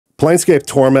Planescape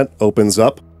Torment opens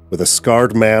up with a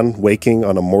scarred man waking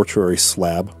on a mortuary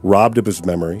slab, robbed of his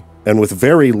memory, and with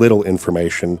very little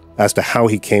information as to how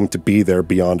he came to be there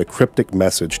beyond a cryptic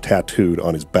message tattooed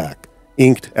on his back,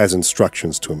 inked as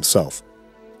instructions to himself.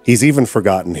 He's even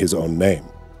forgotten his own name.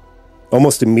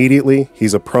 Almost immediately,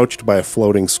 he's approached by a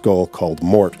floating skull called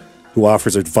Mort, who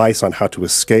offers advice on how to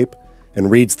escape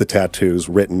and reads the tattoos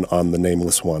written on the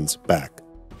Nameless One's back.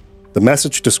 The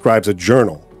message describes a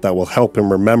journal that will help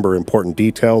him remember important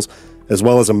details, as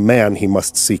well as a man he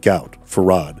must seek out,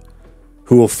 Farad,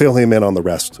 who will fill him in on the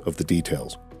rest of the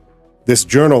details. This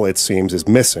journal, it seems, is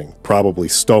missing, probably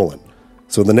stolen.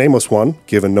 So the Nameless One,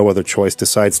 given no other choice,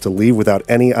 decides to leave without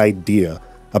any idea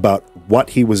about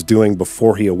what he was doing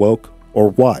before he awoke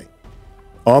or why.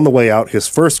 On the way out, his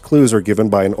first clues are given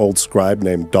by an old scribe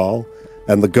named Dal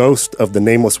and the ghost of the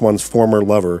Nameless One's former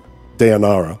lover,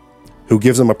 Dayanara, who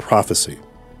gives him a prophecy.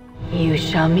 You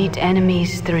shall meet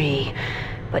enemies 3,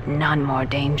 but none more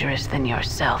dangerous than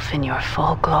yourself in your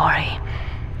full glory.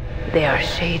 They are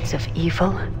shades of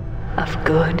evil, of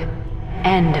good,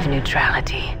 and of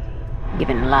neutrality,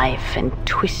 given life and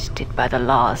twisted by the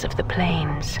laws of the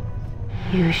planes.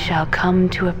 You shall come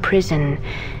to a prison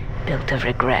built of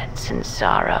regrets and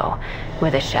sorrow,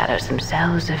 where the shadows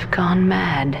themselves have gone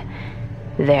mad.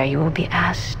 There you will be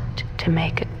asked to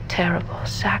make a terrible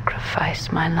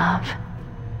sacrifice, my love.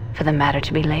 For the matter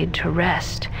to be laid to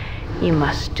rest, you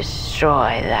must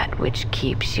destroy that which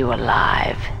keeps you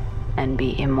alive and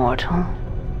be immortal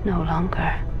no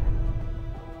longer.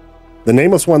 The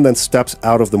Nameless One then steps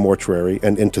out of the mortuary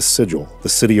and into Sigil, the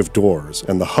city of doors,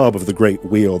 and the hub of the great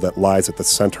wheel that lies at the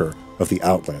center of the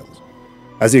Outlands.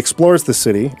 As he explores the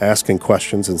city, asking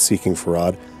questions and seeking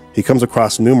Farad, he comes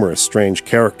across numerous strange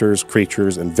characters,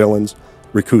 creatures, and villains,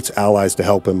 recruits allies to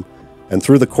help him, and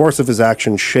through the course of his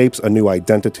actions shapes a new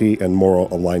identity and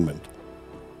moral alignment.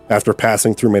 After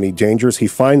passing through many dangers, he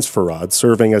finds Farad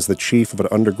serving as the chief of an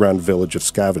underground village of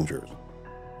scavengers.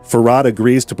 Farad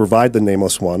agrees to provide the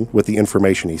Nameless One with the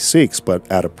information he seeks, but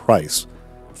at a price.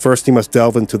 First, he must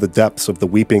delve into the depths of the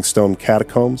Weeping Stone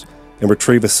catacombs and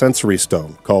retrieve a sensory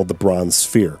stone called the Bronze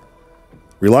Sphere.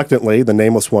 Reluctantly, the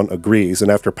Nameless One agrees, and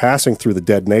after passing through the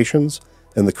Dead Nations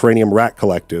and the Cranium Rat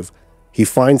Collective, he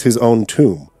finds his own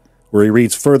tomb, where he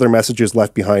reads further messages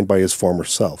left behind by his former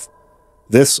self.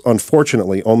 This,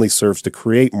 unfortunately, only serves to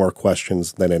create more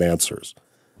questions than it answers.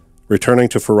 Returning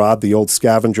to Farad, the old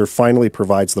scavenger finally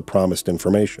provides the promised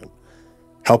information,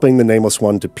 helping the Nameless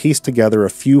One to piece together a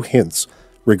few hints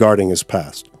regarding his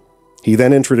past. He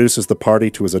then introduces the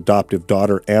party to his adoptive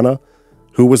daughter, Anna,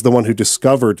 who was the one who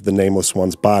discovered the Nameless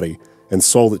One's body and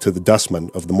sold it to the dustman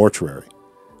of the mortuary.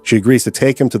 She agrees to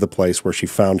take him to the place where she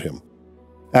found him.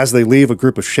 As they leave, a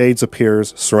group of shades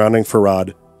appears, surrounding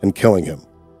Farad and killing him.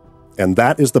 And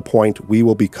that is the point we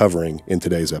will be covering in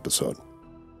today's episode.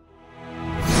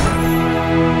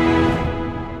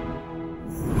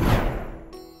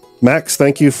 Max,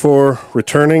 thank you for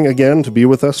returning again to be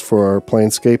with us for our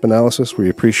Planescape analysis. We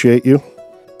appreciate you.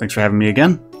 Thanks for having me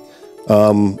again.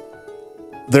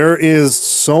 There is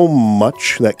so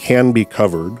much that can be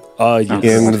covered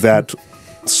in that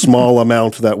small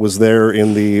amount that was there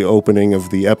in the opening of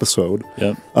the episode.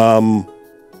 Yep.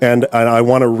 And I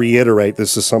want to reiterate,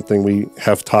 this is something we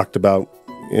have talked about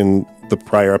in the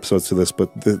prior episodes to this, but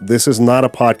this is not a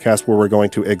podcast where we're going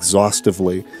to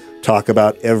exhaustively talk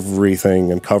about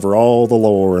everything and cover all the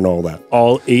lore and all that.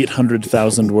 All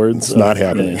 800,000 words. It's not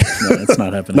happening. No, it's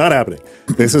not happening. Not happening.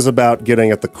 This is about getting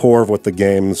at the core of what the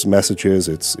game's message is,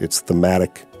 its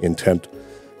thematic intent,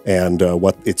 and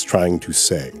what it's trying to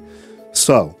say.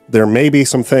 So there may be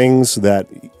some things that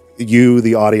you,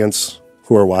 the audience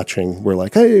who are watching, were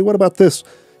like, hey, what about this?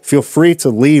 Feel free to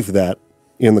leave that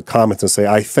in the comments and say,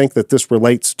 I think that this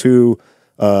relates to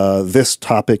this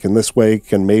topic in this way.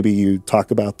 Can maybe you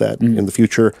talk about that in the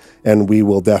future? And we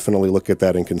will definitely look at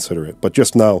that and consider it. But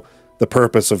just know the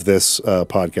purpose of this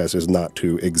podcast is not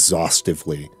to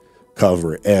exhaustively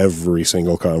cover every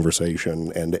single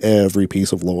conversation and every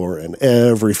piece of lore and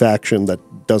every faction that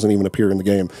doesn't even appear in the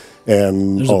game.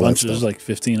 And there's all a bunch, that stuff. there's like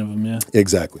 15 of them, yeah.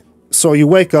 Exactly. So you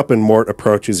wake up and Mort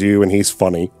approaches you and he's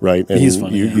funny, right? And he's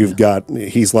funny.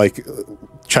 He's like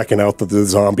checking out the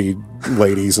zombie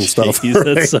ladies and stuff. Jeez,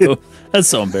 right? that's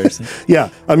so embarrassing. Yeah.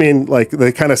 I mean, like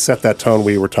they kind of set that tone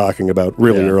we were talking about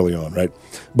really early on, right?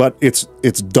 But it's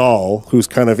Dal, who's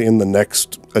kind of in the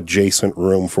next adjacent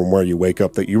room from where you wake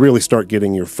up, that you really start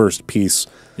getting your first piece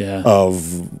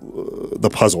of the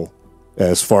puzzle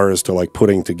as far as to like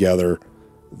putting together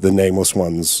the Nameless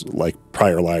One's like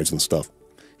prior lives and stuff.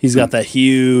 He's got that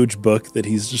huge book that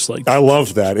he's just like. I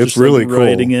love that. It's just, really like, cool.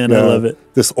 writing in. I love it.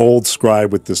 This old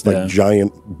scribe with this like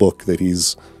giant book that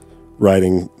he's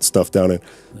writing stuff down in.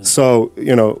 Yeah. So,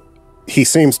 you know, he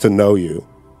seems to know you.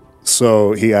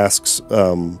 So he asks,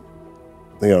 you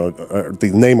know,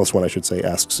 the nameless one, I should say,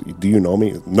 asks, do you know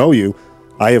me? Know you?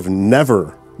 I have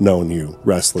never known you,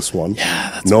 Restless One.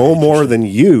 Yeah, that's no more than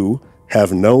you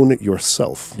have known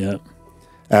yourself. Yeah.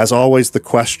 As always, the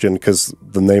question, because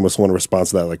the nameless one responds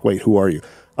to that, like, wait, who are you?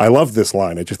 I love this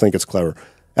line. I just think it's clever.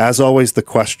 As always, the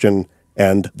question,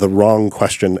 and the wrong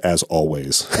question as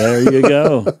always. There you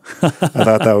go. I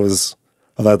thought that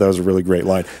was a really great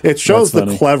line. It shows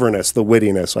the cleverness, the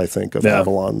wittiness, I think, of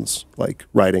Avalon's like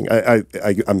writing.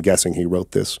 I'm guessing he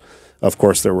wrote this. Of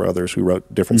course, there were others who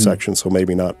wrote different sections, so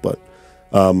maybe not. But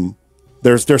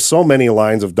there's so many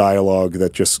lines of dialogue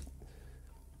that just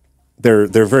they're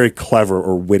very clever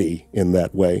or witty in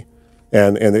that way,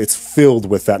 and it's filled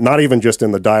with that. Not even just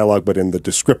in the dialogue, but in the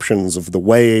descriptions of the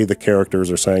way the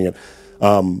characters are saying it.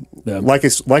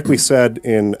 Like we said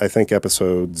in I think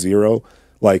episode 0,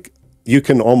 like you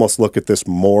can almost look at this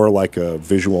more like a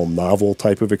visual novel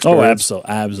type of experience. Oh,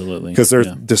 absolutely. Because there's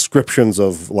descriptions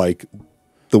of like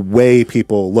the way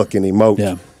people look and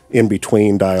emote in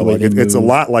between dialogue. It's a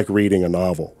lot like reading a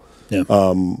novel. Yeah.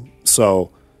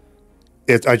 So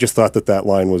I just thought that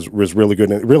line was really good,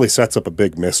 and it really sets up a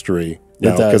big mystery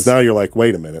now, because now you're like,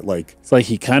 wait a minute, like it's like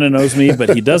he kind of knows me,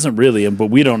 but he doesn't really, but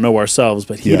we don't know ourselves,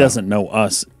 but he doesn't know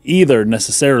us either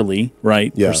necessarily,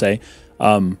 right? Per se.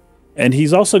 And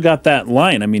he's also got that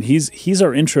line. I mean, he's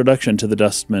our introduction to the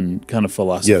Dustman kind of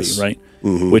philosophy, right?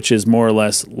 Mm-hmm. Which is more or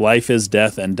less life is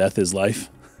death and death is life.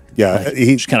 Yeah, right?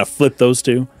 He just kind of flipped those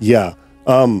two. Yeah.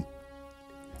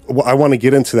 Well, I want to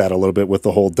get into that a little bit with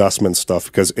the whole Dustman stuff,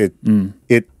 because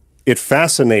it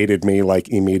fascinated me like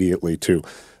immediately too.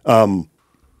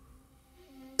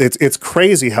 It's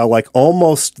crazy how like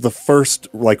almost the first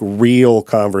like real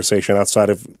conversation outside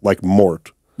of like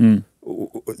Mort,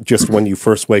 just when you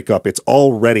first wake up, it's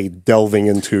already delving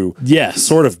into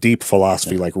sort of deep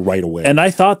philosophy like right away. And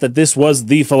I thought that this was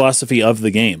the philosophy of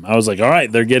the game. I was like, all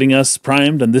right, they're getting us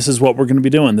primed, and this is what we're going to be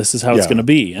doing. This is how it's going to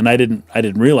be. And I didn't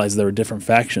realize there were different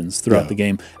factions throughout the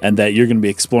game, and that you're going to be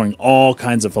exploring all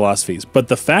kinds of philosophies. But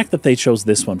the fact that they chose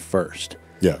this one first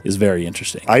is very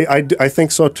interesting. I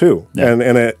think so too. Yeah.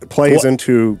 And it plays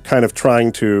into kind of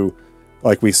trying to,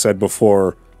 like we said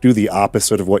before, do the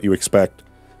opposite of what you expect.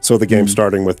 So the game's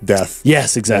starting with death.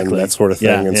 Yes, exactly. And that sort of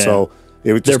thing. So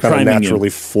it just kind of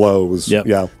naturally flows. Yep.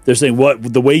 Yeah. They're saying,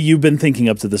 the way you've been thinking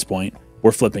up to this point,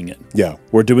 we're flipping it. Yeah.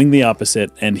 We're doing the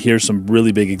opposite, and here's some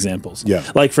really big examples. Yeah.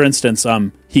 Like, for instance,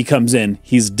 he comes in,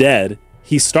 he's dead,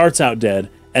 he starts out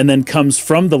dead, and then comes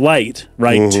from the light,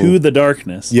 right, to the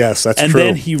darkness. Yes, that's true. And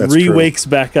then he re-wakes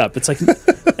back up. It's like,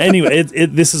 anyway,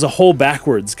 this is a whole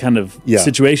backwards kind of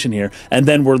situation here. And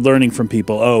then we're learning from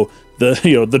people,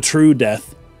 the true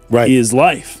death is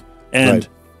life, and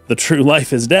the true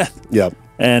life is death. Yep.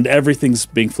 And everything's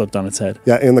being flipped on its head.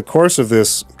 Yeah, in the course of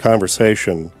this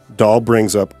conversation, Dahl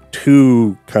brings up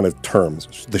two kind of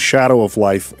terms, the shadow of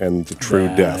life and the true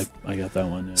death. I got that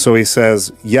one. Yeah. So he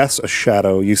says, yes, a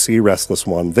shadow, you see, Restless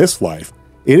One, this life,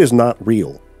 it is not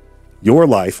real. Your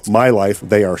life, my life,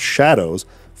 they are shadows,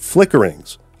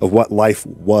 flickerings of what life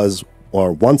was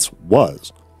or once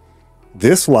was.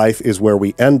 This life is where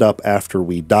we end up after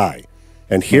we die.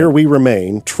 And here we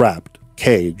remain, trapped,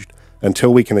 caged,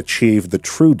 until we can achieve the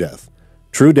true death.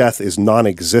 True death is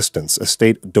non-existence, a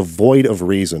state devoid of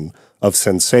reason, of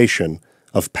sensation,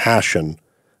 of passion,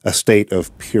 a state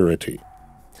of purity.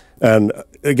 And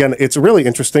again, it's really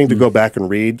interesting to go back and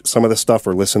read some of this stuff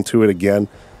or listen to it again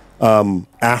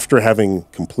after having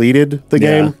completed the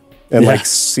game and like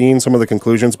seeing some of the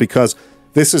conclusions, because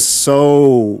this is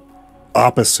so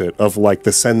opposite of like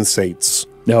the sensates.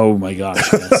 Oh my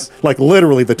gosh, yes. Like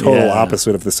literally the total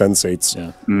opposite of the sensates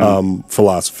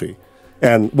philosophy.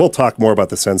 And we'll talk more about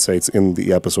the sensates in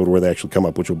the episode where they actually come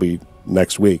up, which will be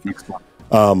next week.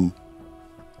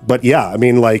 But yeah, I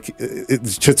mean, like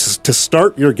to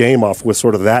start your game off with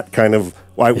sort of that kind of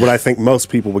what I think most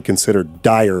people would consider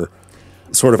dire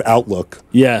sort of outlook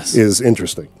is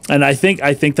interesting. And I think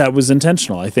that was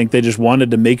intentional. I think they just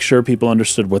wanted to make sure people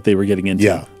understood what they were getting into.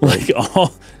 Yeah. Like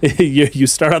you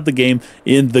start out the game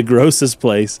in the grossest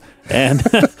place, and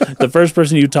the first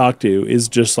person you talk to is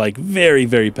just like very,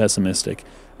 very pessimistic.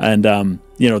 And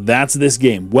that's this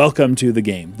game. Welcome to the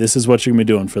game. This is what you're gonna be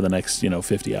doing for the next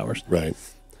 50 hours. Right.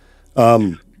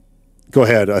 Go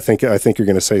ahead. I think you're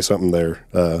going to say something there.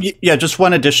 Yeah, just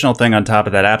one additional thing on top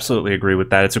of that. Absolutely agree with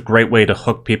that. It's a great way to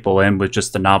hook people in with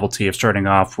just the novelty of starting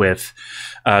off with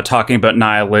talking about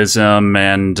nihilism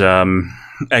and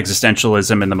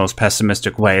existentialism in the most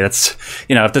pessimistic way. That's,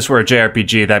 if this were a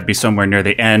JRPG, that'd be somewhere near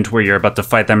the end where you're about to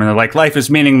fight them and they're like, life is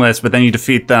meaningless, but then you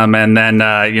defeat them and then,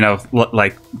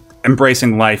 like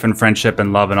embracing life and friendship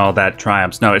and love and all that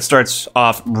triumphs. No, it starts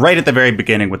off right at the very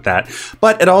beginning with that.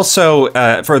 But it also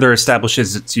further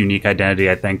establishes its unique identity,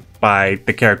 I think, by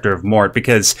the character of Mort,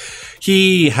 because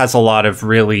he has a lot of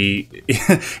really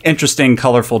interesting,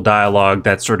 colorful dialogue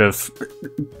that sort of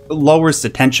lowers the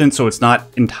tension so it's not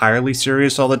entirely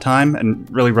serious all the time and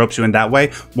really ropes you in that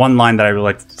way. One line that I really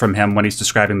like from him when he's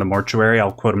describing the mortuary,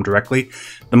 I'll quote him directly.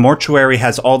 "The mortuary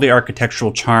has all the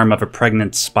architectural charm of a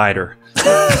pregnant spider."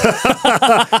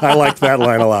 I liked that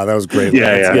line a lot. That was great.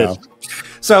 Yeah.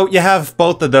 So you have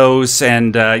both of those,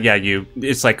 and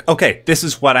it's like, okay, this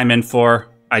is what I'm in for.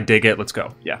 I dig it. Let's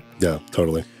go. Yeah,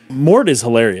 totally. Mort is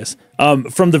hilarious.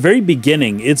 From the very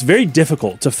beginning, it's very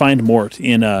difficult to find Mort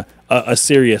in a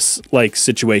serious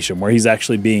situation where he's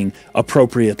actually being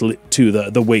appropriate to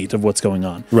the weight of what's going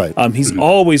on. Right. He's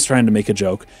always trying to make a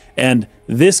joke, and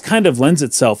this kind of lends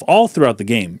itself all throughout the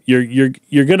game.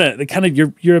 You're gonna kind of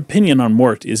your opinion on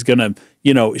Mort is gonna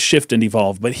shift and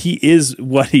evolve, but he is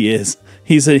what he is.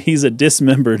 He's a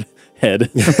dismembered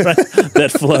head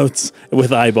that floats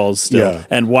with eyeballs still. Yeah.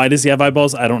 And why does he have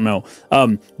eyeballs? I don't know.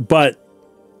 But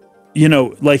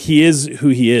he is who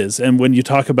he is. And when you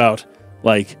talk about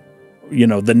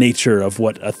the nature of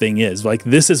what a thing is,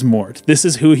 this is Mort. This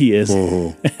is who he is.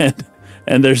 Mm-hmm.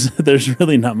 And there's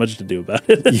really not much to do about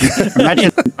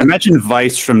it. Imagine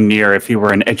Vice from Nier if he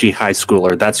were an edgy high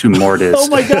schooler. That's who Mort is. Oh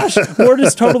my gosh, Mort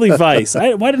is totally Vice.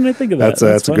 Why didn't I think of that?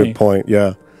 That's a good point.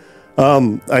 Yeah,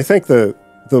 I think the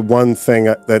one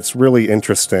thing that's really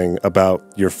interesting about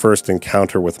your first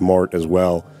encounter with Mort as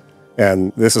well,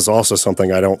 and this is also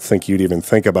something I don't think you'd even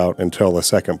think about until the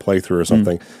second playthrough or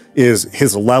something, is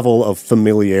his level of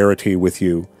familiarity with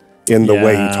you in the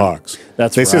way he talks.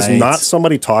 This is not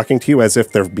somebody talking to you as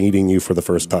if they're meeting you for the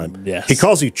first time. Yes. He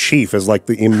calls you Chief as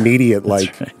the immediate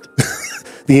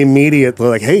the immediate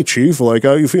hey Chief, how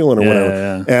you feeling or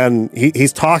whatever. Yeah. And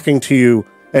he's talking to you,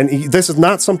 and this is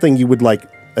not something you would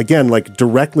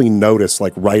directly notice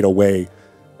right away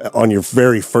on your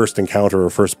very first encounter or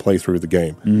first playthrough of the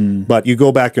game. But you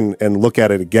go back and look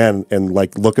at it again and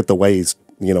look at the way he's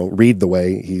read the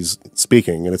way he's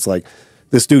speaking, and it's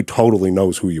this dude totally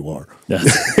knows who you are. Yeah.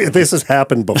 This has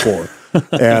happened before.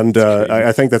 And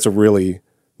I think that's a really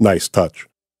nice touch.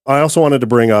 I also wanted to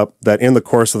bring up that in the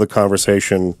course of the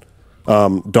conversation,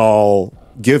 Dahl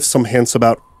gives some hints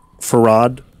about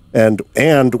Farad and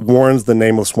warns the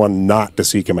Nameless One not to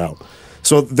seek him out.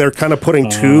 So they're kind of putting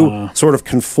two sort of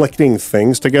conflicting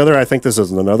things together. I think this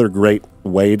is another great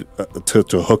way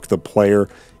to hook the player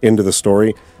into the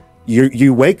story.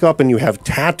 You wake up and you have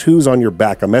tattoos on your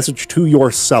back, a message to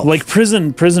yourself. Like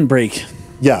prison break.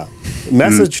 Yeah.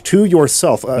 Message to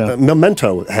yourself.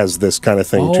 Memento has this kind of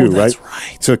thing too, right?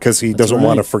 Right. So because he doesn't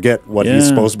want to forget what he's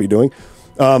supposed to be doing.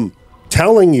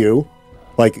 Telling you,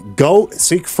 go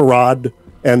seek Farad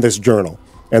and this journal.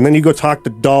 And then you go talk to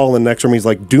Dahl in the next room. He's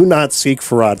like, do not seek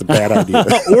Farad. Bad idea.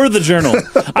 Or the journal.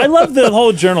 I love the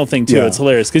whole journal thing, too. Yeah. It's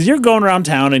hilarious. Because you're going around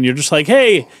town and you're just like,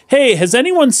 hey, has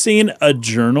anyone seen a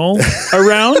journal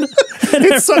around?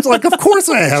 It's such of course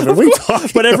I haven't. We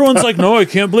talking But everyone's like, no, I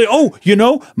can't believe. Oh,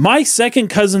 my second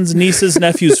cousin's niece's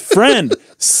nephew's friend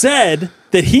said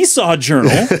that he saw a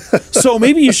journal, so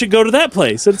maybe you should go to that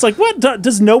place. And it's what?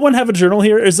 Does no one have a journal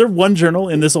here? Is there one journal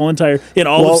in this whole of Sigil?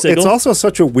 It's also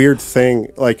such a weird thing,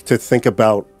 to think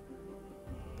about.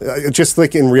 Just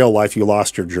in real life, you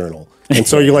lost your journal, and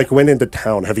so you went into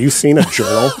town. Have you seen a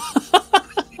journal?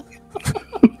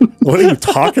 What are you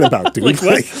talking about, dude?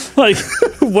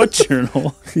 What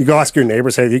journal? You go ask your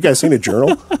neighbors, hey, have you guys seen a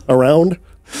journal around?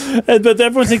 But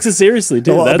everyone takes it seriously,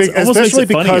 too. Especially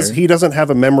because he doesn't have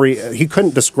a memory. He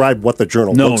couldn't describe what the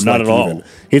journal looks like. No, not at all.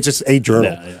 It's just a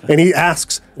journal. Yeah. And he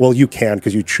asks, well, you can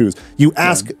because you choose. You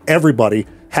ask everybody,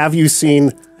 have you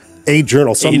seen a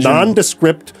journal? Some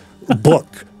nondescript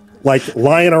book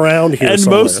lying around here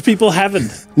somewhere. Most people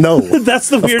haven't. No. That's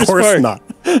the weirdest part. Of course not.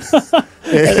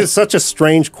 It's such a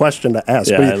strange question to ask.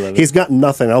 Yeah, but he's got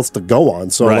nothing else to go on.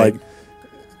 So,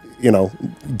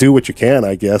 do what you can,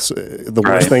 I guess. The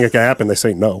worst thing that can happen, they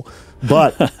say no.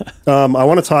 But I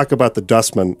want to talk about the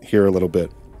Dustmen here a little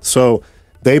bit. So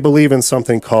they believe in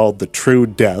something called the true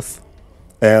death,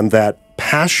 and that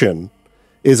passion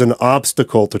is an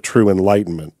obstacle to true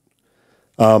enlightenment.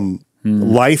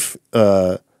 Life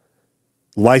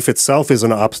itself is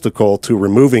an obstacle to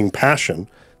removing passion.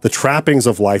 The trappings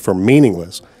of life are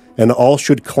meaningless, and all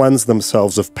should cleanse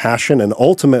themselves of passion and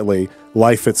ultimately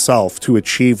life itself to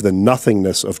achieve the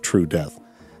nothingness of true death.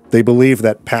 They believe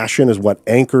that passion is what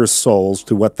anchors souls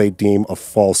to what they deem a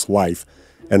false life,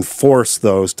 and force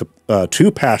those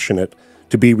too passionate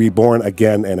to be reborn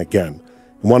again and again.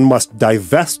 One must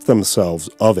divest themselves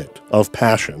of it, of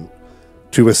passion,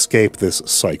 to escape this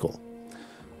cycle.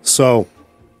 So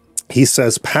he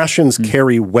says passions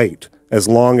carry weight as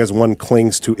long as one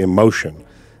clings to emotion.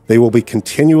 They will be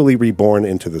continually reborn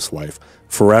into this life,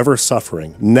 forever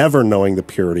suffering, never knowing the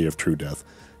purity of true death.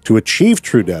 To achieve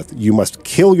true death, you must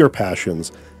kill your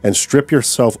passions and strip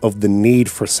yourself of the need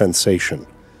for sensation.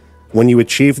 When you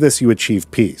achieve this, you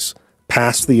achieve peace.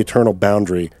 Past the eternal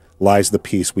boundary lies the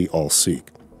peace we all seek.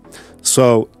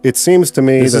 So it seems to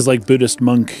me this is like Buddhist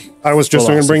monk. I was just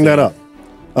going to bring that up.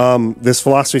 This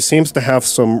philosophy seems to have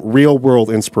some real-world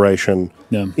inspiration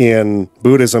in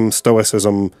Buddhism,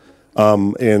 Stoicism,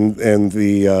 in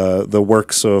the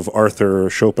works of Arthur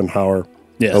Schopenhauer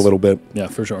a little bit. Yeah,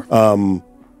 for sure.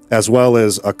 As well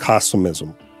as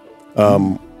Akasamism.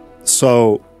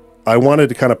 So I wanted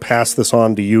to kind of pass this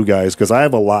on to you guys because I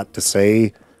have a lot to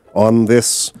say on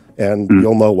this, and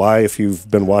you'll know why if you've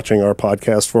been watching our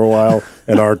podcast for a while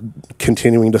and our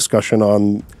continuing discussion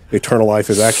on eternal life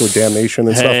is actually damnation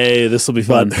and stuff. Hey, this will be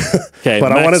fun. Okay,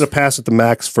 but I wanted to pass it to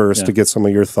Max first to get some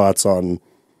of your thoughts on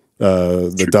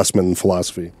the Dustman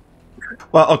philosophy.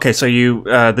 Well, okay, so you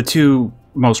the two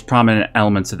most prominent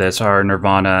elements of this are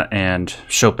Nirvana and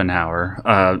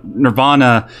Schopenhauer.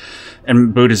 Nirvana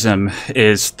in Buddhism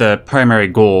is the primary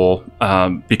goal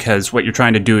because what you're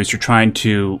trying to do is you're trying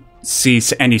to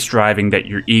cease any striving that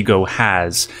your ego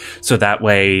has, so that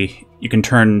way you can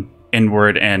turn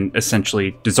inward and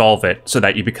essentially dissolve it so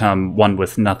that you become one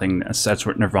with nothingness. That's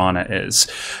what Nirvana is.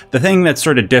 The thing that's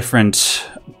sort of different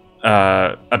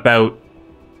about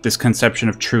this conception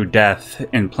of true death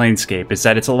in Planescape is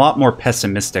that it's a lot more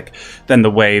pessimistic than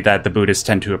the way that the Buddhists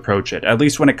tend to approach it. At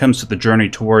least when it comes to the journey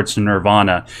towards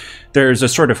Nirvana, there's a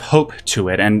sort of hope to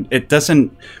it, and it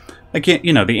doesn't, like,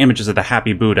 you know, the images of the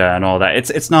happy Buddha and all that.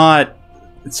 It's not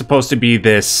supposed to be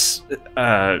this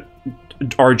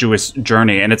arduous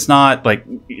journey, and it's not like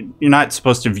you're not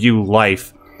supposed to view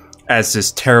life as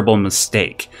this terrible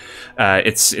mistake.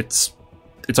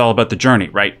 It's all about the journey,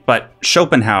 right? But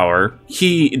Schopenhauer,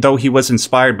 though he was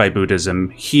inspired by Buddhism,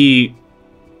 he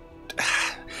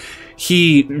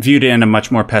viewed it in a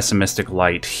much more pessimistic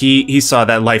light. He saw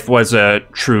that life was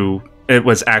it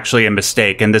was actually a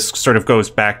mistake, and this sort of goes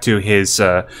back to his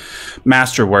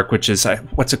masterwork, which is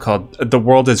what's it called? The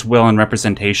World as Will and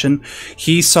Representation.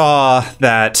 He saw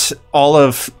that all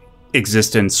of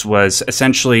existence was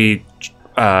essentially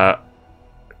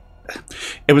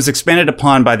it was expanded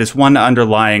upon by this one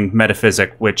underlying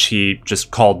metaphysic, which he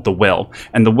just called the will.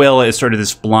 And the will is sort of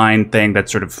this blind thing that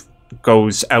sort of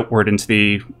goes outward into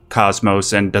the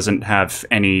cosmos and doesn't have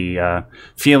any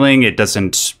feeling. It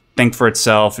doesn't think for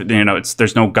itself. You know,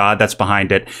 there's no God that's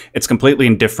behind it. It's completely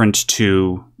indifferent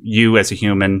to you as a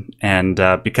human. And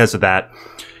because of that,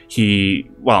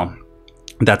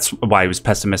 that's why he was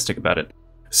pessimistic about it.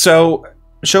 So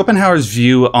Schopenhauer's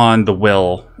view on the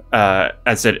will,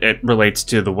 as it relates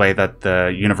to the way that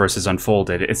the universe is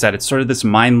unfolded, is that it's sort of this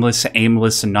mindless,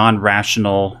 aimless,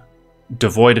 non-rational,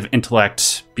 devoid of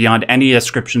intellect, beyond any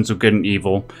ascriptions of good and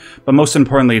evil, but most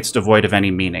importantly, it's devoid of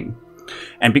any meaning.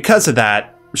 And because of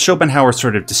that, Schopenhauer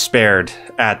sort of despaired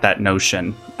at that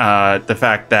notion. The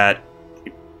fact that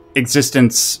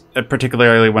existence,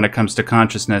 particularly when it comes to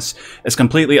consciousness, is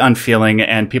completely unfeeling,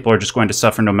 and people are just going to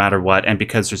suffer no matter what. And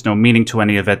because there's no meaning to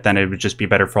any of it, then it would just be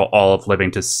better for all of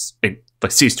living to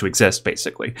cease to exist,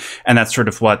 basically. And that's sort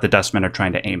of what the Dustmen are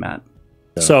trying to aim at.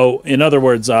 Yeah. So, in other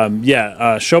words,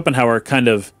 Schopenhauer kind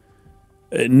of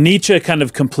Nietzsche kind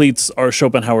of completes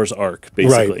Schopenhauer's arc,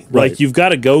 basically. Right. Like, you've got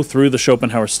to go through the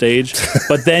Schopenhauer stage,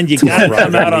 but then you got to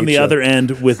come out on the other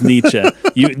end with Nietzsche.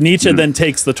 Nietzsche then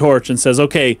takes the torch and says,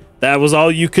 okay, that was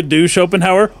all you could do,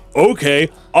 Schopenhauer? Okay,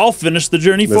 I'll finish the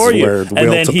journey for you.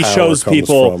 And then he shows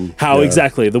people how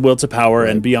exactly the will to power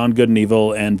and beyond good and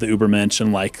evil and the Übermensch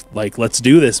and like let's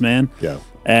do this, man. Yeah.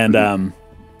 And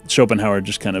Schopenhauer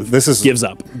just kind of gives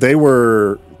up. They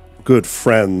were good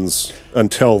friends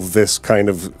until this kind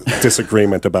of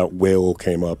disagreement about will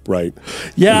came up, right?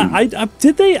 Yeah,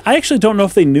 did they? I actually don't know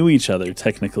if they knew each other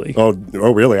technically. Oh,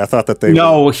 really? I thought that they.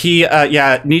 No,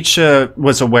 Nietzsche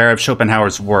was aware of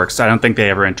Schopenhauer's works. I don't think they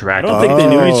ever interacted. I don't think they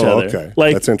knew each other. Okay,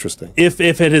 like, that's interesting. If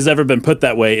it has ever been put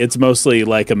that way, it's mostly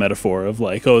like a metaphor of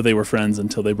like, oh, they were friends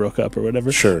until they broke up or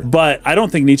whatever. Sure. But I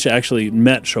don't think Nietzsche actually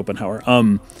met Schopenhauer.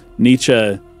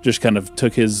 Nietzsche just kind of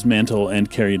took his mantle and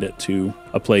carried it to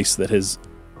a place that is,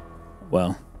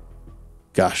 well,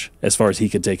 gosh, as far as he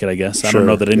could take it, I guess. I don't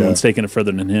know that anyone's taken it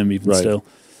further than him, even still.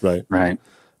 Right. Right.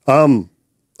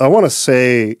 to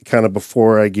say, kind of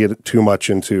before I get too much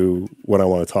into what I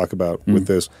want to talk about with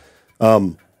this,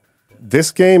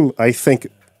 this game, I think,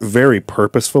 very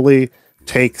purposefully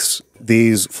takes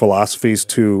these philosophies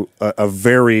to a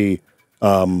very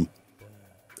far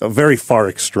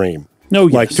extreme. No,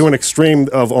 yes. Like to an extreme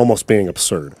of almost being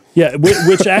absurd. Yeah,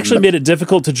 which actually made it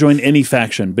difficult to join any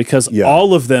faction because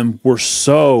all of them were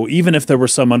so, even if there were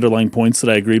some underlying points that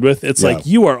I agreed with, it's like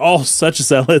you are all such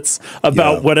zealots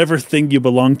about whatever thing you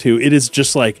belong to. It is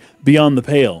just like beyond the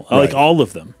pale, like all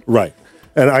of them. Right.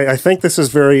 And I think this is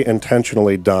very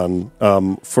intentionally done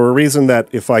for a reason that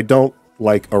if I don't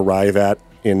arrive at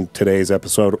in today's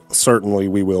episode, certainly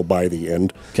we will by the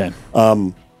end. Okay.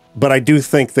 But I do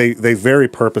think they very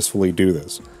purposefully do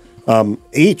this.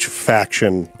 Each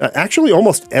faction, actually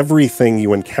almost everything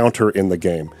you encounter in the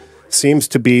game seems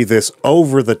to be this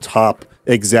over-the-top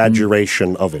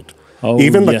exaggeration of it. Oh,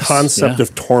 even the concept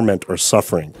of torment or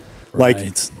suffering. Right.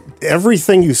 Like,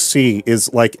 everything you see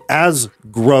is like as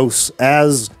gross,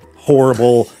 as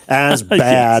horrible, as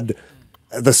bad.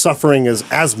 The suffering is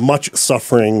as much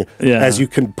suffering as you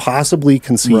can possibly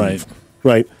conceive.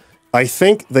 Right. I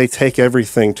think they take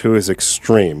everything to its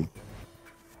extreme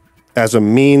as a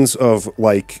means of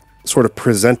sort of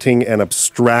presenting an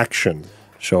abstraction.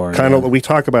 Sure. Kind of, we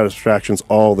talk about abstractions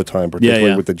all the time,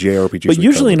 particularly with the JRPGs. But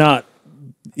usually not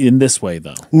in this way,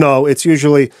 though. No, it's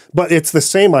usually, but it's the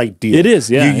same idea. It is,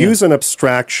 You use an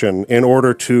abstraction in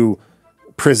order to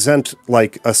present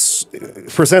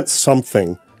present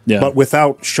something, but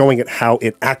without showing it how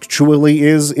it actually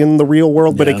is in the real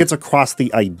world, but it gets across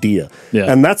the idea.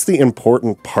 And that's the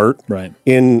important part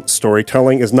in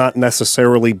storytelling, is not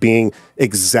necessarily being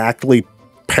exactly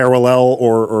parallel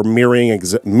or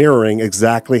mirroring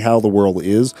exactly how the world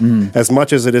is, as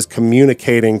much as it is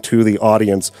communicating to the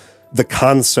audience the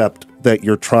concept that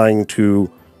you're trying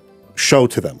to show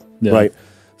to them, right?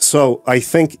 So I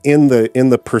think in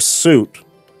the pursuit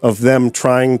of them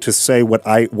trying to say what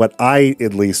I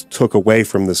at least took away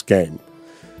from this game,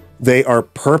 they are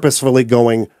purposefully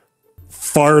going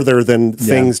farther than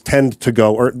things tend to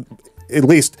go, or at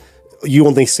least you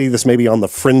only see this maybe on the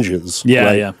fringes.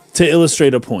 To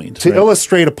illustrate a point.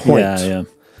 Illustrate a point.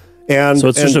 And so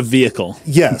it's just a vehicle.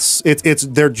 Yes, it's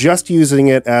they're just using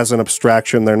it as an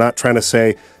abstraction. They're not trying to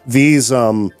say these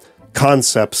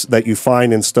concepts that you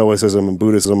find in Stoicism and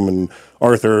Buddhism and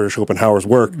Arthur Schopenhauer's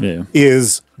work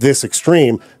is this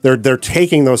extreme. They're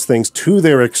taking those things to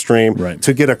their extreme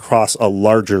to get across a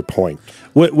larger point.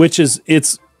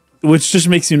 Which just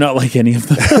makes you not like any of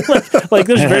them. like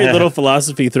there's very little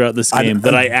philosophy throughout this game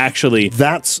that I actually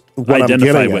that's what identify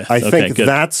I'm getting with. At. I think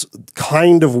that's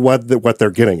kind of what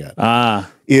they're getting at.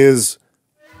 Is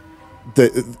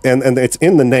and it's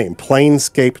in the name,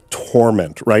 Planescape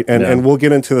Torment, right? And we'll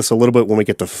get into this a little bit when we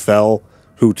get to Fel,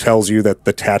 who tells you that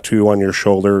the tattoo on your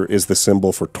shoulder is the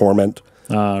symbol for torment.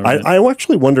 I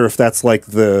actually wonder if that's like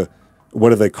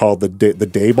what are they called? The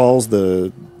day balls,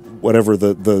 the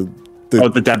Dabu.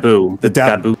 The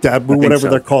Dabu, whatever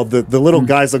they're called. The little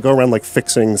guys that go around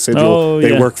fixing Sigil.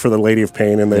 They work for the Lady of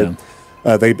Pain, and they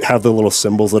have the little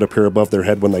symbols that appear above their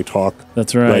head when they talk.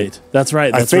 That's right. That's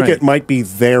right. I think it might be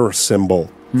their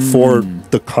symbol for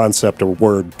the concept or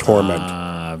word torment.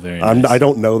 Very nice. I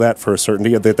don't know that for a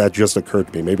certainty. That just occurred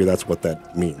to me. Maybe that's what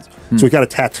that means. So we got a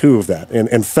tattoo of that,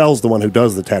 and Fel's the one who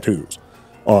does the tattoos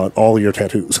on all your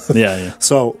tattoos.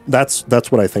 So that's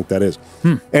what I think that is.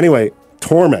 Anyway,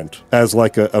 torment as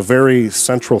a very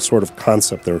central sort of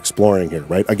concept they're exploring here,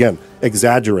 right? Again,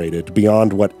 exaggerated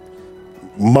beyond what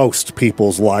most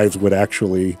people's lives would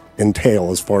actually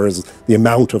entail as far as the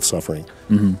amount of suffering.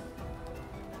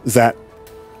 That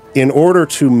in order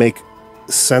to make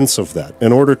sense of that,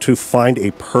 in order to find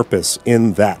a purpose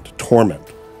in that torment,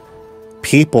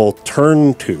 people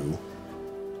turn to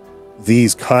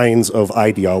these kinds of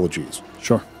ideologies.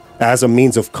 As a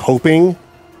means of coping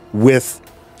with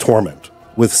torment,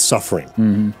 with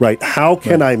suffering, right? How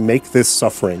can I make this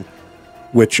suffering,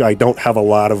 which I don't have a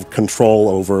lot of control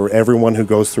over? Everyone who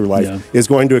goes through life is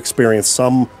going to experience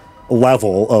some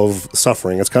level of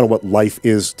suffering. It's kind of what life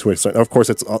is to an extent. Of course,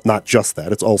 it's not just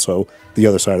that. It's also the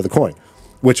other side of the coin,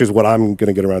 which is what I'm going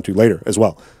to get around to later as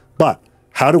well. But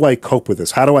how do I cope with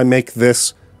this? How do I make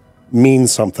this mean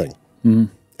something?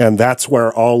 And that's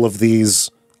where all of these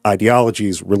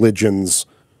ideologies, religions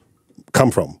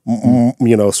come from,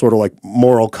 sort of like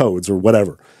moral codes or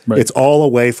whatever. It's all a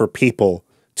way for people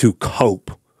to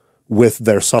cope with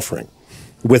their suffering,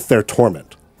 with their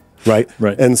torment, right?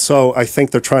 And so I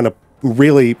think they're trying to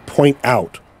really point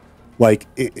out,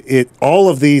 all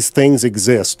of these things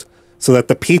exist so that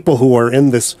the people who are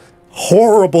in this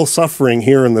horrible suffering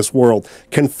here in this world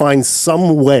can find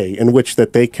some way in which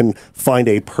that they can find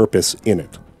a purpose in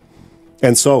it.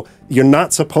 And so you're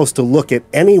not supposed to look at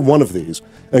any one of these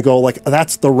and go like,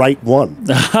 that's the right one.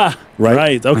 Right?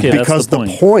 Right. Okay. Because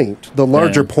that's the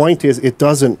larger point is it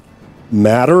doesn't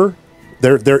matter.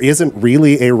 There isn't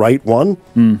really a right one.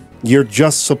 You're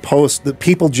just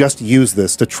people just use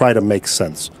this to try to make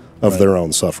sense of their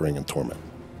own suffering and torment.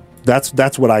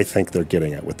 That's what I think they're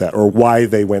getting at with that, or why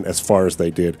they went as far as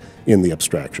they did in the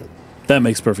abstraction. That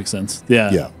makes perfect sense.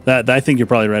 Yeah. I think you're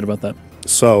probably right about that.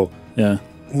 So yeah.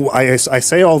 I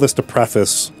say all this to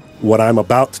preface what I'm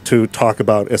about to talk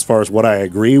about as far as what I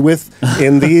agree with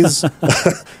in these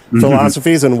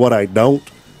philosophies and what I don't.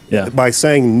 Yeah. By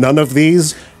saying none of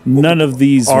these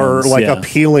are ones, like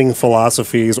appealing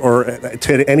philosophies, or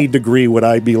to any degree would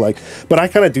I be like, but I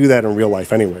kind of do that in real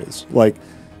life anyways. Like,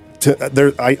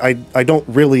 I don't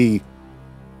really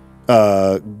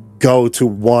go to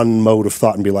one mode of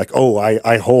thought and be like, oh,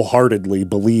 I wholeheartedly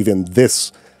believe in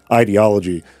this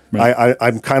ideology. Right.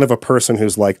 I'm kind of a person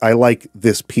who's like, I like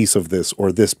this piece of this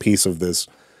or this piece of this,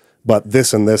 but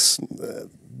this and this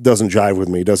doesn't jive with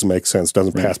me, doesn't make sense,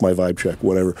 doesn't pass my vibe check,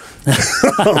 whatever.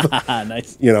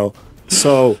 Nice. You know,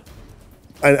 so,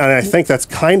 and I think that's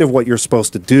kind of what you're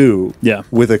supposed to do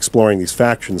with exploring these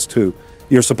factions too.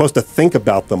 You're supposed to think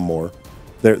about them more.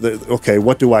 Okay,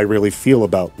 what do I really feel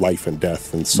about life and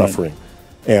death and suffering?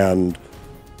 Right. And,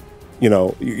 you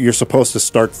know, you're supposed to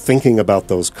start thinking about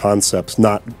those concepts,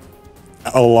 not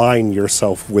align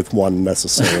yourself with one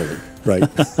necessarily, right?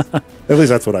 At least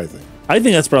that's what I think. I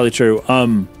think that's probably true.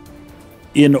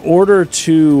 In order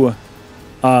to,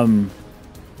 in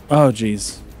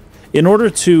order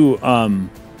to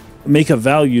make a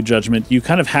value judgment, you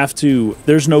kind of have to.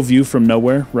 There's no view from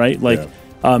nowhere, right? Like,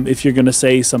 if you're going to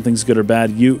say something's good or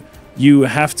bad, you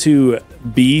have to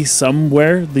be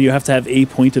somewhere. That you have to have a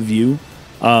point of view,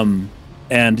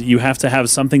 and you have to have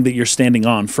something that you're standing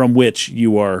on from which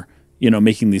you are,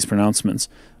 making these pronouncements.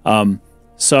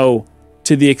 So,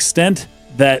 to the extent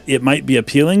that it might be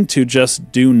appealing to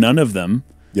just do none of them,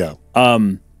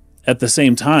 at the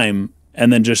same time,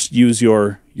 and then just use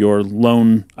your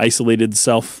lone, isolated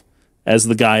self as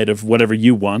the guide of whatever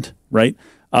you want, right?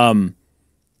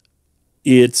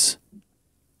 It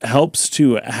helps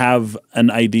to have an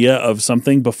idea of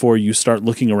something before you start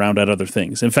looking around at other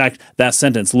things. In fact, that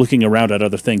sentence, looking around at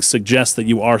other things, suggests that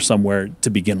you are somewhere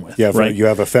to begin with. Yeah, right? You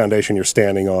have a foundation you're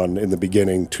standing on in the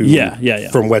beginning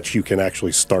from which you can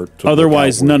actually start to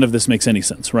otherwise, none of this makes any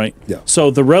sense, right? Yeah.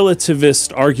 So the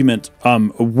relativist argument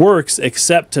works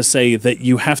except to say that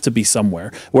you have to be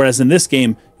somewhere. Whereas in this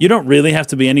game, you don't really have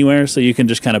to be anywhere, so you can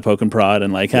just kind of poke and prod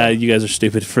and like, you guys are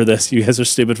stupid for this, you guys are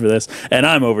stupid for this, and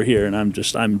I'm over here and I'm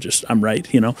right,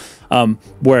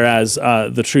 Whereas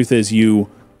the truth is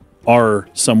you are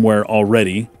somewhere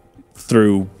already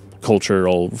through culture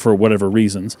or for whatever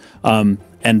reasons, and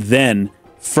then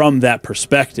from that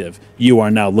perspective, you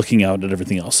are now looking out at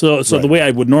everything else. So the way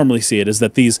I would normally see it is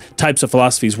that these types of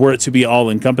philosophies, were it to be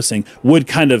all-encompassing, would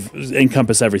kind of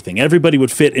encompass everything. Everybody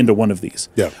would fit into one of these.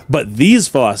 Yeah. But these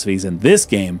philosophies in this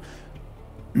game,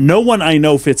 no one I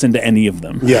know fits into any of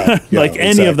them.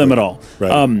 Any of them at all.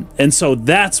 Right. And so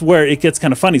that's where it gets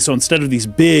kind of funny. So instead of these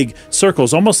big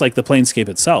circles, almost like the Planescape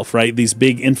itself, right? These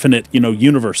big infinite,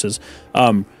 universes,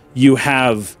 you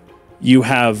have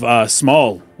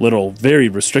small, little, very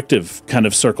restrictive kind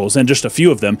of circles, and just a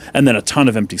few of them, and then a ton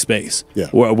of empty space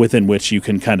within which you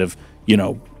can kind of,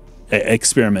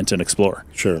 experiment and explore.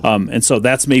 Sure. And so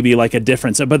that's maybe like a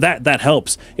difference, but that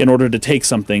helps in order to take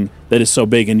something that is so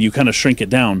big and you kind of shrink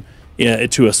it down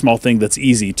to a small thing that's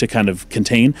easy to kind of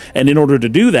contain. And in order to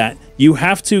do that, you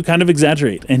have to kind of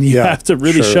exaggerate, and you have to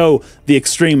really show the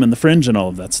extreme and the fringe and all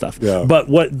of that stuff. Yeah. But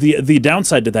what the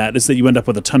downside to that is that you end up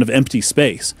with a ton of empty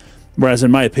space. Whereas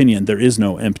in my opinion, there is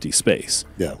no empty space.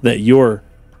 Yeah.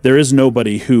 There is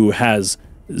nobody who has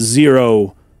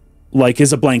zero,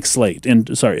 is a blank slate. And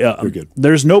You're good.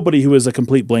 There's nobody who is a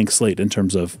complete blank slate in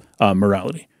terms of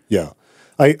morality. Yeah.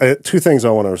 I two things I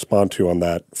want to respond to on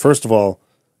that. First of all,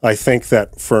 I think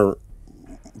that for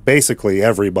basically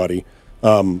everybody,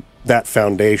 that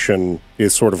foundation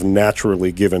is sort of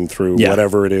naturally given through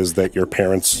whatever it is that your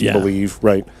parents believe,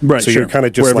 right? Right. So you're kind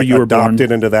of just wherever like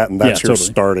adopted into that, and that's your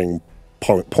starting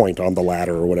point on the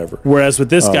ladder or whatever. Whereas with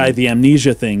this guy, the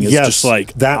amnesia thing is just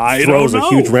like, that throws a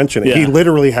huge wrench in it. Yeah. He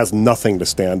literally has nothing to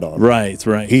stand on. Right.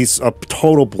 He's a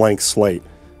total blank slate.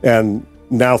 And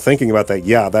now thinking about that,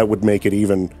 that would make it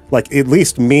even, like, at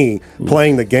least me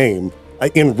playing the game,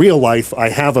 in real life, I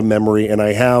have a memory and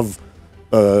I have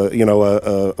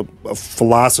a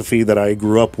philosophy that I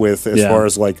grew up with as far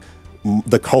as like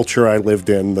the culture I lived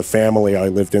in, the family I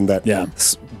lived in that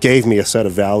gave me a set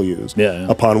of values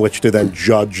upon which to then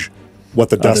judge what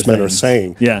the Dustmen are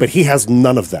saying. Yeah. But he has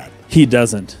none of that. He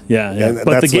doesn't. Yeah.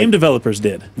 But the game developers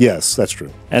did. Yes, that's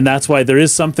true. And that's why there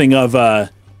is something of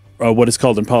what is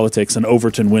called in politics an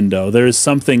Overton window. There is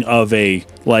something of a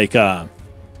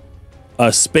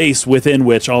space within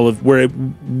which all of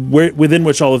within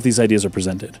which all of these ideas are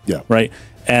presented. Yeah. Right.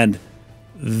 And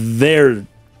they're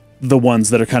the ones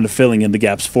that are kind of filling in the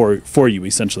gaps for you,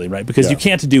 essentially, right? Because you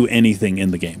can't do anything in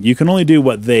the game. You can only do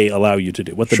what they allow you to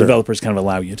do, what the developers kind of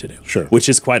allow you to do. Sure. Which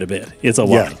is quite a bit. It's a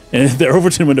lot. And their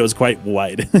Overton window is quite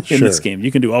wide in this game.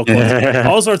 You can do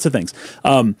all sorts of things.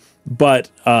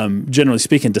 But generally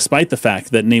speaking, despite the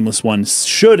fact that Nameless One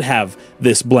should have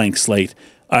this blank slate,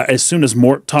 as soon as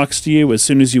Mort talks to you, as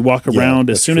soon as you walk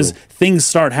around, as soon as things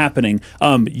start happening,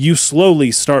 you slowly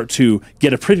start to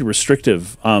get a pretty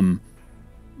restrictive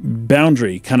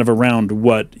boundary kind of around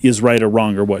what is right or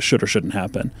wrong or what should or shouldn't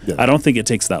happen. I don't think it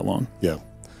takes that long. Yeah.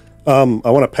 I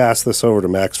want to pass this over to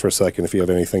Max for a second if you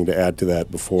have anything to add to that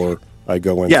before I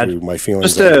go into my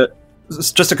feelings.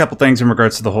 Just a couple things in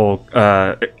regards to the whole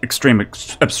extreme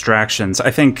abstractions.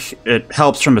 I think it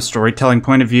helps from a storytelling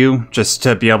point of view just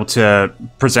to be able to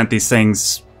present these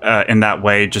things in that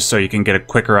way, just so you can get a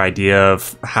quicker idea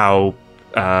of how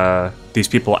these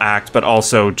people act, but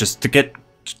also just to get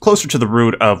closer to the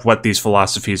root of what these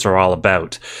philosophies are all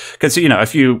about. Because,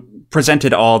 if you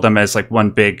presented all of them as like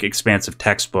one big expansive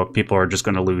textbook, people are just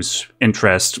going to lose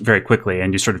interest very quickly,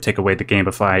 and you sort of take away the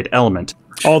gamified element.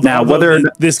 Although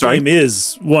this game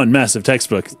is one massive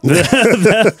textbook.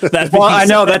 I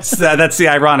know that's the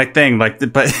ironic thing. But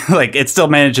it still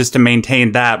manages to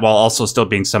maintain that while also still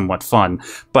being somewhat fun.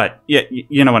 But yeah,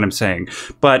 you know what I'm saying.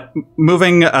 But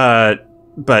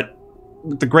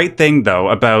the great thing, though,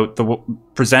 about the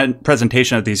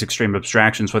presentation of these extreme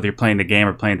abstractions, whether you're playing the game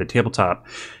or playing the tabletop,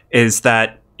 is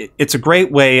that it's a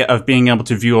great way of being able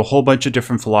to view a whole bunch of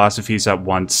different philosophies at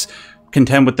once,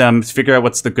 contend with them, figure out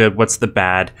what's the good, what's the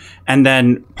bad. And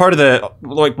then one of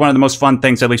the most fun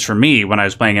things, at least for me when I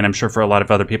was playing, and I'm sure for a lot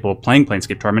of other people playing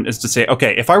Planescape Torment, is to say,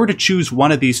 okay, if I were to choose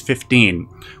one of these 15,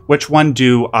 which one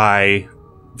do I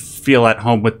feel at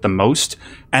home with the most?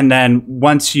 And then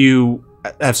once you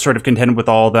have sort of contended with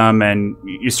all of them and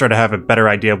you sort of have a better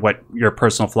idea of what your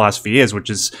personal philosophy is, which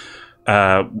is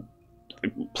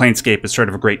Planescape is sort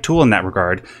of a great tool in that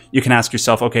regard, you can ask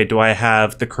yourself, okay, do I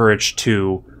have the courage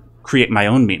to create my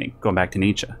own meaning, going back to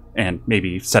Nietzsche, and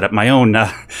maybe set up my own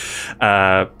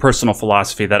personal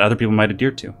philosophy that other people might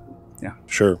adhere to? Yeah.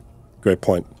 Sure. Great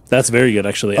point. That's very good,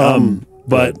 actually.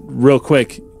 But real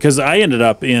quick, because I ended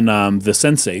up in the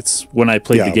Sensates when I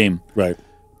played the game. Right.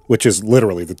 Which is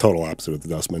literally the total opposite of the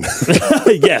Dustmen.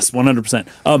 Yes,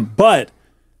 100%. But,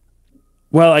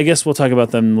 well, I guess we'll talk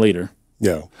about them later.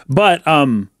 Yeah. But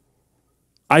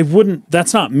I wouldn't,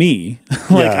 that's not me.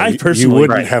 I personally... You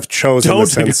wouldn't have chosen the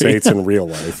Sensates in real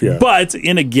life, But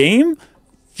in a game,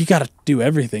 you got to do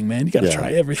everything, man. You got to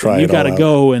try everything. You got to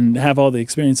go and have all the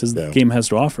experiences the game has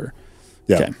to offer.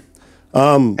 Yeah.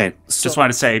 Okay. Just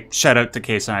wanted to say, shout out to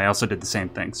Case, and I also did the same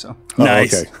thing, so.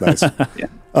 Nice. Okay,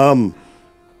 nice.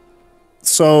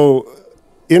 So,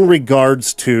 in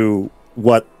regards to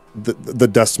what the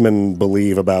Dustmen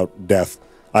believe about death,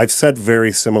 I've said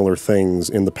very similar things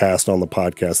in the past on the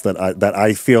podcast that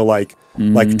I feel like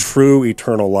true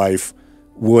eternal life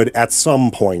would at some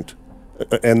point,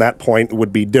 and that point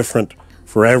would be different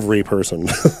for every person,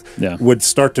 would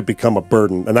start to become a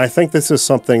burden. And I think this is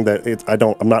something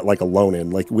that I'm not like alone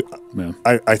in.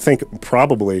 I think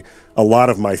probably a lot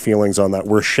of my feelings on that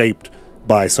were shaped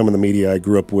by some of the media I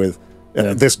grew up with.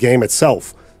 This game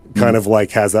itself kind of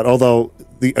like has that, although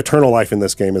the eternal life in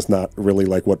this game is not really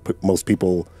like what most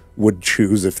people would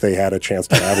choose if they had a chance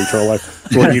to have eternal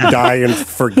life, where you die and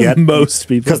forget. Most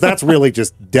people. Because that's really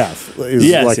just death,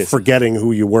 is forgetting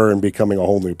who you were and becoming a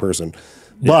whole new person.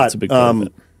 But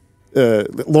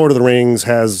Lord of the Rings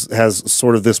has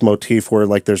sort of this motif where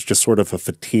like there's just sort of a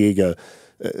fatigue, a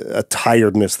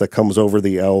tiredness that comes over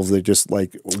the elves. They just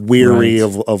like weary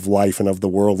of life and of the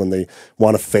world, and they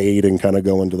want to fade and kind of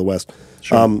go into the west.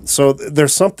 Sure. So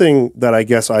there's something that I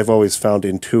guess I've always found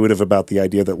intuitive about the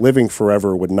idea that living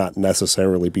forever would not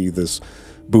necessarily be this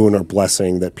boon or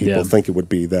blessing that people think it would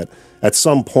be, that at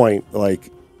some point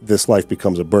like this life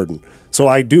becomes a burden. So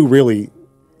I do really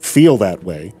feel that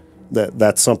way,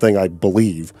 that's something I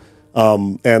believe.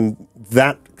 And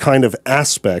that kind of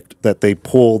aspect that they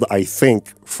pulled, I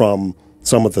think, from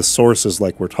some of the sources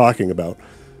like we're talking about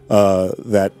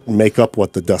that make up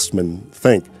what the Dustmen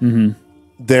think. Mm-hmm.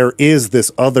 There is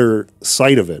this other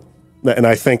side of it, and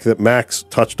I think that Max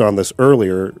touched on this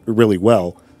earlier really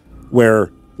well,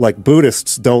 where like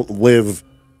Buddhists don't live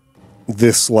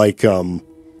this like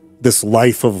this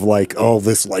life of like, oh,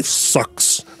 this life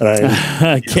sucks, and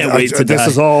I can't wait to die. This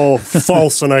is all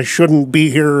false, and I shouldn't be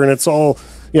here, and it's all,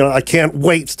 I can't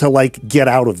wait to like get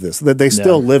out of this. That they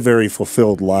still live very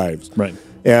fulfilled lives, right?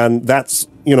 And that's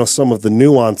some of the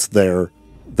nuance there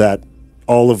that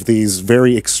all of these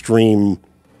very extreme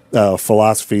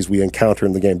philosophies we encounter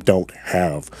in the game don't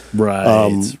have.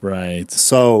 Right, right.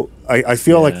 So I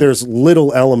feel like there's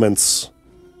little elements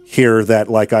here that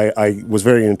like I was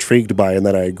very intrigued by and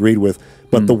that I agreed with,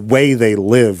 but the way they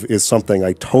live is something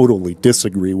I totally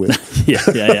disagree with.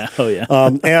 yeah. Oh, yeah.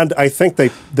 And I think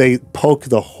they poke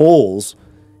the holes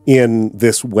in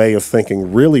this way of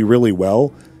thinking really, really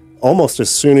well. Almost as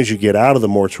soon as you get out of the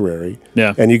mortuary,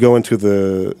 and you go into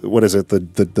the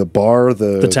the bar,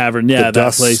 the tavern, that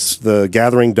dust, place, the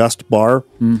gathering dust bar.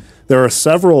 There are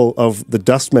several of the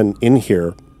dustmen in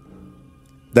here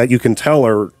that you can tell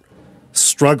are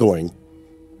struggling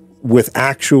with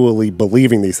actually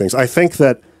believing these things. I think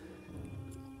that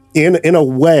in a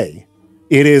way,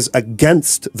 it is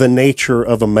against the nature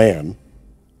of a man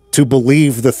to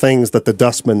believe the things that the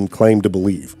dustmen claim to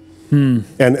believe. And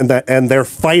they're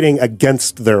fighting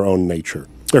against their own nature.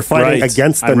 They're fighting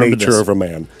against the nature of a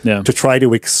man to try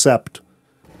to accept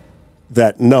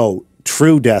that, no,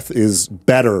 true death is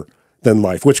better than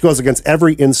life, which goes against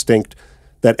every instinct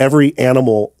that every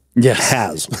animal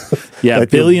has.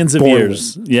 Billions of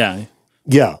years. With.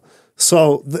 Yeah.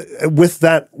 So with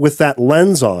that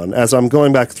lens on, as I'm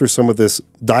going back through some of this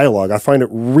dialogue, I find it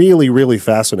really, really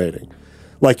fascinating.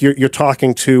 Like you're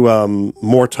talking to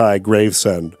Mortai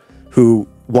Gravesend, who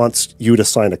wants you to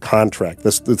sign a contract.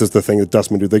 This is the thing that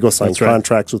Dustmen do. They go sign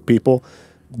contracts with people,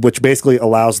 which basically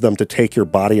allows them to take your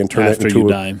body and turn it into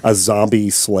a zombie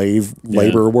slave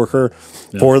labor worker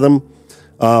for them.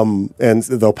 And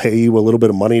they'll pay you a little bit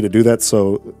of money to do that.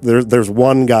 So there's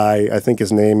one guy, I think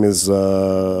his name is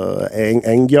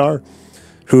Angyar,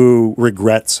 who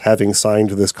regrets having signed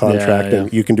this contract,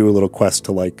 and you can do a little quest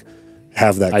to like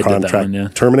have that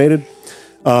contract terminated.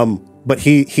 But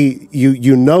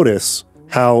you notice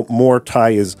how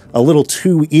Mortai is a little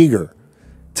too eager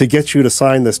to get you to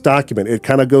sign this document. It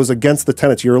kind of goes against the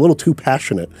tenets. You're a little too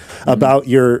passionate about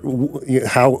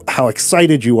how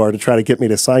excited you are to try to get me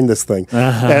to sign this thing.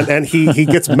 And he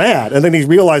gets mad, and then he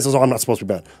realizes, oh, I'm not supposed to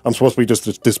be mad. I'm supposed to be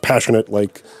just this passionate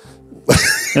like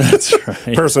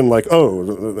person. Like,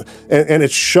 oh, and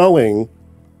it's showing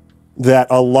that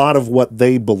a lot of what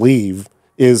they believe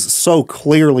is so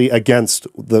clearly against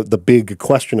the big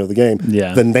question of the game,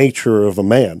 the nature of a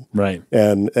man. Right.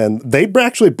 And they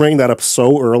actually bring that up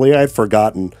so early, I had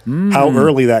forgotten how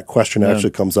early that question actually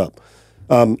comes up.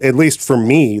 At least for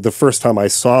me, the first time I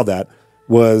saw that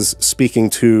was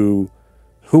speaking to,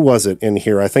 who was it in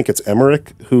here? I think it's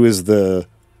Emmerich, who is oh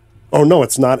no,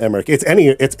 it's not Emmerich. It's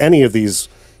any of these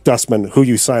dustmen who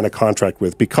you sign a contract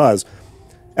with, because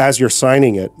as you're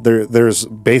signing it, there's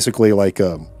basically like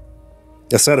a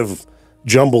set of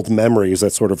jumbled memories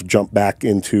that sort of jump back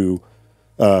into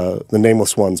the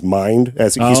Nameless One's mind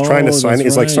as he's trying to sign it.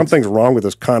 He's like, something's wrong with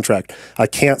this contract. I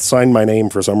can't sign my name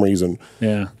for some reason.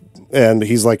 Yeah. And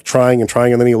he's like trying, and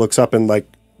then he looks up, and like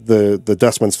the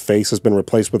dustman's face has been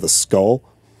replaced with a skull.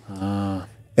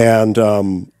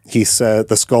 And he said,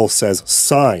 the skull says,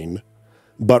 sign,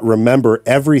 but remember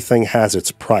everything has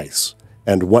its price,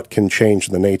 and what can change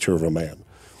the nature of a man.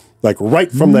 Like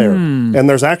right from there. And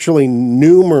there's actually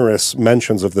numerous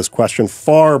mentions of this question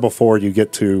far before you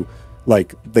get to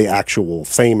like the actual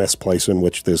famous place in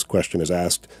which this question is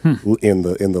asked in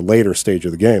the later stage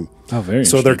of the game. Oh, very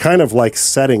So they're kind of like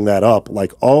setting that up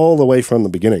like all the way from the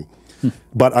beginning.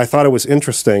 But I thought it was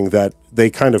interesting that they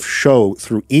kind of show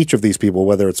through each of these people,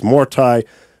 whether it's Mortai,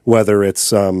 whether it's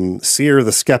Seer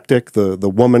the Skeptic, the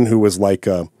woman who was like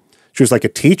she was like a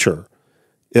teacher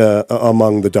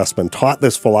among the dustmen, taught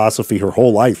this philosophy her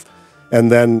whole life, and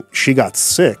then she got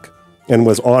sick and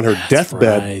was on her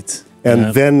deathbed,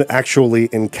 and then actually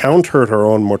encountered her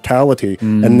own mortality,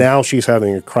 and now she's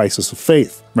having a crisis of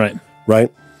faith. Right?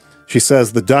 She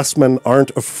says the dustmen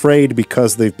aren't afraid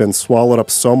because they've been swallowed up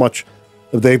so much.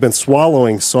 They've been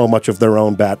swallowing so much of their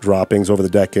own bat droppings over the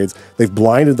decades. They've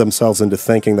blinded themselves into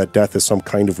thinking that death is some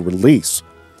kind of release.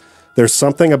 There's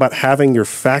something about having your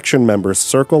faction members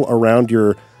circle around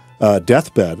your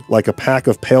deathbed like a pack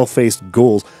of pale-faced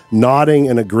ghouls, nodding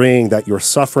and agreeing that your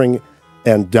suffering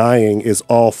and dying is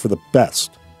all for the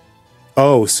best.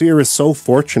 Oh, Seer is so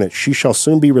fortunate. She shall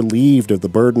soon be relieved of the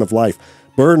burden of life.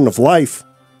 Burden of life,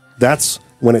 that's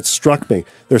when it struck me.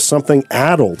 There's something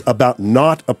addled about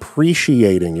not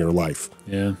appreciating your life.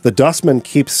 Yeah. The dustman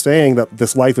keeps saying that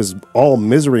this life is all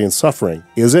misery and suffering.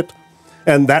 Is it?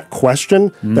 And that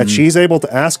question that she's able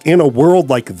to ask in a world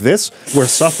like this, where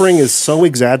suffering is so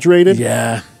exaggerated,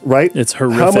 right? It's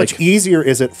horrific. How much easier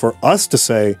is it for us to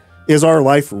say, is our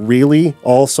life really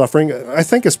all suffering? I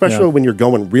think especially when you're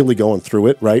really going through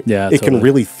it, right? Yeah, it can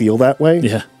really feel that way.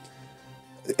 Yeah.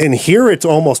 And here it's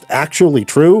almost actually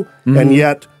true, and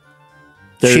yet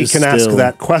she can ask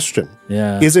that question.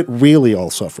 Yeah. Is it really all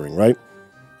suffering, right?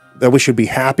 That we should be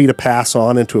happy to pass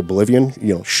on into oblivion,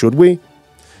 should we?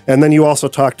 And then you also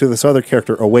talk to this other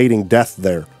character awaiting death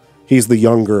there. He's the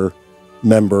younger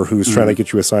member who's trying to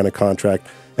get you to sign a contract,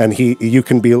 and you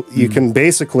can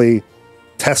basically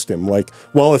test him, like,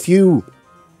 well, if you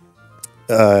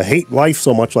hate life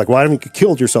so much, like, why haven't you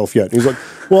killed yourself yet? And he's like,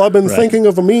 well, I've been thinking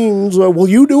of a means. Will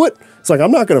you do it? It's like,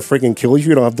 I'm not going to freaking kill you.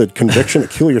 You don't have the conviction to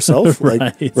kill yourself,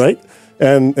 right?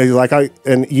 And he's like,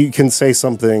 and you can say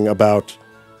something about,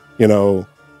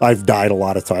 I've died a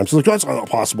lot of times. It's like, that's not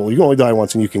possible. You only die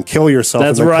once, and you can kill yourself.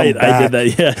 That's and then right. come back I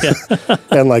did that. Yeah.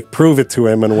 and like prove it to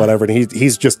him and whatever. And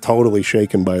he's just totally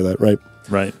shaken by that, right?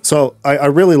 Right. So I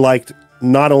really liked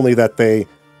not only that they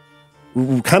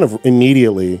kind of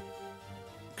immediately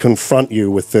confront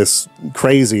you with this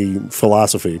crazy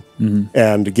philosophy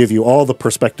and give you all the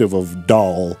perspective of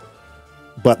Dahl,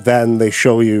 but then they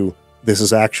show you this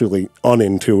is actually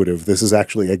unintuitive. This is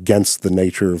actually against the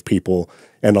nature of people.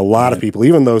 And a lot of people,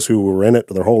 even those who were in it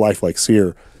their whole life, like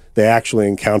Seer, they actually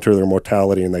encounter their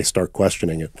mortality and they start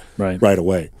questioning it right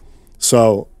away.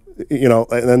 So, and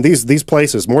then these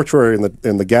places, Mortuary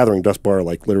and the Gathering Dust Bar, are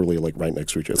like literally like right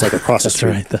next to each other. It's like across the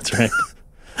street. That's right.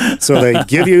 So they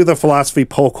give you the philosophy,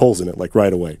 poke holes in it like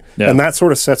right away. Yeah. And that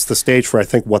sort of sets the stage for, I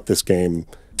think, what this game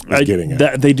is getting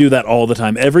at. They do that all the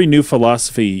time. Every new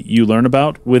philosophy you learn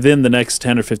about, within the next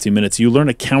 10 or 15 minutes, you learn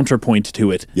a counterpoint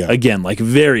to it again, like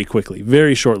very quickly,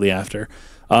 very shortly after.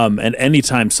 And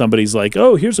anytime somebody's like,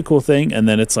 oh, here's a cool thing, and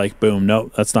then it's like, boom,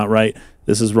 nope, that's not right.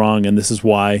 This is wrong, and this is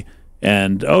why.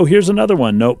 And, oh, here's another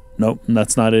one. Nope,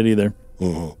 that's not it either.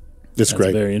 Mm-hmm. That's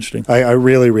great. Very interesting. I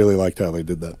really, really liked how they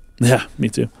did that. Yeah, me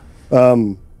too.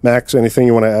 Max, anything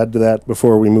you want to add to that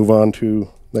before we move on to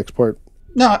next part?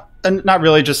 No, not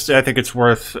really. Just I think it's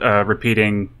worth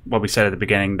repeating what we said at the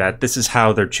beginning, that this is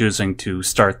how they're choosing to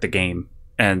start the game,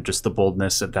 and just the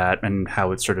boldness of that, and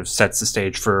how it sort of sets the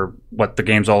stage for what the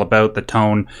game's all about, the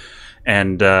tone.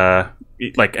 And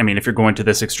if you're going to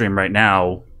this extreme right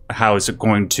now, how is it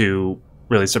going to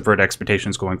really subvert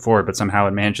expectations going forward? But somehow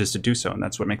it manages to do so, and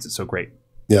that's what makes it so great.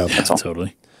 Yeah, that's all.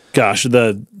 Totally. Gosh,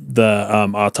 the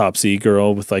autopsy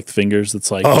girl with like fingers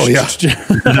that's like, oh yeah,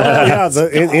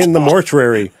 in the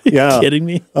mortuary. Yeah, kidding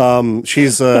me?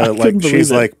 She's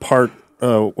like part.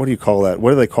 What do you call that? What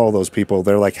do they call those people?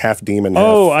 They're like half demon.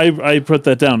 I put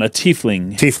that down. A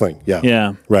tiefling. Tiefling.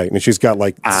 Yeah. Right, and she's got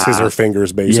like scissor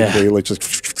fingers, basically, like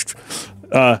just.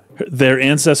 Their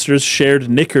ancestors shared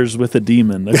knickers with a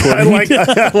demon. I like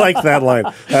that line.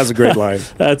 That's a great line.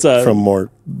 That's from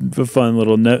Mort. A fun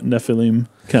little Nephilim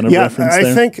kind of reference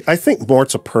there. I think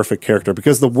Mort's a perfect character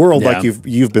because the world, like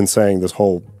you've been saying this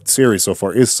whole series so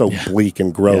far, is so bleak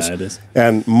and gross. Yeah, it is.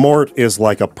 And Mort is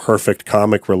like a perfect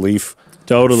comic relief.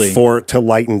 Totally. To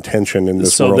lighten tension in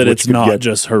this world. So that it's not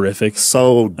just horrific.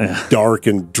 So dark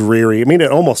and dreary. I mean,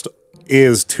 it almost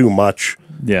is too much.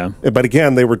 Yeah. But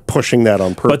again, they were pushing that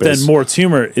on purpose. But then Mort's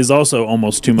humor is also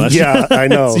almost too much. Yeah, I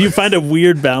know. So you find a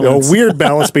weird balance. A weird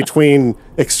balance between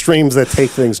extremes that take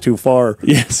things too far.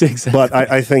 Yes, exactly. But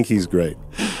I think he's great.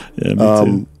 Yeah, me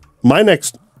too. My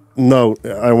next note,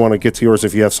 I want to get to yours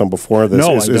if you have some before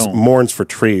this, is Mourns for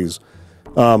Trees.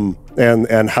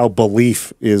 And how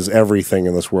belief is everything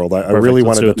in this world. I really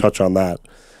wanted to touch on that.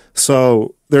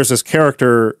 So there's this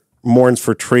character, Mourns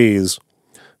for Trees,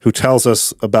 who tells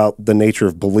us about the nature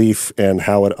of belief and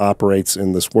how it operates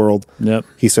in this world. Yep.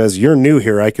 He says, you're new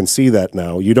here, I can see that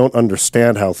now. You don't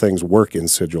understand how things work in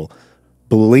Sigil.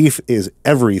 Belief is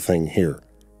everything here.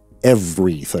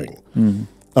 Everything.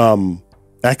 Mm-hmm.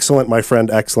 Excellent, my friend,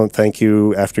 excellent. Thank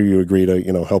you, after you agree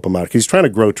to, help him out. He's trying to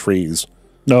grow trees.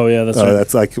 Oh, yeah, that's right.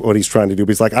 That's like what he's trying to do.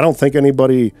 But he's like, I don't think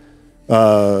anybody,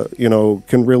 can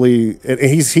really... And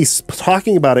he's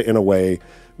talking about it in a way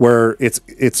where it's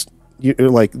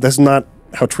like, that's not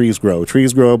how trees grow.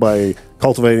 Trees grow by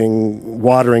cultivating,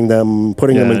 watering them,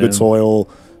 putting them in good soil,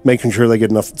 making sure they get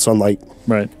enough sunlight.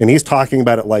 Right. And he's talking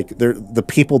about it like the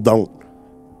people don't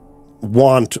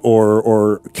want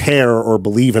or care or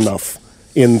believe enough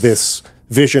in this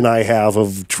vision I have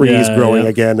of trees growing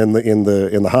again in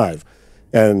the hive.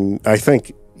 And I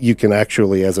think you can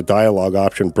actually, as a dialogue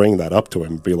option, bring that up to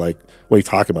him and be like, what are you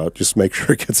talking about? Just make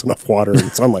sure it gets enough water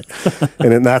and sunlight.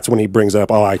 And then that's when he brings up,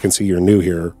 oh, I can see you're new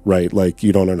here, right? Like,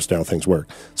 you don't understand how things work.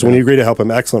 So when you agree to help him,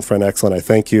 excellent, friend, excellent. I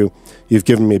thank you. You've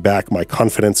given me back my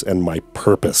confidence and my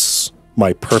purpose.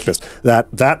 My purpose.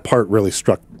 That part really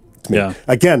struck me. Yeah.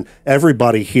 Again,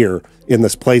 everybody here in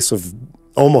this place of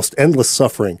almost endless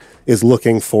suffering is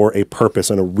looking for a purpose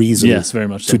and a reason very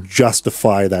much to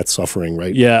justify that suffering,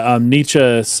 right? Yeah,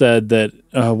 Nietzsche said that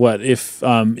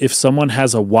if someone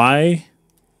has a why,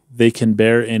 they can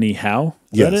bear any how.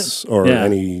 Yes, or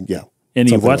any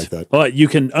what? like that. Well, you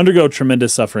can undergo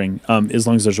tremendous suffering as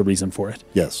long as there's a reason for it.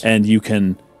 Yes, and you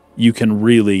can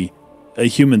really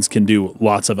humans can do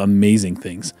lots of amazing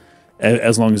things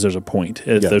as long as there's a point,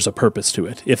 if there's a purpose to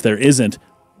it. If there isn't,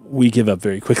 we give up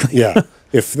very quickly. Yeah.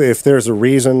 If there's a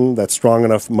reason that's strong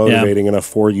enough, motivating enough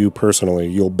for you personally,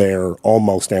 you'll bear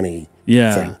almost any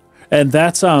thing. And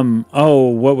that's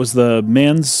what was the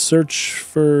Man's Search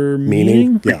for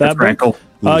Meaning? Yeah. That Frankl.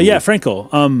 Book? Yeah,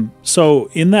 Frankl. So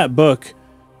in that book,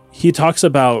 he talks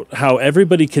about how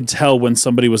everybody could tell when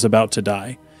somebody was about to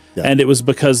die. Yeah. And it was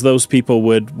because those people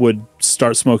would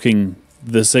start smoking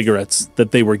the cigarettes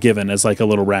that they were given as like a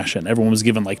little ration. Everyone was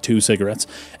given like 2 cigarettes.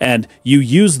 And you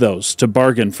use those to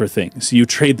bargain for things. You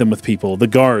trade them with people. The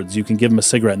guards, you can give them a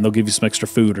cigarette and they'll give you some extra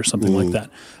food or something like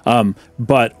that.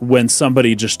 But when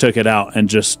somebody just took it out and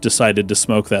just decided to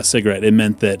smoke that cigarette, it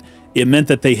meant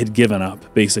that they had given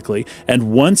up, basically.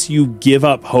 And once you give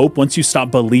up hope, once you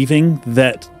stop believing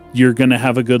that you're going to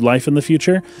have a good life in the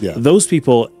future, those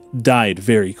people died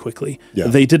very quickly. Yeah.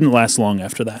 They didn't last long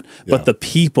after that. Yeah. But the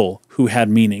people who had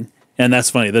meaning, and that's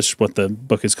funny, that's what the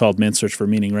book is called, Man's Search for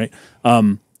Meaning, right?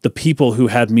 The people who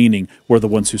had meaning were the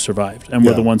ones who survived and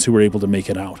were the ones who were able to make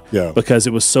it out. Yeah. Because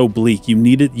it was so bleak. You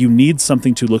need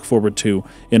something to look forward to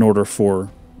in order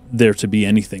for there to be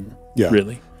anything,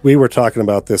 really. We were talking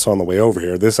about this on the way over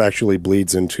here. This actually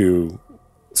bleeds into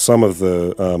some of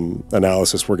the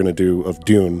analysis we're going to do of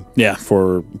Dune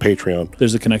for Patreon.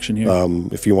 There's a connection here.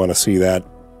 If you want to see that,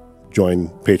 join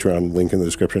Patreon, link in the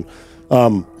description.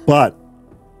 But,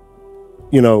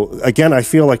 again, I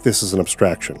feel like this is an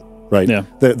abstraction, right? Yeah.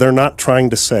 They're not trying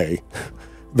to say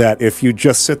that if you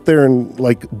just sit there and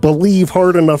believe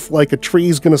hard enough, like a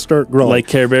tree's going to start growing, like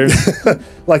Care Bears,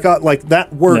 like that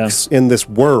works in this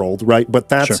world, right? But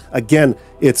that's again,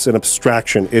 it's an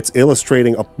abstraction. It's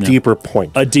illustrating a deeper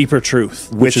point, a deeper truth,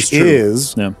 which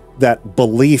is that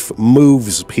belief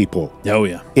moves people. Oh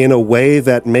yeah, in a way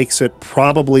that makes it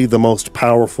probably the most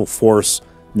powerful force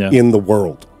in the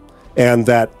world, and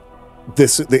that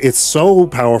it's so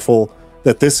powerful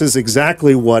that this is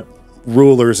exactly what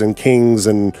rulers and kings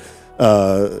and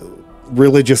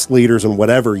religious leaders and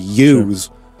whatever use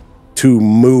to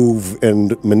move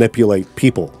and manipulate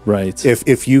people. Right.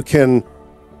 If you can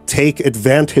take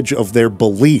advantage of their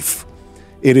belief,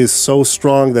 it is so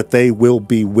strong that they will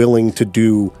be willing to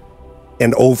do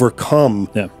and overcome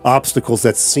obstacles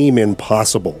that seem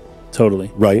impossible.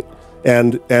 Totally. Right?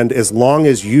 And as long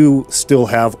as you still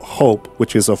have hope,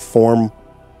 which is a form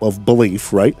of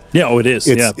belief, right? Yeah, it is.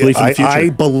 Belief in the future. I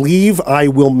believe I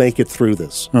will make it through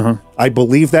this. I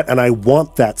believe that, and I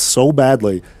want that so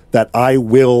badly that I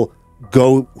will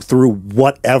go through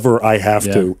whatever I have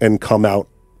to and come out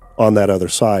on that other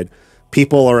side.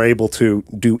 People are able to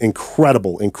do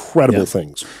incredible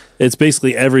things. It's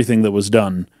basically everything that was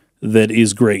done that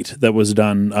is great, that was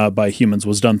done by humans,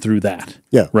 was done through that.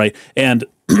 Yeah. Right? And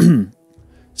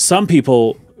some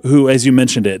people who, as you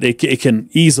mentioned it can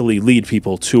easily lead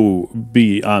people to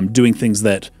be doing things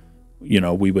that,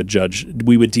 we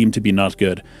would deem to be not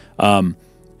good.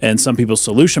 And some people's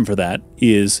solution for that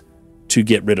is to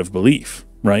get rid of belief,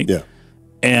 right? Yeah.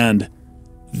 And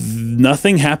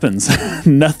nothing happens.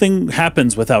 Nothing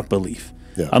happens without belief.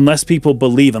 Yeah. Unless people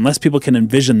believe, unless people can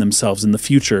envision themselves in the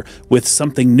future with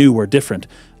something new or different,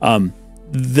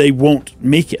 they won't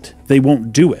make it. They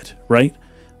won't do it, right?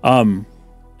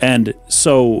 And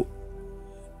so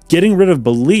getting rid of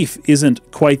belief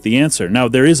isn't quite the answer. Now,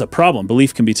 there is a problem.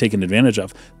 Belief can be taken advantage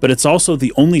of, but it's also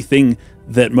the only thing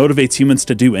that motivates humans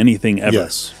to do anything ever.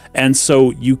 Yes. And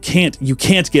so you can't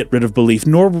get rid of belief,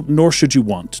 nor should you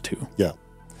want to. Yeah.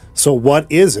 So what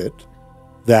is it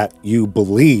that you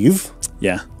believe?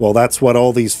 Yeah. Well, that's what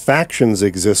all these factions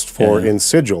exist for in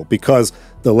Sigil, because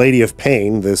the Lady of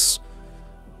Pain, this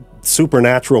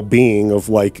supernatural being of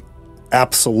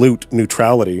absolute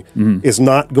neutrality, is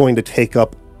not going to take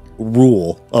up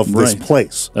rule of this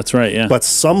place. That's right, yeah. But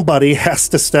somebody has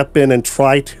to step in and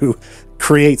try to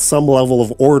create some level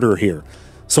of order here.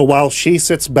 So while she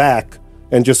sits back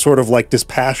and just sort of like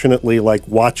dispassionately like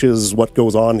watches what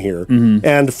goes on here,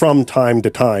 and from time to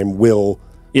time will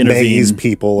maze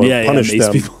people or punish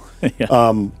them.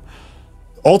 People.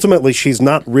 Ultimately, she's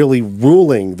not really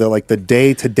ruling the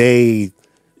day-to-day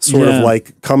sort of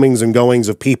like comings and goings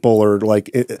of people, or like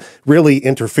really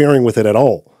interfering with it at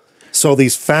all. So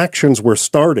these factions were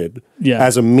started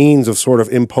as a means of sort of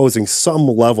imposing some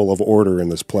level of order in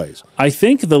this place. I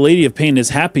think the Lady of Pain is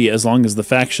happy as long as the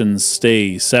factions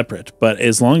stay separate. But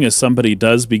as long as somebody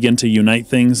does begin to unite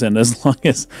things, and as long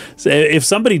as if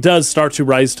somebody does start to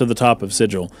rise to the top of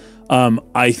Sigil,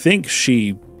 I think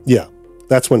she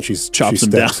that's when she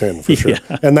steps in for sure.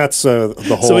 And that's the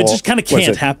whole. So it just kind of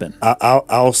can't happen.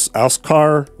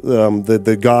 Auskar,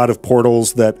 the god of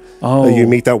portals, that you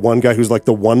meet that one guy who's like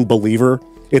the one believer.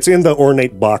 It's in the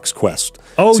Ornate Box quest.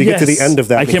 Oh, so you get to the end of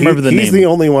that. I can't remember the name. He's the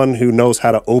only one who knows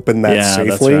how to open that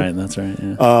safely. That's right.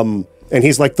 Yeah. And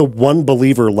he's like the one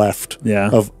believer left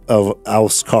of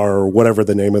Auskar, or whatever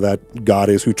the name of that god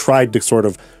is, who tried to sort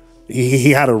of. He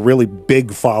had a really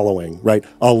big following, right?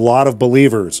 A lot of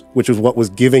believers, which is what was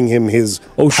giving him his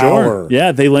power.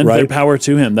 Yeah, they lend their power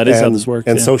to him. That is how this works.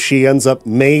 And so she ends up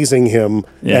mazing him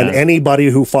and anybody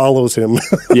who follows him.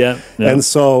 And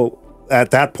so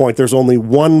at that point, there's only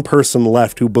one person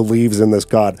left who believes in this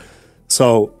god.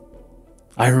 So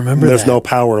I remember there's no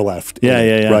power left.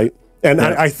 Yeah. Right? And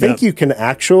I think you can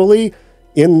actually,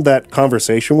 in that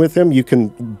conversation with him, you can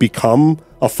become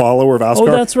a follower of Auskar.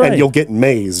 Oh, that's right. And you'll get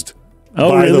mazed.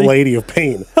 By the Lady of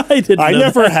Pain. I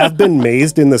never have been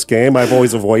mazed in this game. I've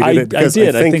always avoided it. I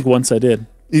think once I did.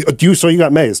 So you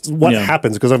got mazed. What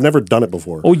happens? Because I've never done it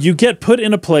before. Oh, you get put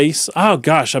in a place. Oh,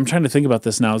 gosh. I'm trying to think about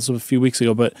this now. This was a few weeks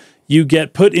ago. But you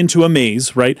get put into a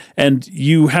maze, right? And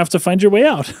you have to find your way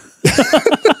out.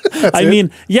 I mean,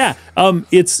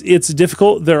 it's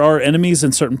difficult. There are enemies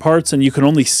in certain parts, and you can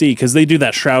only see, because they do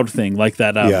that shroud thing, like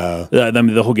that. I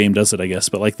mean, the whole game does it, I guess.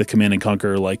 But like the Command and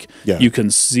Conquer, you can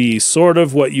see sort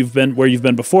of where you've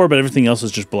been before, but everything else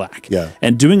is just black. Yeah.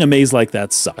 And doing a maze like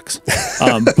that sucks.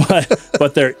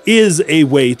 But there is a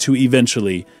way to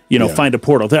eventually, find a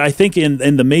portal. I think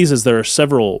in the mazes there are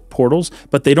several portals,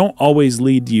 but they don't always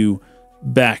lead you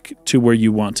back to where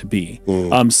you want to be.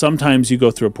 Sometimes you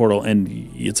go through a portal and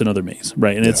it's another maze,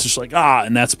 right? And it's just like,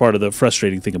 and that's part of the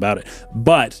frustrating thing about it.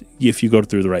 But if you go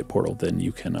through the right portal, then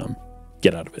you can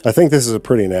get out of it. I think this is a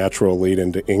pretty natural lead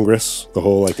into Ingress, the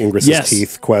whole like Ingress's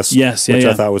teeth quest, which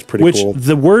I thought was pretty cool.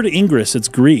 The word Ingress, it's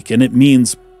Greek, and it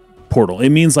means portal. It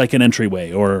means like an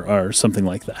entryway or something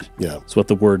like that. Yeah. That's what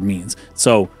the word means.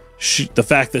 So the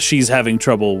fact that she's having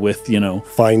trouble with,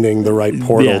 finding the right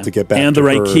portal to get back and to the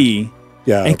right her, key.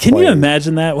 Yeah. And can you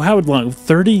imagine that? How long?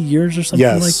 30 years or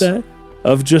something like that?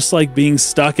 Of just like being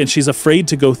stuck, and she's afraid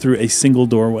to go through a single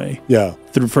doorway. Yeah.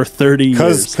 For 30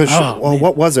 years.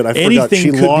 What was it? I forgot.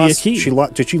 She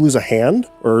lost. Did she lose a hand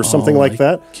or something like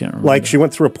that? Can't remember. Like she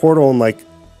went through a portal and like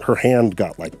her hand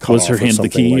got like cut was off her hand the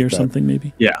key like or something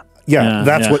maybe? Yeah.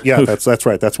 That's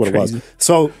right. That's what it was.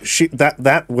 So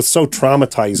that was so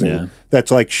traumatizing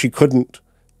that like she couldn't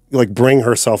like bring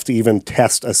herself to even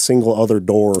test a single other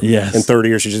door in 30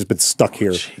 years. She's just been stuck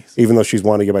here, even though she's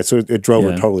wanting to get by. So it drove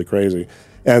her totally crazy.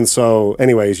 And so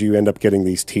anyways, you end up getting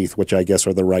these teeth, which I guess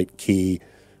are the right key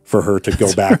for her to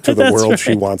go back to the world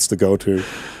she wants to go to.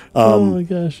 Oh my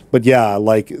gosh. But yeah,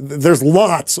 like there's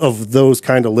lots of those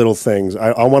kind of little things.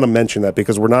 I want to mention that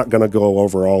because we're not going to go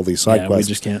over all these side quests.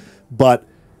 We just can't. But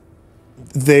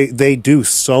they do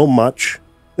so much.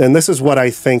 And this is what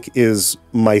I think is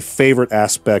my favorite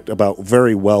aspect about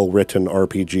very well-written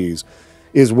RPGs,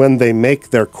 is when they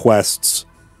make their quests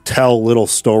tell little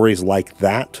stories like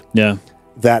that. Yeah.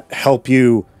 That help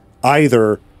you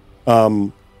either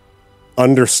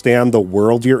understand the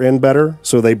world you're in better,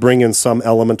 so they bring in some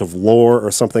element of lore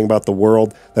or something about the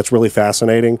world that's really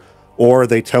fascinating, or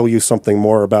they tell you something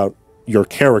more about your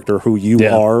character, who you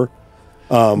are.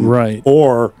 Right.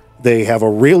 Or they have a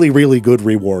really, really good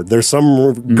reward. There's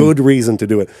some good reason to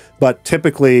do it. But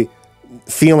typically,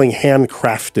 feeling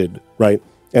handcrafted, right,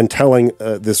 and telling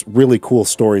this really cool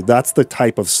story, that's the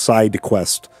type of side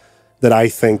quest that I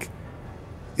think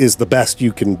is the best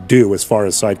you can do as far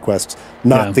as side quests.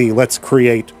 Not the let's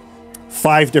create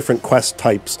 5 different quest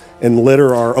types and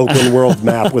litter our open world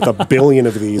map with a billion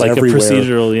of these like everywhere. Like a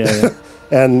procedural,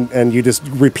 And you just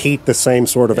repeat the same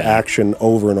sort of action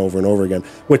over and over and over again,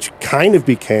 which kind of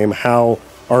became how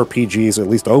RPGs, at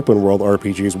least open world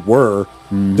RPGs, were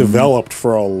developed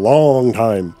for a long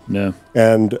time. Yeah.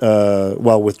 And,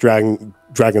 with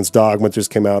Dragon's Dogma just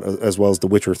came out, as well as The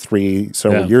Witcher 3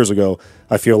 several years ago,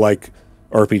 I feel like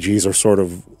RPGs are sort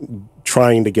of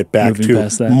trying to get back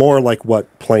to more like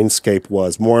what Planescape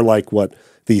was, more like what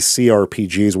these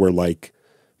CRPGs were like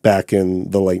back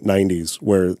in the late 90s,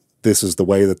 where this is the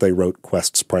way that they wrote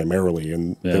quests primarily,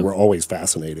 and they were always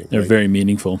fascinating. They're very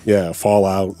meaningful. Yeah,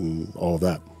 Fallout and all of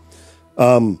that.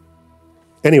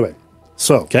 Anyway,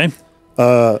 so okay.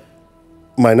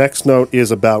 My next note is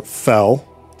about Fel,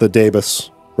 the Daebus,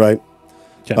 right?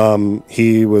 Okay.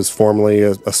 He was formerly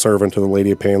a servant of the Lady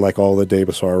of Pain, like all the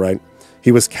Daebus are, right?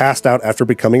 He was cast out after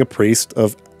becoming a priest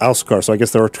of Auskar. So I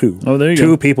guess there are two. Oh, there you go.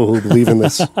 Two people who believe in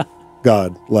this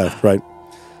god left, right?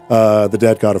 The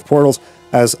dead god of portals.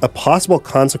 As a possible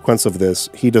consequence of this,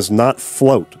 he does not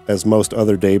float as most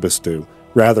other Daebus do.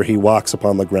 Rather, he walks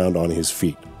upon the ground on his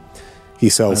feet. He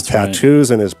sells tattoos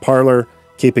in his parlor,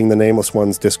 keeping the Nameless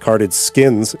One's discarded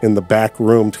skins in the back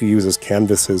room to use as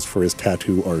canvases for his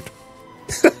tattoo art.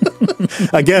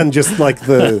 Again, just like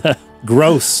the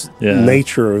gross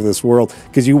nature of this world,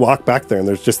 because you walk back there and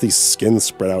there's just these skins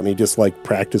spread out, and he just like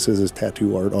practices his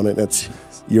tattoo art on it. And it's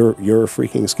you're a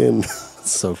freaking skin.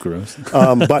 So gross.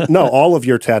 But no, all of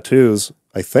your tattoos,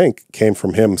 I think, came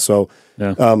from him. So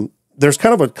there's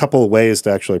kind of a couple of ways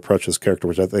to actually approach this character,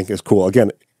 which I think is cool.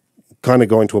 Again, kind of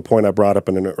going to a point I brought up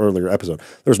in an earlier episode.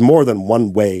 There's more than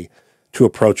one way to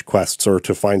approach quests or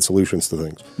to find solutions to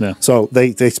things. Yeah. So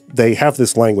they have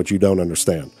this language you don't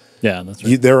understand. Yeah, that's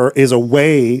right. There is a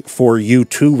way for you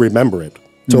to remember it,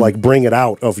 to like bring it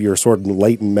out of your sort of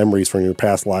latent memories from your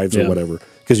past lives or whatever,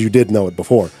 because you did know it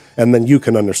before. And then you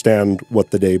can understand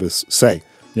what the Daebus say.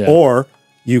 Yeah. Or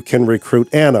you can recruit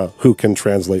Anna, who can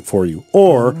translate for you.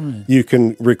 Or you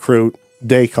can recruit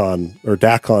Dakon,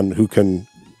 who can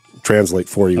translate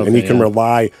for you. Okay, and you can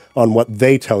rely on what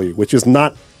they tell you, which is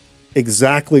not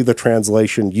exactly the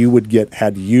translation you would get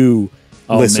had you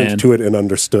listened to it and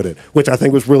understood it, which I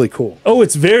think was really cool. Oh,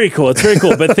 it's very cool. It's very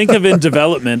cool. But think of in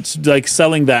development, like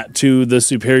selling that to the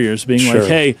superiors, being like,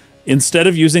 hey, instead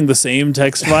of using the same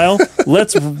text file,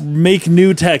 let's make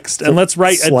new text and let's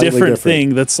write a different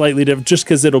thing that's slightly different, just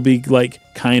because it'll be like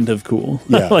kind of cool.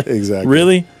 Yeah, like, exactly.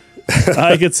 Really?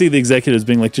 I could see the executives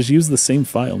being like, just use the same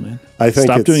file, man.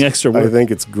 Stop doing extra work. I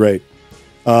think it's great.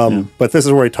 But this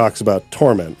is where he talks about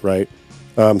Torment, right?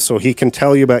 So he can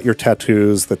tell you about your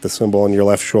tattoos, that the symbol on your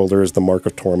left shoulder is the mark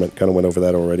of Torment. Kind of went over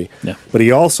that already. Yeah. But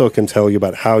he also can tell you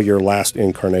about how your last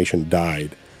incarnation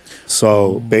died.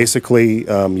 So basically,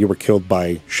 you were killed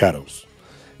by shadows.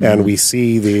 And we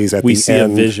see these at the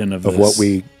end a vision of what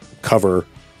we cover.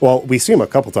 Well, we see them a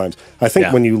couple times. I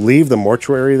think when you leave the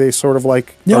mortuary, they sort of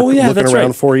like are looking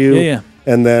around for you. Yeah, yeah.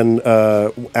 And then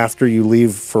after you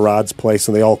leave Farad's place,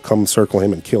 and they all come circle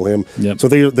him and kill him. Yep. So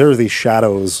there are these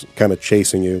shadows kind of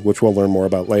chasing you, which we'll learn more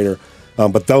about later.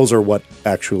 But those are what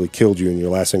actually killed you in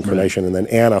your last incarnation. Right. And then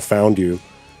Anna found you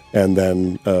and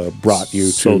then brought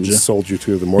you sold you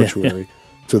to the mortuary,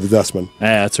 to the Dustman.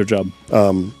 Yeah, that's her job.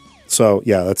 So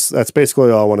yeah, that's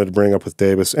basically all I wanted to bring up with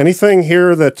Daebus. Anything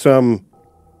here that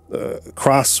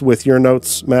cross with your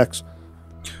notes, Max?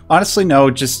 Honestly, no.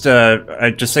 Just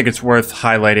I just think it's worth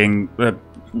highlighting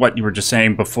what you were just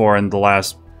saying before in the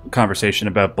last conversation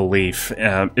about belief.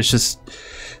 It's just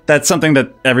that's something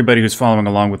that everybody who's following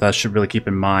along with us should really keep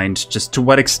in mind. Just to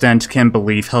what extent can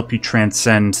belief help you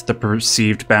transcend the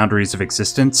perceived boundaries of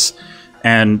existence?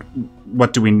 And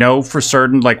what do we know for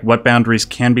certain? Like, what boundaries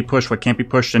can be pushed, what can't be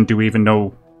pushed, and do we even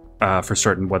know for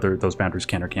certain whether those boundaries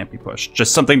can or can't be pushed?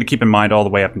 Just something to keep in mind all the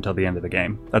way up until the end of the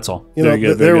game. That's all. You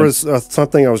know, there was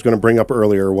something I was going to bring up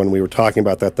earlier when we were talking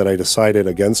about that I decided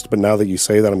against, but now that you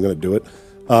say that, I'm going to do it.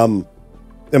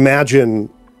 Imagine,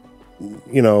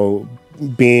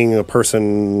 being a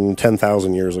person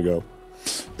 10,000 years ago.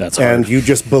 That's hard. And you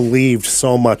just believed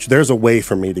so much. There's a way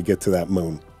for me to get to that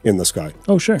moon in the sky.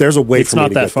 Oh, sure. There's a way for me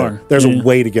to get there. There's a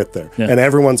way to get there. Yeah. And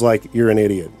everyone's like, you're an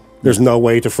idiot. There's no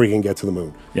way to freaking get to the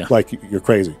moon. Yeah. Like, you're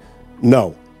crazy.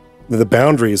 No. The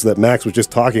boundaries that Max was just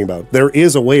talking about, there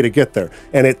is a way to get there.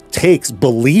 And it takes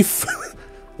belief,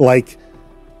 like,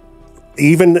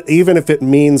 even if it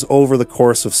means over the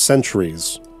course of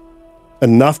centuries,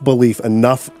 enough belief,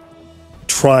 enough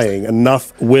trying,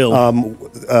 enough will.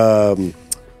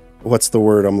 What's the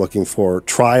word I'm looking for?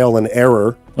 Trial and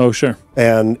error. Oh, sure.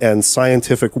 And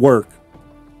scientific work.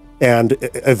 And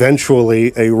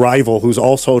eventually a rival who's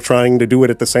also trying to do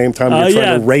it at the same time. You're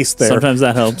trying to race there. Sometimes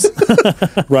that helps.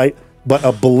 Right? But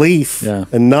a belief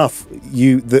enough,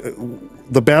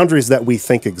 the boundaries that we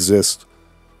think exist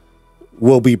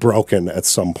will be broken at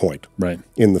some point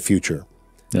in the future.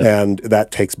 Yeah. And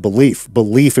that takes belief.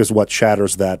 Belief is what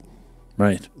shatters that.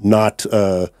 Right. Not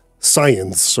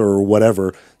science or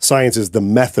whatever. Science is the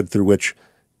method through which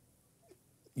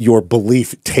your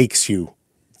belief takes you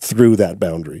through that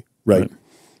boundary. Right.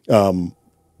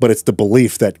 But it's the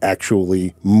belief that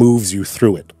actually moves you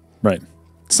through it. Right.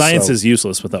 Science is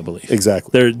useless without belief.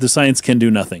 Exactly. The science can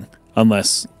do nothing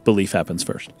unless belief happens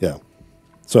first. Yeah.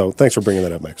 So thanks for bringing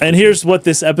that up, Max. And here's what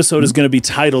this episode is going to be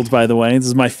titled, by the way. This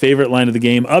is my favorite line of the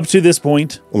game up to this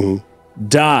point.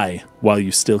 Die while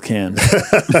you still can.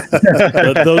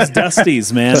 Those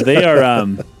Dusties, man, they are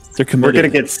they're committed. We're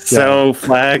going to get so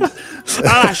flagged.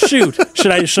 Shoot.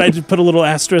 Should I put a little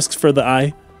asterisk for the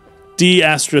I?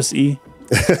 D*E.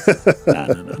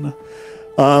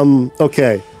 No.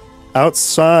 Okay.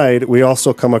 Outside, we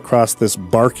also come across this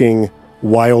barking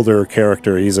Wilder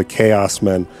character. He's a Chaos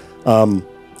Man.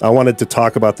 I wanted to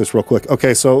talk about this real quick.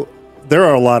 Okay, so there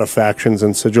are a lot of factions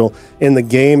in Sigil. In the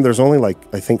game, there's only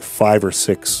I think 5 or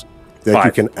 6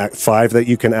 that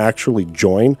you can actually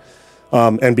join.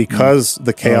 And because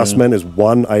the Chaos Men is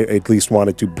one, I at least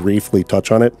wanted to briefly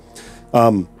touch on it.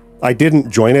 I didn't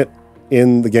join it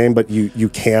in the game, but you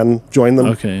can join them.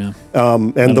 Okay, yeah.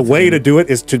 And the way to do it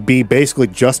is to be basically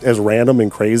just as random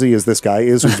and crazy as this guy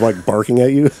is who's barking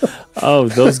at you. Oh,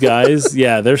 those guys?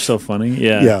 Yeah, they're so funny.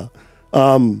 Yeah.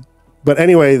 But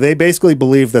anyway, they basically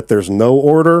believe that there's no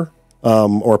order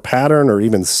or pattern or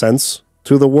even sense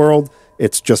to the world.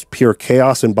 It's just pure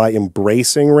chaos, and by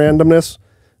embracing randomness,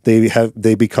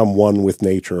 they become one with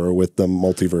nature or with the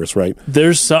multiverse, right?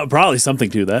 There's probably something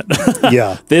to that.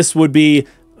 Yeah. This would be,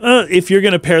 if you're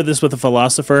going to pair this with a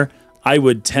philosopher, I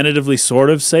would tentatively sort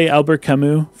of say Albert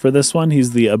Camus for this one.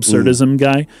 He's the absurdism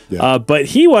guy. Yeah. But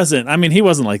he wasn't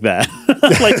like that.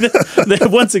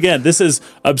 Once again, this is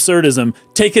absurdism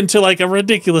taken to a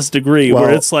ridiculous degree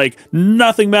where it's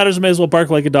nothing matters. May as well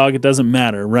bark like a dog. It doesn't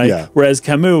matter, right? Yeah. Whereas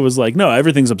Camus was like, no,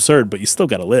 everything's absurd, but you still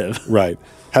got to live. Right.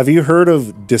 Have you heard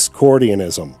of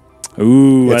Discordianism?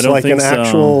 Ooh, it's I don't think an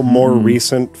actual more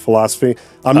recent philosophy.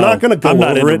 I'm not going to go I'm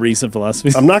not over into it. recent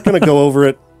philosophy. I'm not going to go over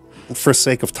it for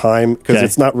sake of time, because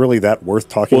it's not really that worth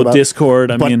talking about. Discord,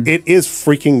 but it is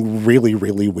freaking really,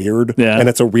 really weird. Yeah. And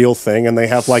it's a real thing, and they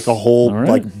have a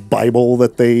whole Bible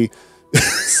that they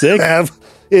have.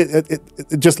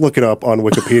 Just look it up on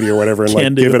Wikipedia or whatever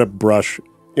and give it a brush.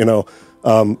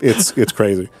 It's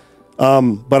crazy.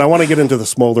 But I want to get into the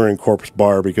Smoldering Corpse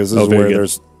Bar, because this is where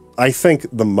there's, I think,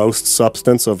 the most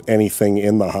substance of anything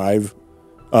in the Hive.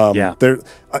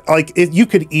 You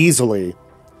could easily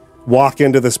walk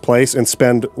into this place and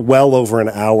spend well over an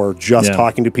hour just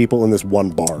talking to people in this one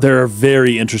bar. There are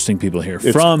very interesting people here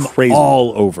from crazy.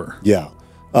 All over. Yeah.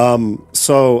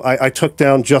 So I took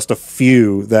down just a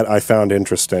few that I found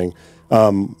interesting,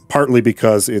 partly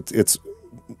because it's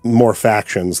more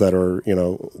factions that are,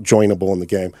 joinable in the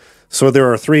game. So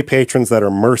there are 3 patrons that are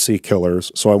Mercy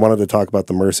Killers. So I wanted to talk about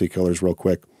the Mercy Killers real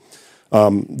quick.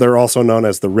 They're also known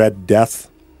as the Red Death,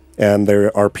 and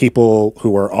there are people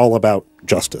who are all about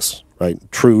justice, right?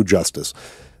 True justice.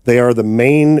 They are the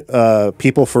main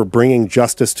people for bringing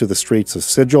justice to the streets of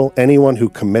Sigil. Anyone who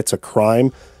commits a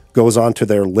crime goes onto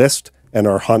their list and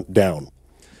are hunted down.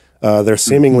 They're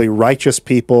seemingly righteous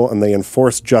people, and they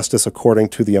enforce justice according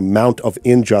to the amount of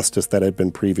injustice that had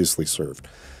been previously served.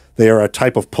 They are a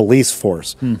type of police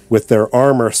force, with their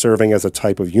armor serving as a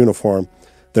type of uniform.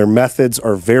 Their methods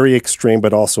are very extreme,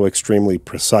 but also extremely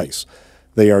precise.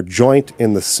 They are joint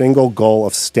in the single goal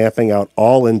of stamping out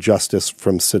all injustice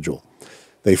from Sigil.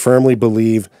 They firmly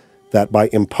believe that by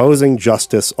imposing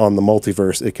justice on the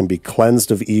multiverse, it can be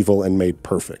cleansed of evil and made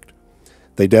perfect.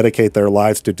 They dedicate their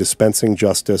lives to dispensing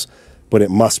justice, but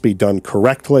it must be done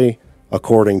correctly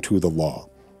according to the law.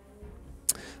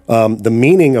 The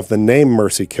meaning of the name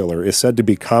Mercy Killer is said to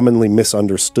be commonly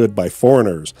misunderstood by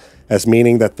foreigners as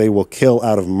meaning that they will kill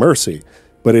out of mercy,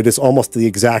 but it is almost the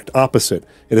exact opposite.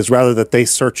 It is rather that they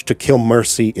search to kill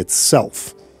mercy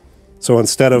itself. So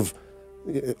instead of,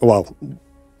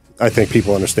 I think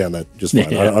people understand that just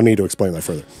fine. I don't need to explain that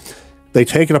further. They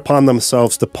take it upon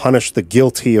themselves to punish the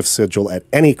guilty of Sigil at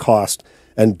any cost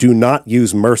and do not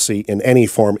use mercy in any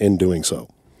form in doing so.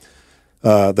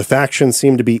 The factions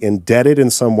seem to be indebted in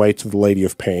some way to the Lady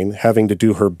of Pain, having to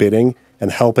do her bidding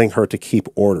and helping her to keep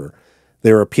order.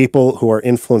 There are people who are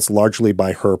influenced largely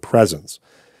by her presence.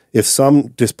 If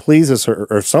something displeases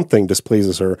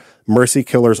her, Mercy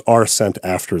Killers are sent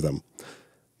after them.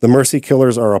 The Mercy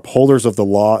Killers are upholders of the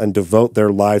law and devote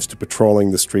their lives to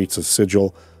patrolling the streets of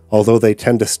Sigil, although they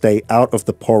tend to stay out of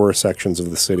the poorer sections of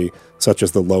the city, such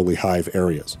as the lowly Hive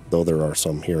areas, though there are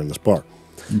some here in this bar.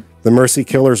 The Mercy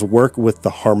Killers work with the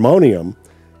Harmonium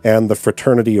and the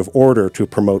Fraternity of Order to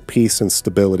promote peace and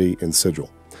stability in Sigil.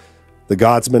 The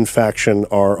Godsman faction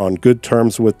are on good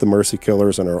terms with the Mercy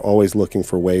Killers and are always looking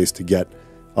for ways to get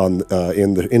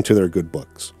into their good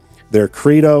books. Their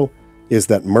credo is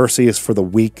that mercy is for the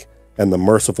weak and the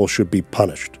merciful should be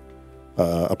punished.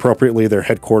 Appropriately, their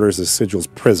headquarters is Sigil's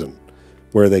prison.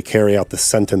 where they carry out the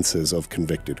sentences of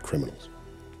convicted criminals.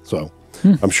 So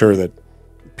I'm sure that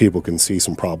people can see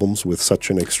some problems with such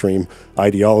an extreme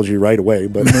ideology right away,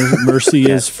 but mercy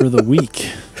is for the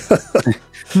weak.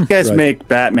 You guys make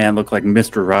Batman look like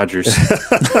Mr. Rogers.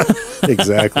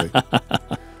 Exactly.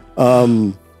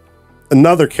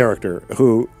 Another character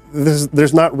who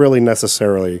there's not really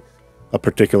necessarily a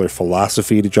particular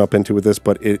philosophy to jump into with this,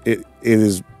 but it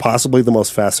is possibly the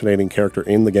most fascinating character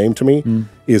in the game to me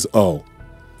is O.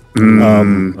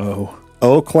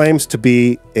 O claims to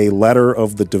be a letter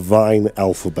of the divine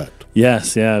alphabet.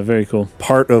 Yes, yeah, very cool.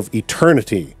 Part of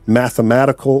eternity,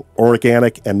 mathematical,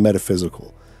 organic, and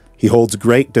metaphysical. He holds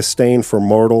great disdain for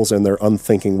mortals and their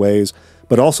unthinking ways,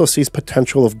 but also sees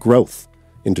potential of growth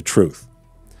into truth.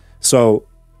 So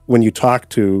when you talk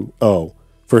to O,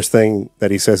 first thing that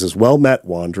he says is, "Well met,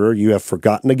 wanderer, you have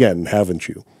forgotten again, haven't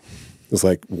you?" It's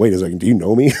like, wait a second, do you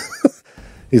know me?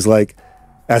 He's like,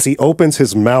 as he opens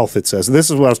his mouth, it says, this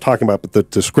is what I was talking about, but the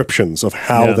descriptions of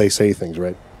how they say things,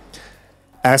 right?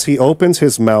 As he opens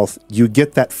his mouth, you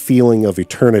get that feeling of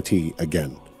eternity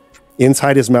again.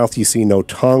 Inside his mouth, you see no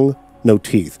tongue, no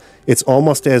teeth. It's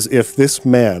almost as if this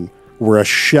man were a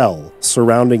shell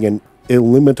surrounding an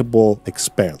illimitable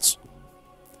expanse.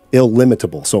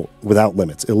 Illimitable, so without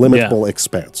limits, illimitable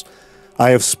expanse.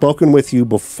 I have spoken with you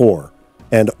before,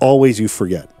 and always you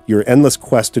forget. Your endless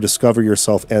quest to discover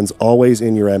yourself ends always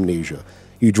in your amnesia.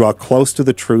 You draw close to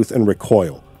the truth and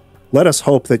recoil. Let us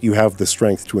hope that you have the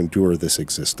strength to endure this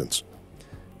existence.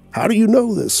 How do you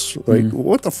know this? Like,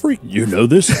 what the freak? You know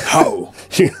this? How?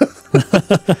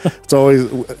 It's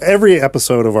always, every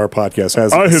episode of our podcast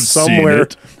has somewhere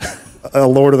a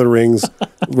Lord of the Rings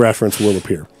reference will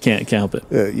appear. Can't help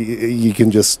it. You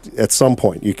can just, at some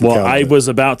point, you can count I it. was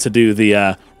about to do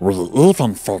the, we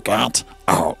even forgot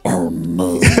our own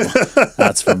name.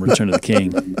 That's from Return of the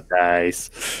King. Nice.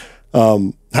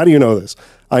 How do you know this?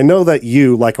 I know that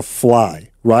you, like a fly,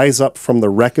 rise up from the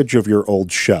wreckage of your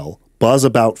old shell, buzz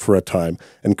about for a time,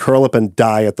 and curl up and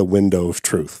die at the window of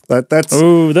truth. That's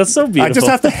so beautiful. I just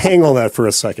have to hang on that for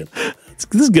a second.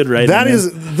 This is good writing.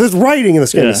 This writing in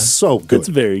this game is so good. It's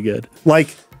very good.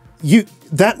 Like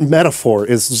that metaphor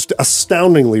is just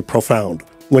astoundingly profound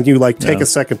when you take a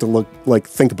second to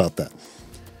think about that.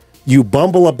 You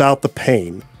bumble about the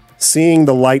pain, seeing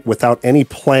the light without any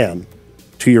plan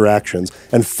to your actions,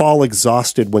 and fall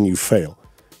exhausted when you fail.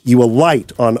 You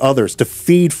alight on others to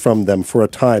feed from them for a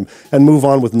time and move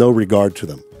on with no regard to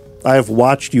them. I have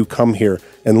watched you come here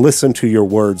and listen to your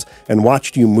words and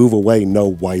watched you move away no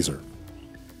wiser.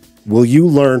 Will you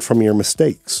learn from your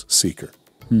mistakes, Seeker?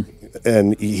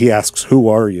 And he asks, who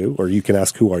are you? Or you can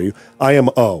ask, who are you? I am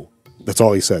O. That's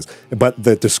all he says. But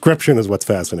the description is what's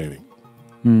fascinating.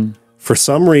 For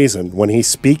some reason, when he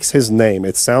speaks his name,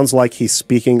 it sounds like he's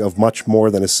speaking of much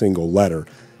more than a single letter,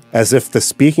 as if the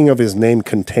speaking of his name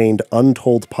contained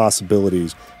untold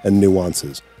possibilities and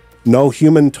nuances. No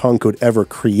human tongue could ever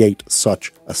create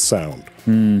such a sound.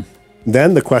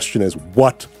 Then the question is,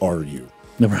 what are you?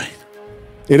 Right.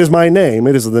 It is my name.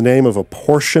 It is the name of a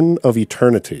portion of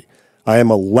eternity. I am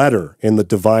a letter in the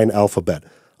divine alphabet.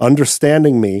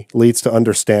 Understanding me leads to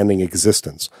understanding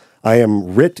existence. I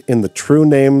am writ in the true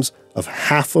names of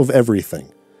half of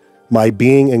everything. My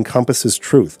being encompasses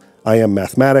truth. I am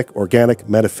mathematic, organic,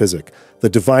 metaphysic. The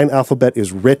divine alphabet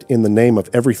is writ in the name of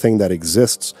everything that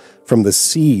exists, from the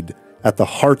seed at the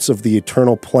hearts of the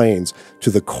eternal plains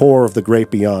to the core of the great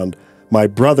beyond. My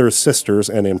brothers, sisters,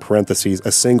 and in parentheses,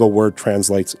 a single word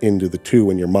translates into the two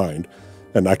in your mind.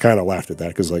 And I kind of laughed at that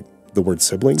because, the word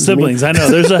siblings. Siblings, I know.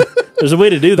 There's a way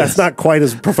to do that. That's not quite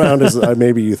as profound as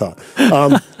maybe you thought.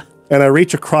 And I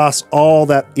reach across all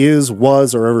that is,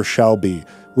 was, or ever shall be.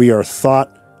 We are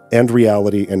thought and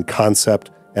reality and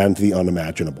concept and the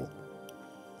unimaginable.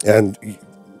 And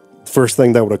first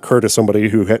thing that would occur to somebody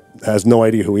who has no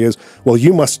idea who he is, well,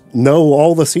 you must know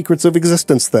all the secrets of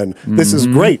existence then. This is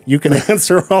great. You can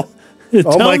answer all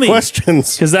my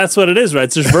questions. Because that's what it is, right?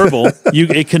 It's just verbal.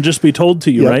 It can just be told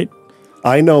to you, right?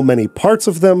 I know many parts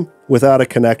of them. Without a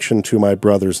connection to my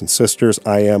brothers and sisters,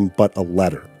 I am but a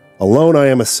letter. Alone, I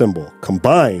am a symbol.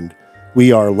 Combined,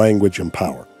 we are language and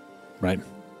power. Right.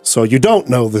 So you don't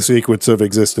know the secrets of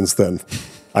existence then.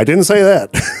 I didn't say that.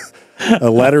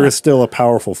 A letter is still a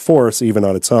powerful force, even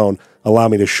on its own. Allow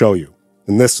me to show you.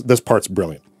 And this part's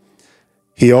brilliant.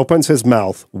 He opens his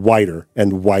mouth wider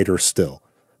and wider still.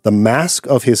 The mask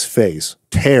of his face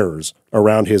tears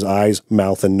around his eyes,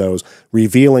 mouth, and nose,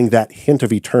 revealing that hint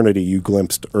of eternity you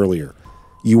glimpsed earlier.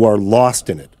 You are lost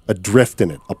in it, adrift in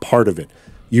it, a part of it.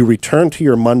 You return to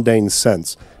your mundane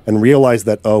sense and realize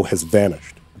that O has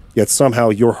vanished, yet somehow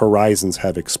your horizons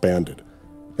have expanded.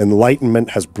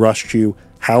 Enlightenment has brushed you,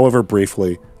 however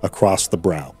briefly, across the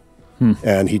brow.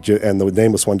 And the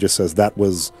Nameless One just says that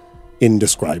was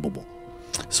indescribable.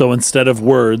 So instead of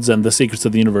words and the secrets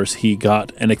of the universe, he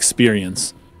got an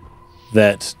experience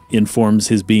that informs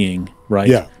his being, right?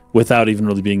 Yeah. Without even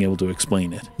really being able to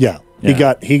explain it. Yeah. He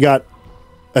got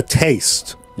a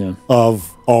taste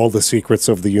of all the secrets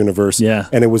of the universe. Yeah.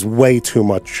 And it was way too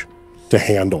much to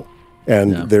handle.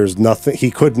 And there's nothing, he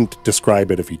couldn't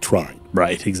describe it if he tried.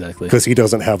 Right, exactly. Because he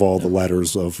doesn't have all the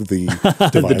letters of the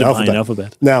divine,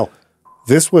 alphabet. Now,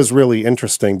 this was really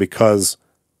interesting because,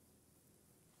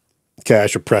 okay, I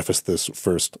should preface this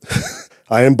first.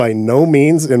 I am by no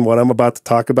means, in what I'm about to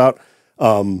talk about,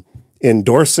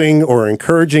 endorsing or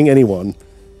encouraging anyone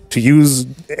to use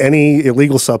any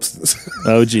illegal substance.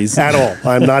 Oh, geez. At all.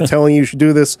 I'm not telling you should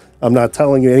do this. I'm not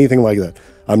telling you anything like that.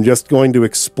 I'm just going to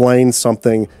explain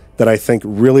something that I think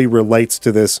really relates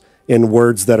to this in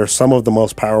words that are some of the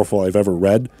most powerful I've ever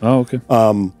read. Oh, okay.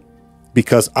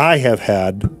 Because I have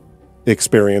had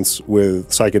experience with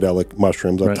psychedelic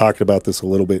mushrooms. I've talked about this a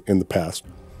little bit in the past.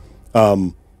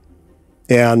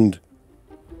 And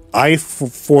I,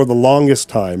 for the longest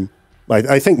time,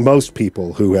 I think most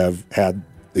people who have had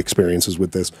experiences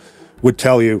with this would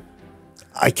tell you,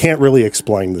 I can't really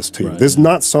explain this to you. This is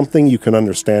not something you can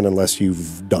understand unless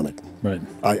you've done it. Right.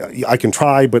 I can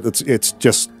try, but it's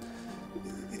just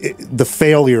the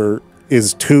failure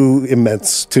is too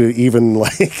immense to even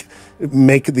like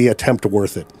make the attempt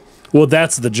worth it. Well,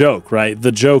 that's the joke, right?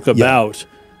 The joke about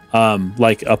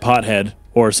like a pothead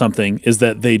or something is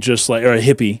that they just like, or a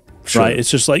hippie, right? It's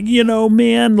just like,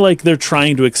 man, like they're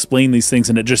trying to explain these things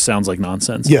and it just sounds like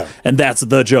nonsense. Yeah. And that's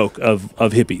the joke of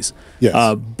hippies.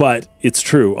 Yes. But it's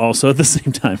true also at the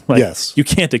same time. Like, yes. You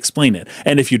can't explain it.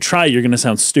 And if you try, you're going to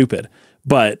sound stupid.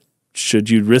 But should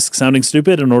you risk sounding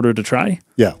stupid in order to try?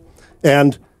 Yeah.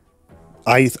 And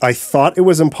I thought it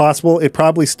was impossible. It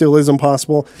probably still is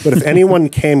impossible. But if anyone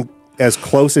came as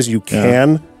close as you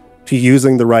can to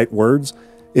using the right words,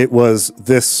 it was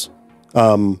this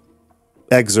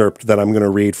excerpt that I'm going to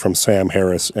read from Sam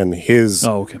Harris and his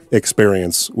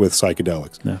experience with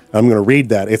psychedelics. Yeah. I'm going to read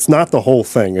that. It's not the whole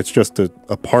thing. It's just a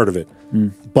part of it.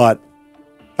 But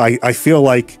I feel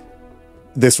like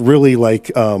this really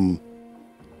like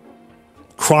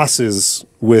crosses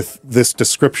with this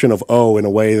description of O in a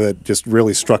way that just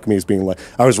really struck me as being like,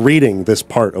 I was reading this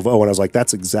part of O and I was like,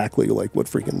 that's exactly like what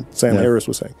freaking Sam Harris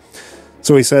was saying.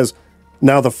 So he says,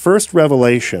 now the first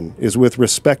revelation is with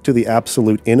respect to the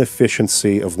absolute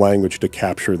inefficiency of language to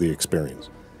capture the experience.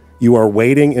 You are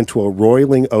wading into a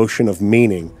roiling ocean of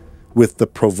meaning with the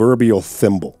proverbial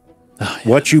thimble.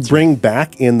 What you bring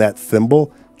back in that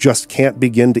thimble just can't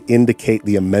begin to indicate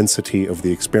the immensity of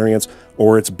the experience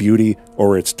or its beauty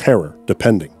or its terror,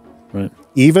 depending. Right.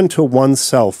 Even to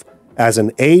oneself, as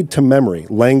an aid to memory,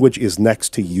 language is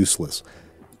next to useless.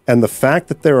 And the fact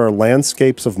that there are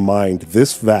landscapes of mind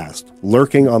this vast,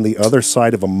 lurking on the other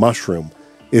side of a mushroom,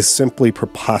 is simply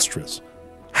preposterous.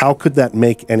 How could that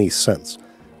make any sense?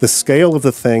 The scale of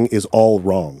the thing is all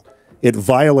wrong. It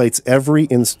violates every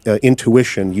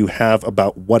intuition you have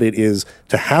about what it is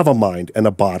to have a mind and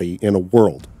a body in a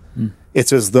world.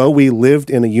 It's as though we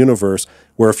lived in a universe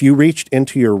where if you reached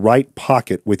into your right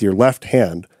pocket with your left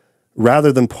hand,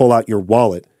 rather than pull out your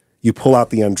wallet, you pull out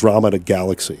the Andromeda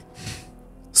Galaxy.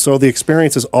 So the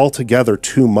experience is altogether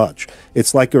too much.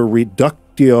 It's like a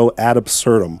reductio ad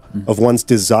absurdum of one's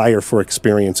desire for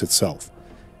experience itself.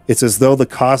 It's as though the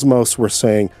cosmos were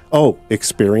saying, oh,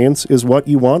 experience is what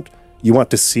you want? You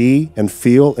want to see and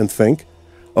feel and think?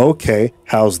 Okay,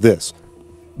 how's this?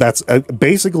 That's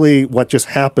basically what just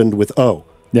happened with O.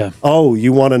 Yeah. Oh,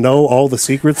 you want to know all the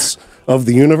secrets of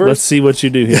the universe? Let's see what you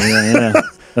do here. Yeah.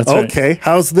 That's okay, right.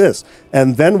 How's this?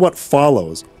 And then what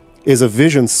follows is a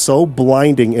vision so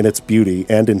blinding in its beauty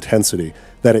and intensity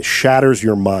that it shatters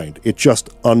your mind. It just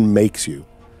unmakes you.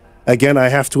 Again, I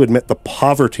have to admit the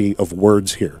poverty of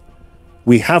words here.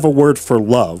 We have a word for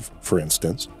love, for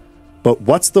instance, but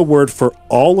what's the word for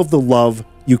all of the love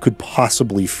you could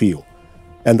possibly feel?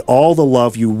 And all the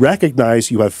love you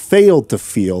recognize you have failed to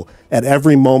feel at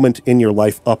every moment in your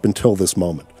life up until this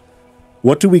moment.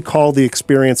 What do we call the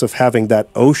experience of having that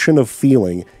ocean of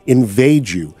feeling invade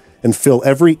you and fill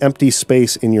every empty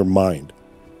space in your mind?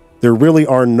 There really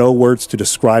are no words to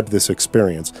describe this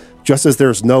experience, just as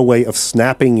there's no way of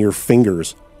snapping your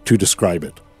fingers to describe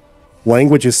it.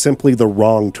 Language is simply the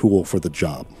wrong tool for the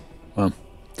job. Wow.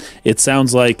 It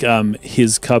sounds like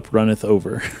his cup runneth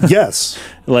over. Yes.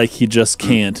 Like he just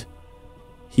can't,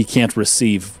 he can't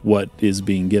receive what is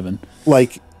being given.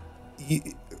 Like,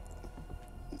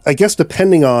 I guess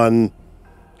depending on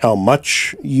how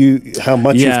much you've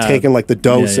taken, like the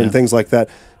dose and things like that.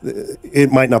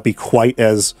 It might not be quite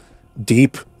as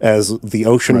deep as the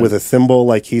ocean with a thimble,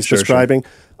 like he's describing.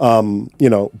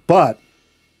 But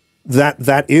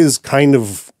that is kind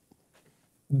of,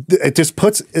 it just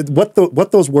puts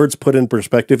what those words put in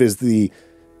perspective is the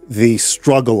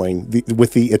struggling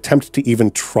with the attempt to even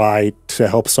try to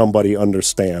help somebody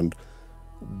understand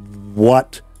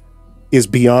what is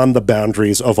beyond the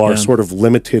boundaries of our sort of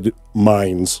limited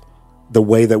minds, the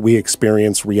way that we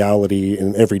experience reality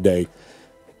in every day,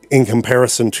 in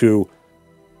comparison to,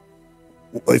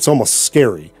 it's almost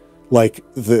scary. Like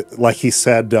he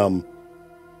said, the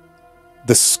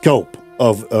scope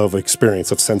of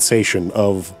experience, of sensation,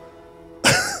 of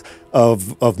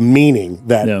meaning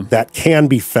that can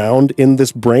be found in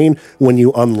this brain when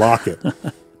you unlock it,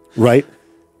 right?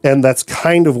 And that's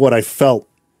kind of what I felt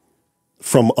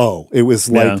from O. It was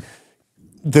like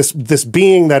this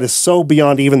being that is so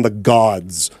beyond even the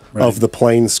gods of the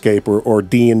Planescape or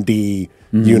D&D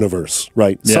universe,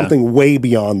 right? Yeah. Something way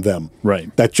beyond them,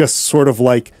 right? That just sort of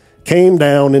like came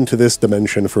down into this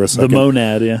dimension for a second. The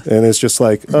monad, and it's just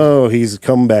like, oh, he's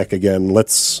come back again.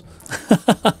 Let's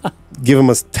give him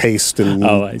a taste, and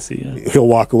I see. Yeah. He'll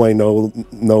walk away no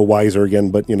wiser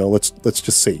again. But let's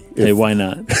just see. Hey, why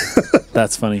not?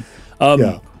 That's funny.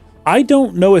 I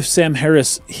don't know if Sam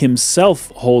Harris himself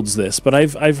holds this, but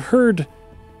I've heard.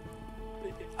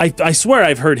 I swear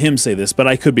I've heard him say this, but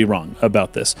I could be wrong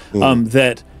about this.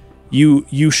 That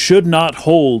you should not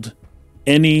hold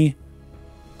any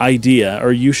idea,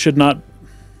 or you should not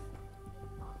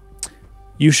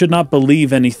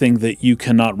believe anything that you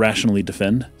cannot rationally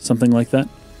defend. Something like that.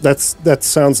 That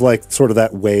sounds like sort of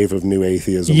that wave of new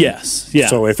atheism. Yes, yeah.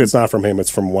 So if it's not from him,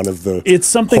 it's from one of the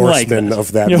something horsemen like that.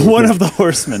 Of that. One of the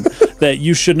horsemen, that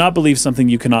you should not believe something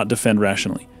you cannot defend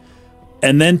rationally.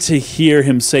 And then to hear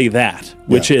him say that,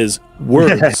 which is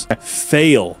words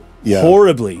fail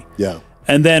horribly. Yeah.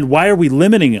 And then why are we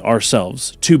limiting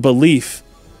ourselves to belief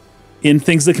in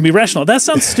things that can be rational? That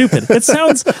sounds stupid. It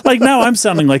sounds like, now I'm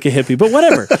sounding like a hippie, but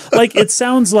whatever. Like, it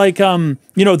sounds like, the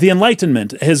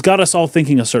Enlightenment has got us all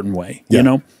thinking a certain way,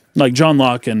 like John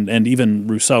Locke and even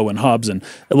Rousseau and Hobbes. And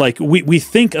like, we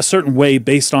think a certain way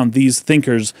based on these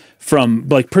thinkers from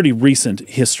like pretty recent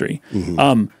history.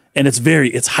 And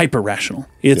it's hyper rational.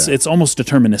 It's almost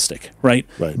deterministic, right?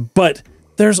 Right. But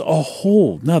there's a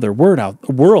whole nother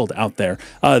world out there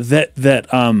that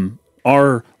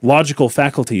our logical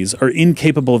faculties are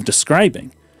incapable of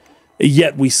describing.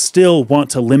 Yet we still want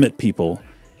to limit people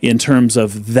in terms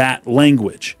of that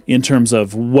language, in terms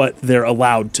of what they're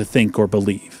allowed to think or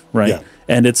believe, right? Yeah.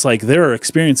 And it's like, there are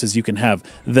experiences you can have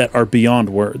that are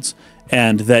beyond words,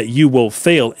 and that you will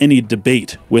fail any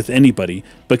debate with anybody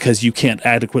because you can't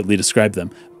adequately describe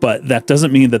them. But that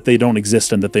doesn't mean that they don't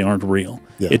exist and that they aren't real.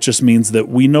 Yeah. It just means that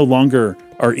we no longer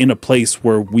are in a place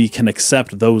where we can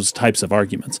accept those types of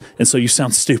arguments. And so you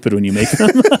sound stupid when you make them.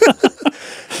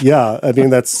 Yeah, I mean,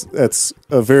 that's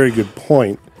a very good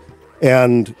point.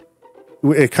 And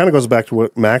it kind of goes back to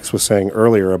what Max was saying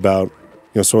earlier about,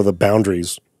 sort of the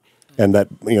boundaries and that,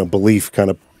 belief kind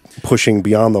of pushing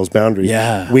beyond those boundaries.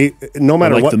 Yeah. No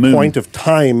matter what point of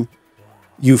time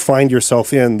you find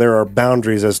yourself in, there are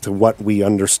boundaries as to what we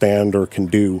understand or can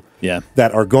do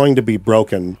that are going to be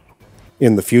broken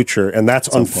in the future. And that's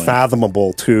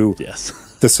unfathomable to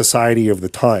the society of the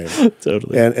time.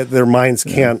 Totally. And their minds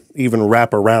can't even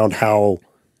wrap around how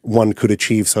one could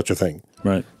achieve such a thing.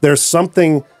 Right. There's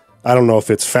something, I don't know if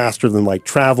it's faster than like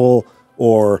travel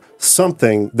or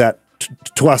something that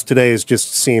to us today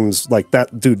just seems like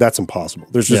that, dude, that's impossible.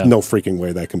 There's just no freaking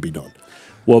way that can be done.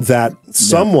 Well, that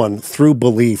someone through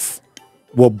belief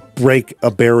will break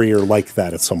a barrier like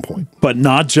that at some point. But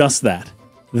not just that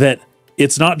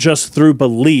it's not just through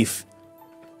belief.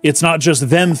 It's not just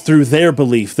them through their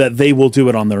belief that they will do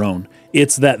it on their own.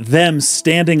 It's that them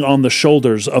standing on the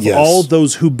shoulders of all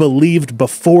those who believed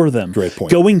before them. Great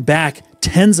point. Going back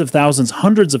tens of thousands,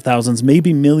 hundreds of thousands,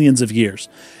 maybe millions of years.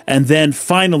 And then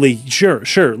finally,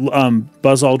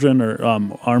 Buzz Aldrin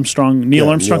or Armstrong, Neil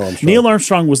Armstrong. Neil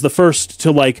Armstrong was the first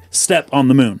to like step on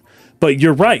the moon. But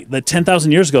you're right, that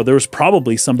 10,000 years ago, there was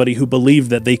probably somebody who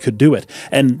believed that they could do it.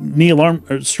 And Neil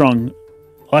Armstrong,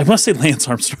 I must say Lance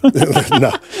Armstrong.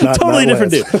 No, totally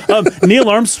different dude. Neil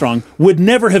Armstrong would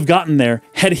never have gotten there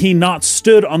had he not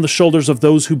stood on the shoulders of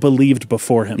those who believed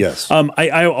before him. Yes.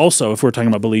 I also, if we're talking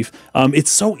about belief,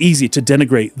 it's so easy to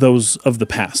denigrate those of the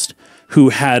past who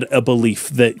had a belief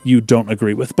that you don't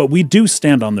agree with, but we do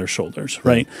stand on their shoulders,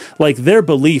 right? Like their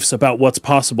beliefs about what's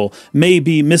possible may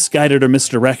be misguided or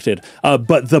misdirected,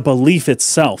 but the belief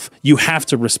itself, you have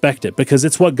to respect it because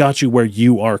it's what got you where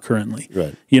you are currently.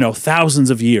 Right. You know, thousands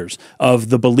of years of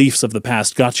the beliefs of the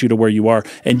past got you to where you are,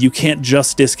 and you can't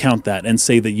just discount that and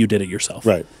say that you did it yourself.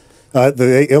 Right.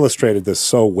 They illustrated this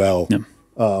so well.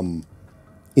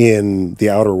 In the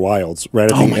Outer Wilds, right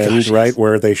at the end, right,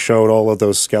 where they showed all of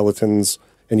those skeletons,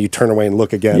 and you turn away and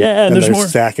look again, and there's they're more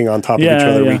stacking on top of each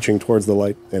other, reaching towards the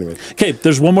light. Anyway. Okay,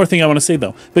 there's one more thing I want to say,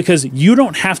 though, because you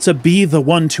don't have to be the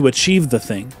one to achieve the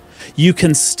thing. You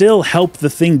can still help the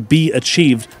thing be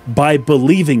achieved by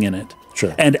believing in it.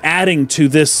 Sure. And adding to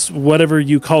this, whatever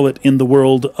you call it in the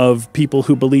world of people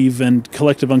who believe and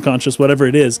collective unconscious, whatever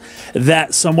it is,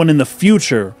 that someone in the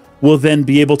future will then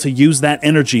be able to use that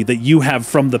energy that you have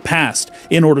from the past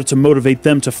in order to motivate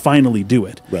them to finally do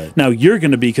it. Right. Now you're going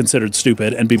to be considered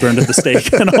stupid and be burned at the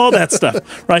stake and all that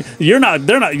stuff, right? They're not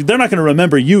going to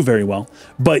remember you very well,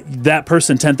 but that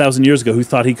person 10,000 years ago who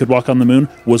thought he could walk on the moon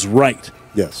was right.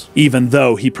 Yes. Even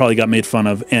though he probably got made fun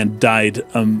of and died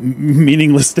a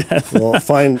meaningless death. Well,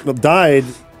 died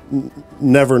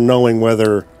never knowing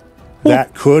whether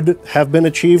that could have been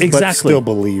achieved, but still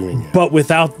believing it. But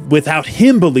without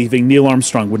him believing, Neil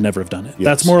Armstrong would never have done it. Yes.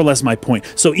 That's more or less my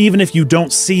point. So even if you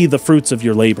don't see the fruits of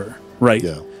your labor, right,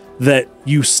 that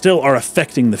you still are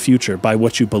affecting the future by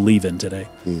what you believe in today.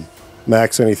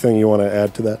 Max, anything you want to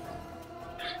add to that?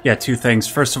 Yeah, two things.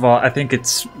 First of all, I think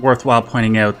it's worthwhile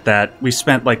pointing out that we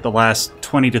spent like the last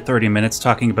 20 to 30 minutes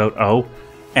talking about O,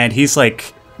 and he's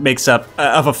like makes up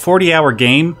of a 40-hour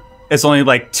game. It's only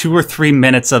like 2 or 3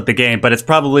 minutes of the game, but it's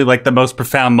probably like the most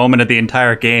profound moment of the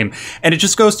entire game. And it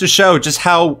just goes to show just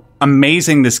how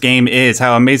amazing this game is,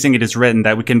 how amazing it is written,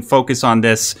 that we can focus on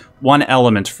this one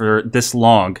element for this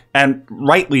long, and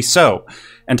rightly so,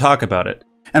 and talk about it.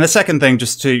 And the second thing,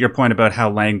 just to your point about how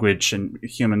language and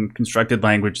human constructed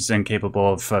language is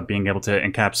incapable of being able to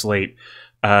encapsulate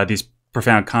these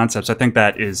profound concepts, I think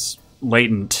that is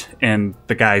latent in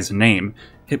the guy's name.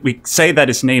 We say that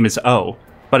his name is O,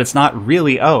 but it's not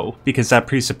really O, because that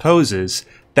presupposes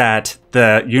that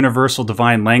the universal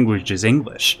divine language is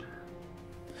English.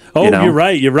 Oh,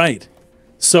 you're right.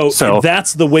 So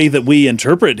that's the way that we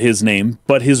interpret his name,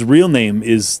 but his real name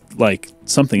is like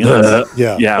something else.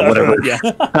 Whatever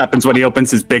happens when he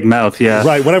opens his big mouth.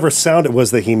 Right, whatever sound it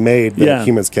was that he made that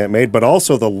humans can't make, but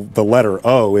also the letter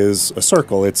O is a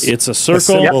circle. It's a circle, a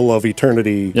symbol of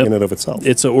eternity in and of itself.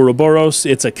 It's a Ouroboros,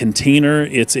 it's a container,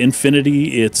 it's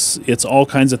infinity, it's all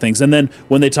kinds of things. And then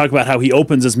when they talk about how he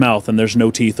opens his mouth and there's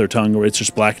no teeth or tongue or it's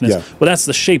just blackness, well, that's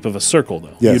the shape of a circle,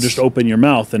 though. You just open your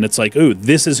mouth and it's like, ooh,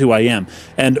 this is who I am.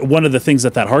 And one of the things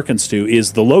that harkens to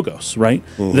is the logos, right?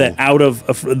 That out of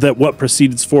that what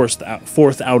proceeds forth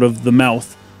out of the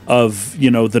mouth of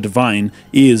the divine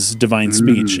is divine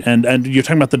speech, and you're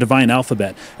talking about the divine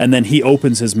alphabet, and then he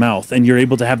opens his mouth and you're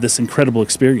able to have this incredible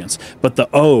experience. But the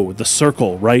O, the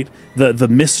circle, right, the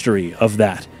mystery of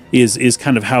that is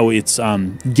kind of how it's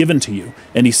given to you,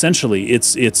 and essentially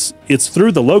it's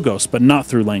through the logos but not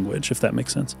through language, if that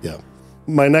makes sense.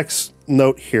 My next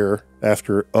note here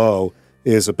after O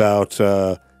is about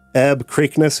Ebb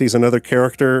Creekness. He's another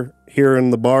character here in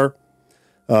the bar.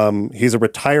 He's a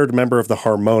retired member of the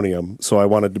Harmonium, so I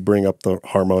wanted to bring up the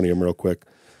Harmonium real quick.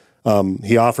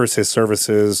 He offers his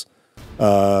services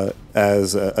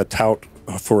as a tout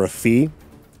for a fee,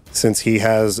 since he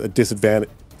has a disadvantage.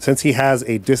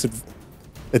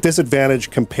 A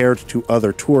disadvantage compared to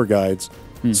other tour guides.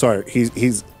 Sorry,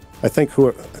 he's. I think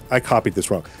I copied this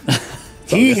wrong.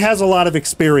 He has a lot of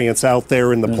experience out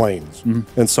there in the plains,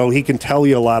 and so he can tell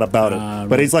you a lot about it.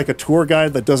 But he's like a tour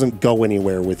guide that doesn't go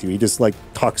anywhere with you. He just like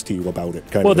talks to you about it.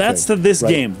 Well, that's this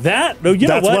game. That's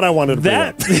what I wanted to bring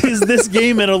up. That is this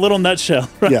game in a little nutshell,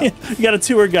 right? Yeah. You got a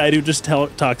tour guide who just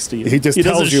talks to you. He just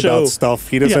tells you about stuff.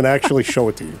 He doesn't actually show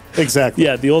it to you. Exactly.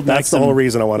 Yeah, the old That's maxim. the whole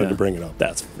reason I wanted to bring it up.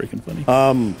 That's freaking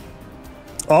funny.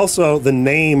 Also, the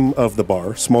name of the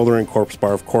bar, Smoldering Corpse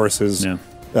Bar, of course, is...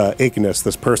 Ignis,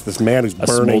 this man who's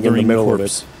burning in the middle of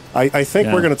it. I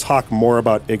think we're going to talk more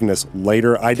about Ignis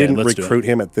later. I didn't recruit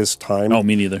him at this time. Oh,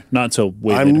 me neither. Not until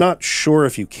way I'm later. not sure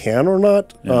if you can or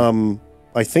not. Yeah.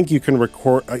 I think you can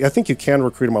recruit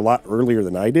him a lot earlier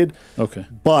than I did. Okay.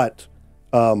 But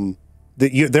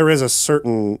there is a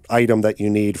certain item that you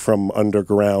need from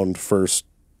underground first.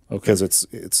 Because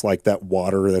it's like that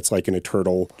water that's like an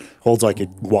eternal, holds like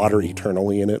water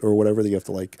eternally in it or whatever that you have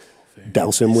to like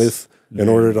douse him with in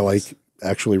order to like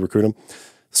actually recruit him.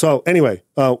 So anyway,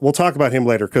 we'll talk about him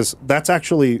later, because that's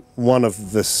actually one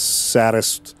of the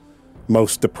saddest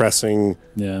most depressing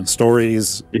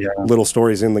stories, little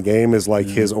stories in the game is like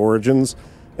his origins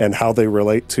and how they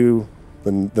relate to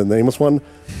the Nameless One.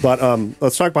 But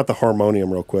let's talk about the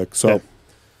Harmonium real quick. So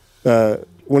when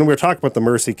we were talking about the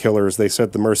Mercy Killers, they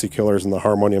said the Mercy Killers and the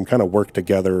Harmonium kind of work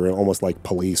together, almost like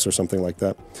police or something like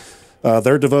that.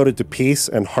 They're devoted to peace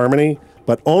and harmony,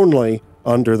 but only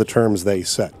under the terms they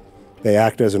set. They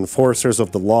act as enforcers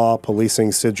of the law,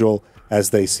 policing Sigil as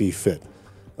they see fit.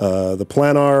 The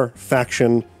Planar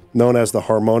faction, known as the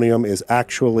Harmonium, is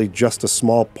actually just a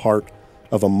small part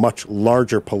of a much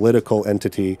larger political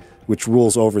entity which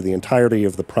rules over the entirety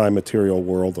of the prime material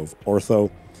world of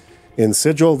Ortho. In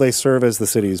Sigil, they serve as the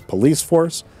city's police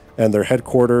force, and their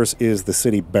headquarters is the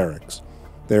city barracks.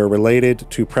 They are related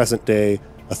to present-day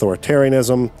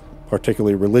authoritarianism,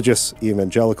 particularly religious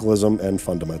evangelicalism and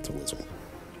fundamentalism.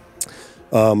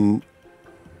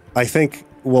 I think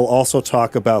we'll also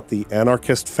talk about the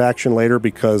anarchist faction later,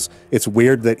 because it's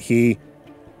weird that he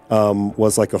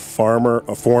was like a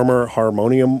former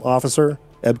Harmonium officer,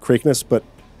 Eb.2, but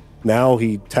now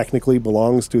he technically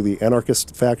belongs to the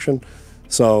anarchist faction.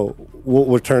 So we'll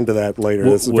return to that later.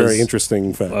 It's a very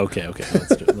interesting fact. Okay.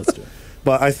 Let's do it.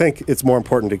 But I think it's more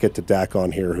important to get to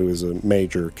Dakon here, who is a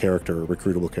major character, a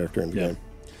recruitable character in the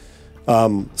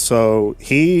game. So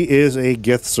he is a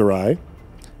Githzerai,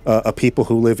 a people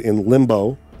who live in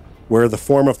limbo, where the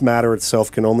form of matter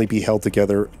itself can only be held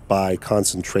together by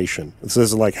concentration. This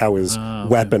is like how his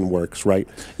weapon works, right?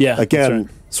 Yeah. Again,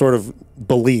 sort of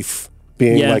belief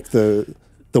being like the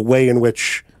way in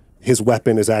which his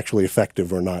weapon is actually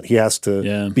effective or not. He has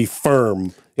to be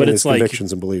firm in his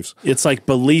convictions and beliefs. It's like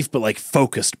belief, but like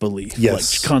focused belief.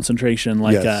 Yes. Like concentration,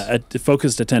 like a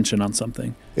focused attention on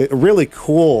something. A really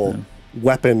cool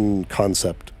weapon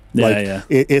concept.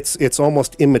 It's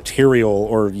almost immaterial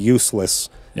or useless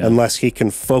unless he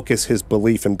can focus his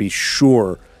belief and be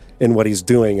sure in what he's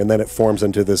doing, and then it forms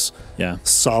into this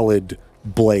solid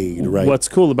blade, right? What's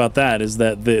cool about that is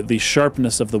that the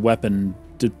sharpness of the weapon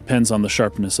depends on the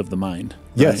sharpness of the mind.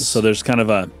 Right? Yes. So there's kind of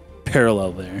a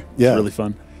parallel there. It's really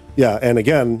fun. Yeah, and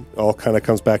again, all kind of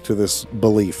comes back to this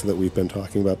belief that we've been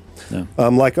talking about.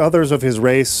 Like others of his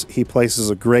race, he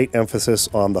places a great emphasis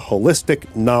on the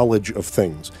holistic knowledge of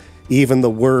things. Even the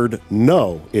word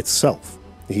know itself,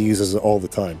 he uses it all the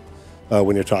time.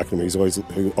 When you're talking to him, he's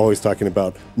always talking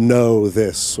about know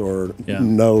this or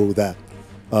know that.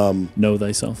 Know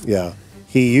thyself. Yeah.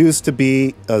 He used to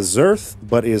be a Zerth,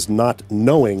 but is not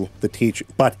knowing the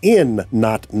but in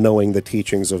not knowing the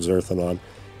teachings of Zerthanon,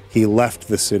 he left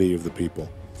the city of the people.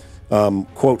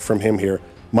 Quote from him here: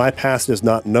 "My past is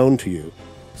not known to you."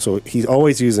 So he's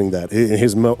always using that in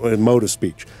his mode of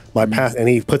speech. My past, and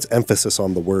he puts emphasis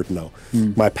on the word "know."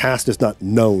 My past is not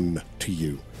known to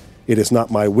you. It is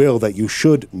not my will that you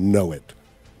should know it.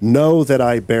 Know that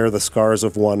I bear the scars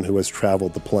of one who has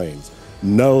traveled the plains.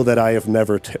 Know that I have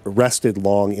never rested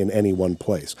long in any one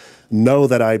place. Know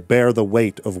that I bear the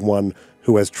weight of one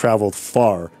who has traveled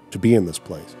far to be in this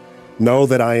place. Know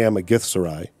that I am a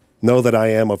Githzerai. Know that I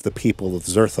am of the people of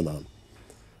Zerthanon.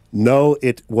 Know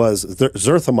it was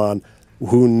Zerthamon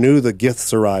who knew the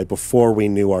Githzerai before we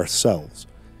knew ourselves.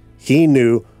 He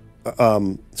knew,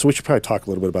 so we should probably talk a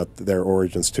little bit about their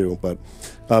origins too, but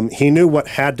he knew what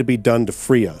had to be done to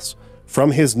free us.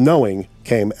 From his knowing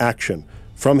came action.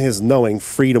 From his knowing,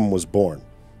 freedom was born.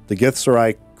 The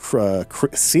Githzerai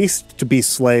ceased to be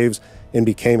slaves and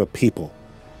became a people.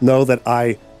 Know that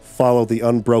I follow the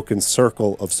unbroken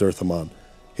circle of Zerthamon.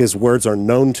 His words are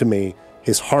known to me.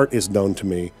 His heart is known to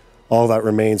me. All that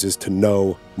remains is to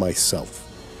know myself.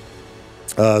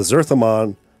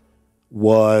 Zerthamon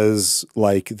was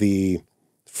like the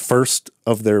first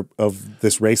of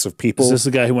this race of people. Is this the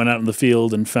guy who went out in the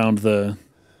field and found there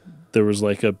was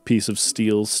like a piece of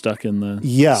steel stuck in the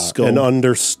skull? And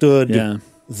understood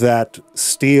that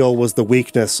steel was the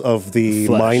weakness of the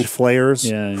mind flayers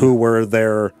who were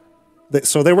there.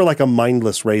 So they were like a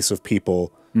mindless race of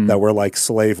people that were like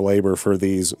slave labor for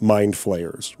these mind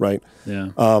flayers, right? Yeah.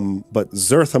 But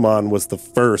Zerthamon was the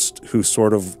first who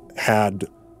sort of had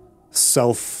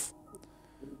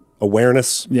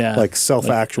self-awareness, like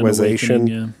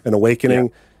self-actualization, an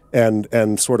awakening.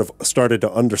 And sort of started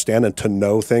to understand and to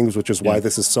know things, which is why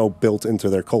this is so built into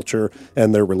their culture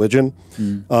and their religion,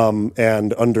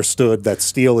 and understood that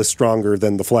steel is stronger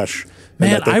than the flesh, and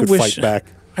that they could fight back.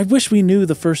 I wish we knew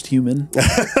the first human.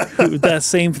 That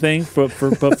same thing, but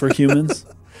for humans.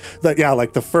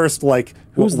 Like the first, like,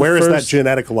 where is that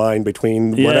genetic line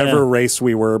between whatever race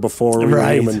we were before we were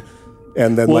human?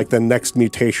 And then, like, the next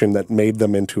mutation that made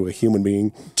them into a human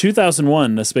being.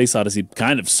 2001, A Space Odyssey,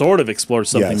 kind of, sort of explored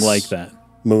something like that.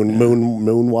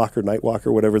 Moonwalker,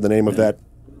 Nightwalker, whatever the name of that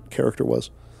character was.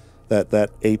 That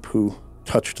ape who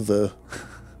touched the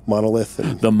monolith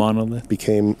and the monolith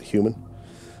became human.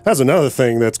 That's another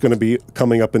thing that's going to be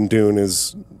coming up in Dune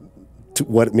is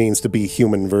what it means to be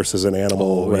human versus an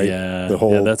animal, right? Yeah, the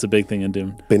whole that's a big thing in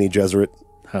Dune. Bene Gesserit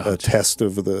test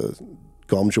of the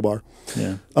Gom Jabbar.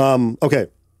 Yeah. Okay.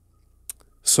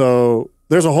 So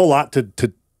there's a whole lot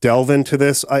to delve into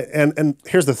this. And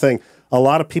here's the thing. A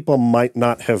lot of people might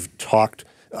not have talked.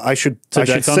 I should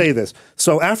say this.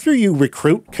 So after you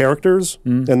recruit characters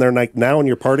and they're like now in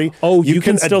your party, you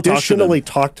can still additionally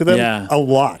talk to them a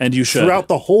lot. And you should. Throughout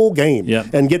the whole game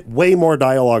and get way more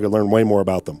dialogue and learn way more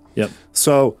about them. Yep.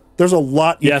 So there's a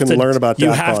lot you can learn about Dakon.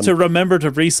 You have to remember to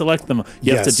reselect them.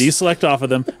 You have to deselect off of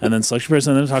them and then select your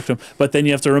person and then talk to them. But then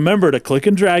you have to remember to click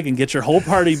and drag and get your whole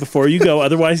party before you go.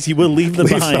 Otherwise, you will leave them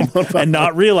behind and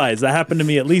not realize. That happened to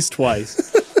me at least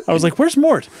twice. I was like, where's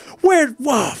Mort? Where?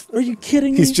 Wow, are you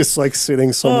kidding me? He's just like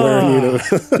sitting somewhere.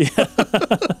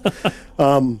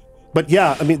 But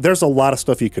yeah, I mean, there's a lot of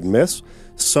stuff you could miss.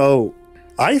 So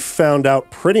I found out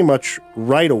pretty much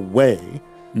right away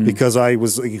because I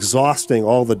was exhausting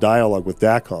all the dialogue with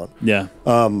Dakon. Yeah.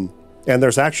 And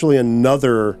there's actually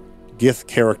another Gith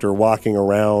character walking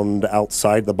around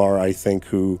outside the bar, I think,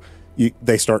 who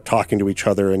they start talking to each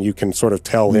other and you can sort of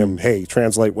tell him, hey,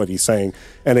 translate what he's saying.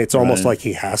 And it's almost like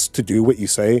he has to do what you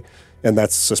say. And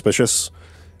that's suspicious.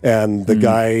 And the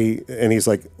guy, and he's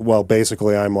like, well,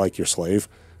 basically, I'm like your slave.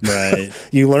 Right.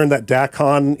 You learn that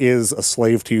Dakon is a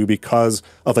slave to you because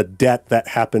of a debt that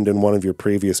happened in one of your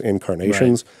previous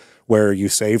incarnations where you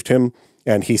saved him.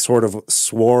 And he sort of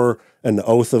swore an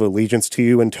oath of allegiance to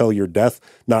you until your death,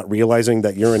 not realizing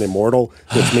that you're an immortal,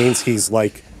 which means he's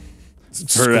like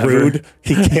screwed.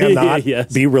 He cannot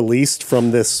be released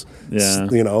from this,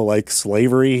 like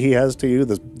slavery he has to you,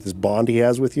 this bond he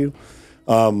has with you.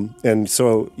 And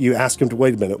so you ask him to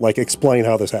wait a minute, like explain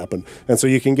how this happened. And so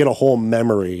you can get a whole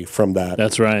memory from that.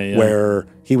 That's right. Yeah. Where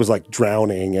he was like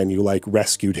drowning and you like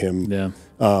rescued him. Yeah.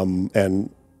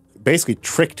 And basically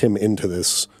tricked him into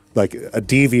this, like a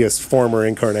devious former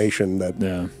incarnation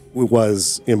that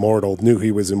was immortal, knew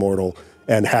he was immortal,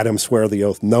 and had him swear the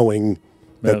oath knowing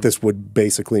that this would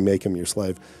basically make him your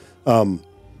slave.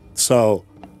 So,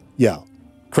 yeah,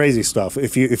 crazy stuff.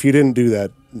 If you didn't do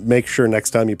that, make sure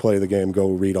next time you play the game, go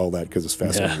read all that because it's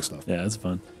fascinating stuff. Yeah, it's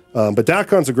fun. But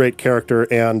Dakon's a great character,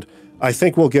 and I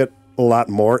think we'll get a lot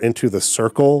more into the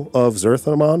circle of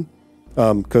Zerthamon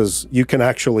because you can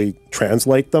actually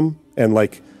translate them and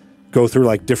like go through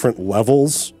like different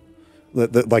levels.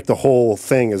 Like the whole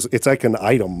thing it's like an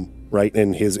item right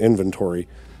in his inventory.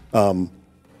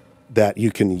 That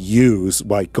you can use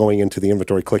by going into the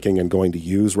inventory, clicking and going to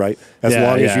use, right? As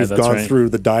long as you've gone through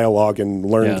the dialogue and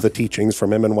learned the teachings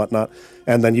from him and whatnot.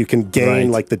 And then you can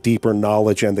gain like the deeper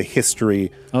knowledge and the history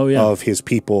of his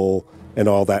people and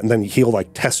all that. And then he'll like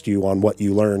test you on what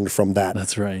you learned from that.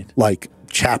 That's right. Like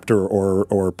chapter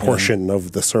or portion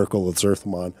of the circle of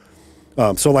Zerthamon.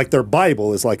 So like their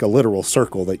Bible is like a literal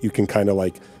circle that you can kind of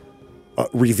like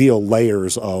reveal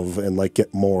layers of and like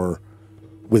get more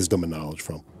wisdom and knowledge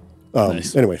from.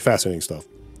 Nice. Anyway, fascinating stuff.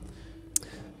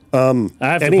 I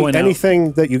have to point out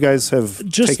anything that you guys have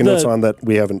taken notes on that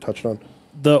we haven't touched on?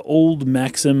 The old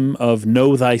maxim of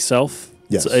know thyself.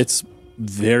 Yes. It's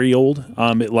very old.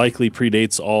 It likely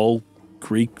predates all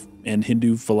Greek and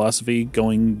Hindu philosophy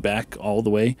going back all the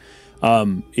way.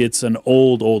 It's an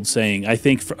old saying. I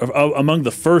think among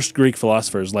the first Greek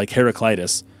philosophers, like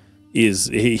Heraclitus,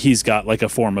 he's got like a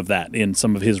form of that in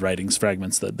some of his writings,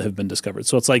 fragments that have been discovered.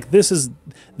 So it's like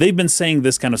they've been saying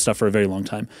this kind of stuff for a very long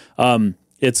time.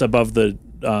 It's above the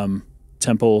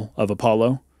Temple of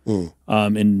Apollo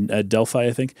at Delphi,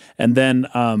 I think. And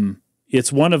then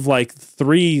it's one of like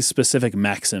 3 specific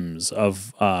maxims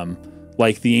of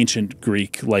like the ancient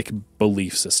Greek like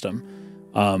belief system.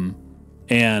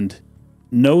 And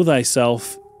know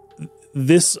thyself.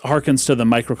 This harkens to the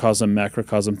microcosm,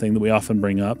 macrocosm thing that we often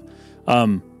bring up.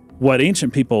 What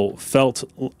ancient people felt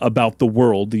about the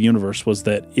world, the universe, was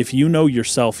that if you know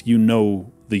yourself, you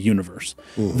know the universe.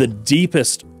 The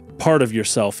deepest part of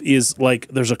yourself is like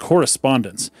there's a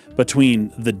correspondence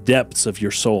between the depths of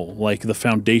your soul, like the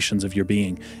foundations of your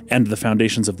being, and the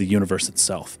foundations of the universe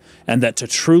itself. And that to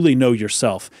truly know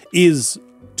yourself is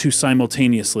to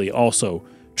simultaneously also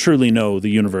truly know the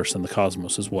universe and the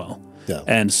cosmos as well. Yeah.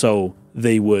 And so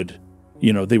they would,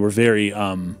 they were very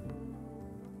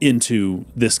into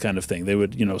this kind of thing. They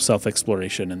would,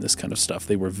 self-exploration and this kind of stuff.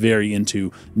 They were very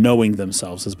into knowing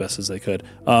themselves as best as they could.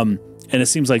 And it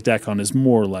seems like Dakon is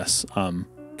more or less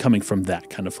coming from that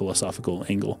kind of philosophical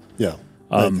angle. Yeah.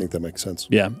 I think that makes sense.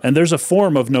 Yeah, and there's a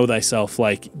form of know thyself,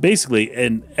 like basically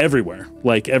in everywhere,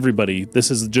 like everybody.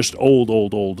 This is just old,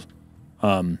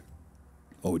 what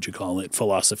would you call it?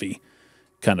 Philosophy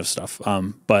kind of stuff.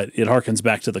 But it harkens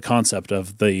back to the concept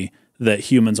of that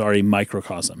humans are a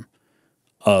microcosm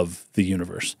of the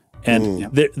universe, and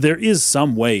there is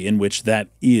some way in which that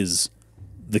is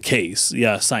the case.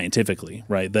 Yeah, scientifically,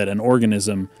 right? That an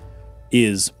organism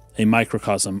is a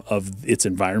microcosm of its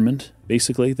environment,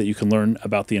 basically, that you can learn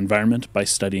about the environment by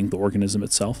studying the organism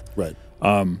itself. Right.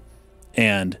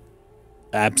 And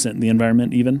absent the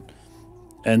environment even.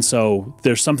 And so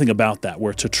there's something about that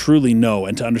where to truly know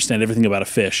and to understand everything about a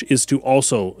fish is to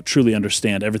also truly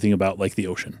understand everything about like the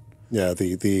ocean. Yeah,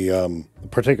 the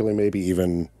particularly maybe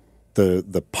even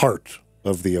the part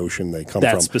of the ocean they come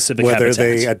that from. Specific whether habitat.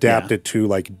 they adapted to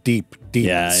like deep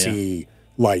sea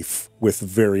life with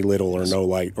very little or no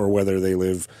light, or whether they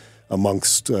live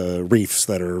amongst reefs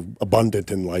that are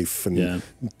abundant in life and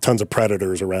tons of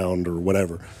predators around or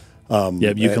whatever.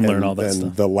 You can learn all that and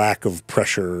stuff. The lack of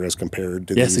pressure as compared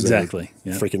to these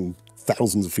freaking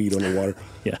thousands of feet underwater.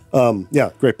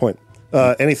 Great point.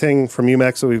 Anything from you,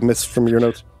 Max, that we've missed from your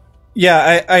notes?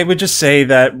 Yeah, I would just say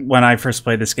that when I first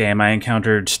played this game, I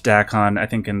encountered Dakon, I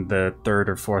think in the 3rd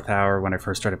or 4th hour when I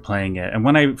first started playing it. And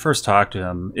when I first talked to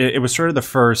him, it was sort of the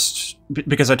first,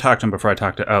 because I talked to him before I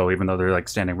talked to O, even though they're like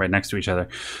standing right next to each other.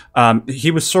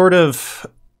 He was sort of,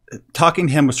 talking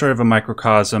to him was sort of a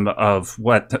microcosm of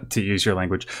what, to use your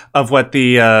language, of what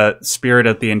the spirit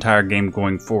of the entire game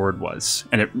going forward was.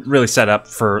 And it really set up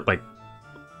for like,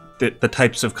 the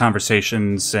types of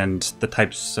conversations and the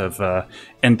types of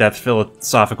in-depth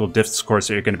philosophical discourse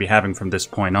that you're going to be having from this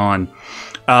point on.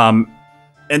 And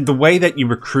the way that you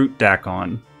recruit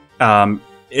Dakon,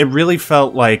 it really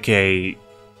felt like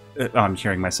I'm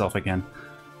hearing myself again.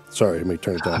 Sorry, let me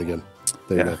turn it down again.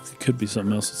 There you go. It could be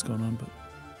something else that's going on, but...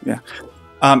 Yeah.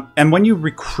 And when you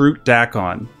recruit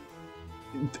Dakon,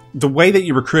 the way that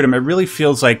you recruit him, it really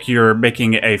feels like you're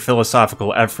making a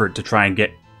philosophical effort to try and get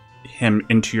him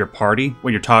into your party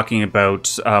when you're talking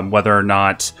about whether or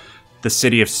not the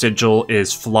city of Sigil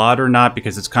is flawed or not,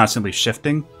 because it's constantly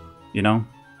shifting, you know?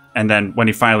 And then when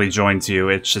he finally joins you,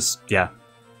 it's just,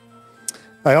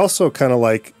 I also kind of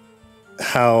like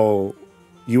how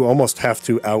you almost have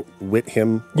to outwit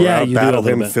him or outbattle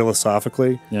him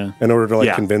philosophically in order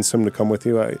to convince him to come with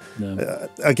you.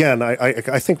 Again,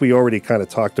 I think we already kind of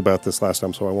talked about this last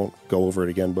time, so I won't go over it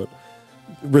again, but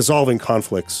resolving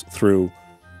conflicts through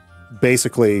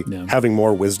basically having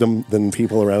more wisdom than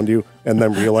people around you and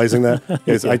then realizing that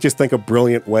is, I just think, a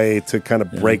brilliant way to kind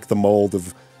of break the mold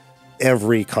of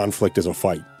every conflict is a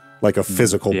fight, like a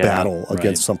physical battle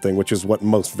against something, which is what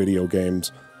most video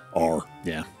games are.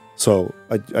 Yeah. So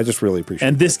I just really appreciate it.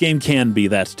 And this game can be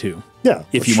that too. Yeah.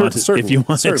 If you want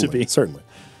it to be. Certainly.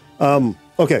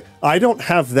 Okay, I don't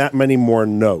have that many more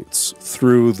notes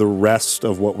through the rest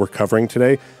of what we're covering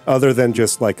today, other than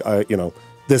just like,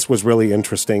 this was really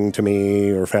interesting to me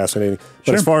or fascinating.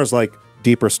 But as far as like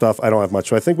deeper stuff, I don't have much.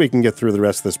 So I think we can get through the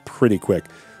rest of this pretty quick.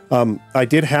 I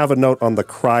did have a note on the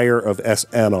Crier of S.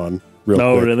 Anon. Real quick.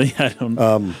 Oh, really? I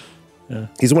don't.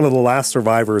 He's one of the last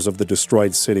survivors of the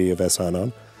destroyed city of S.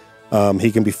 Anon.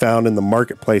 He can be found in the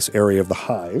marketplace area of the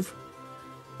Hive.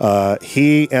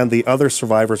 He and the other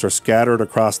survivors are scattered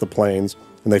across the plains,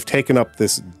 and they've taken up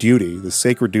this duty, the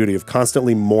sacred duty of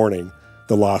constantly mourning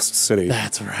the lost city.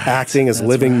 That's right. Acting as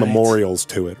living memorials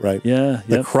to it, right? Yeah.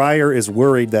 The Crier is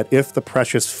worried that if the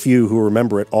precious few who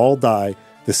remember it all die,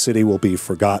 the city will be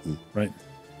forgotten. Right.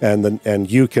 And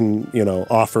you can,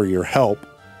 offer your help.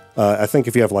 I think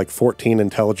if you have like 14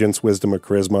 intelligence, wisdom, or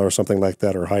charisma or something like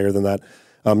that, or higher than that,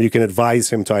 you can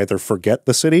advise him to either forget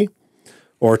the city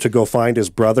or to go find his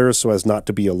brothers so as not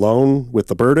to be alone with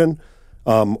the burden.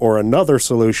 Or another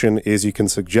solution is you can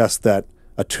suggest that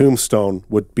a tombstone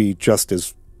would be just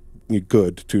as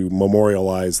good to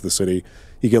memorialize the city.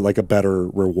 You get like a better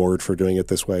reward for doing it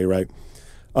this way, right?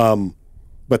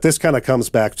 But this kind of comes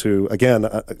back to, again,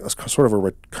 a sort of a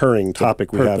recurring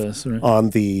topic we have on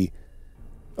the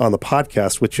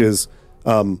podcast, which is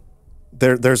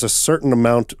there's a certain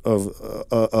amount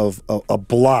of a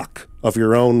block of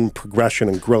your own progression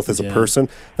and growth as a person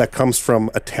that comes from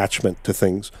attachment to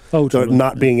things.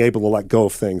 Not being able to let go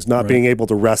of things, not being able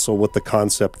to wrestle with the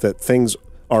concept that things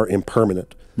are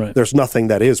impermanent. Right. There's nothing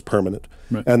that is permanent.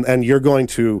 Right. And you're going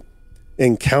to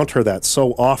encounter that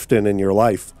so often in your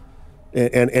life,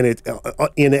 and it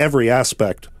in every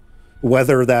aspect,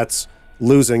 whether that's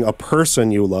losing a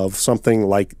person you love, something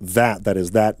like that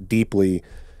is that deeply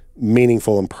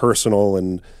meaningful and personal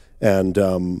and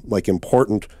like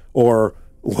important, or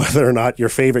whether or not your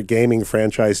favorite gaming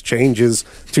franchise changes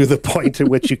to the point at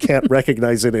which you can't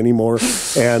recognize it anymore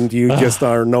and you just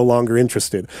are no longer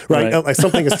interested, right? Like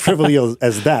something as trivial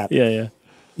as that. Yeah.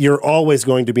 You're always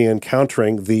going to be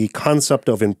encountering the concept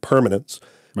of impermanence,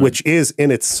 which is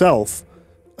in itself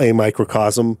a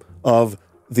microcosm of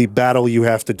the battle you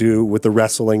have to do with the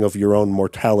wrestling of your own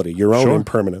mortality, your own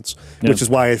impermanence, which is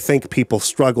why I think people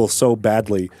struggle so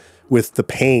badly with the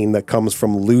pain that comes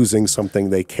from losing something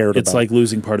they cared about. It's like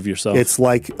losing part of yourself. It's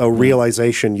like a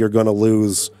realization you're going to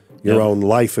lose your own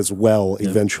life as well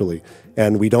eventually.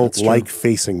 And we don't like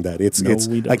facing that. It's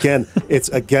again, it's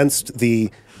against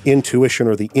the intuition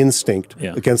or the instinct,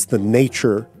 against the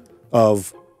nature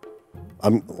of,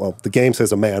 well, the game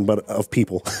says a man, but of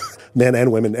people, men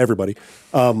and women, everybody.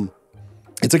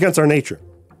 It's against our nature.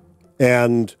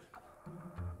 And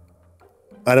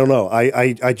I don't know.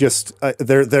 I just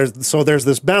there's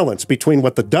this balance between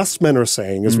what the Dustmen are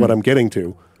saying is what I'm getting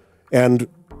to, and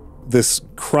this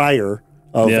crier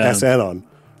of SNon,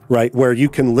 right? Where you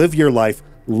can live your life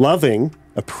loving,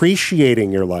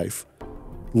 appreciating your life,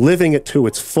 living it to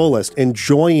its fullest,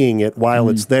 enjoying it while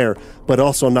it's there, but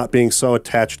also not being so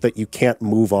attached that you can't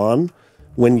move on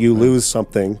when you lose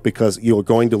something, because you're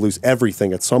going to lose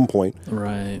everything at some point.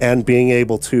 Right. And being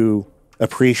able to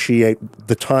appreciate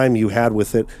the time you had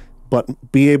with it,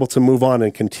 but be able to move on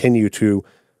and continue to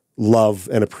love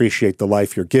and appreciate the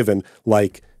life you're given.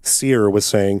 Like Seer was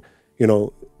saying, you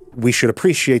know, we should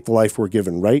appreciate the life we're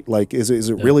given, right? Like, is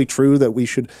it really true that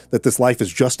that this life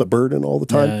is just a burden all the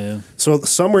time? Yeah. So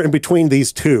somewhere in between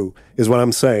these two is what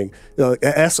I'm saying.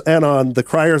 SNon, the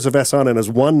criers of SNon is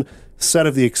one set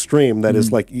of the extreme that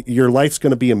is like, your life's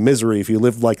going to be a misery if you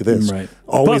live like this. Right.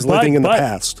 Always living in the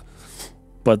past.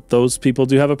 But those people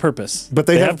do have a purpose. But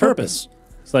they have purpose.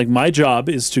 It's like, my job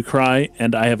is to cry,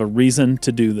 and I have a reason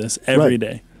to do this every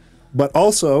day. But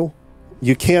also,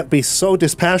 you can't be so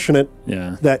dispassionate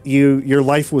that your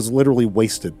life was literally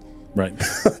wasted. Right.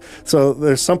 So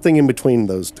there's something in between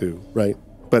those two, right?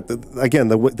 But again,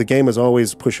 the game is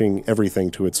always pushing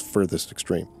everything to its furthest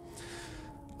extreme.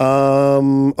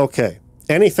 Okay.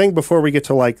 Anything before we get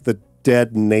to like the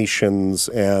Dead Nations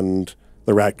and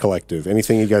the Rat Collective?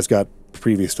 Anything you guys got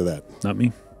previous to that? Not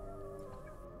me.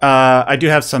 I do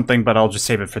have something, but I'll just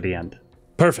save it for the end.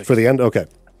 Perfect. For the end? Okay.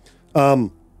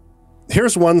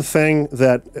 Here's one thing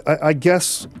that I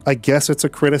guess it's a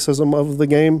criticism of the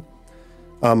game.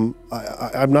 I'm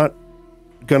not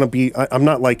gonna be. I'm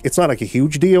not like, it's not like a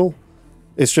huge deal.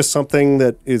 It's just something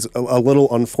that is a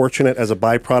little unfortunate as a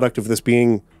byproduct of this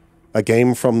being a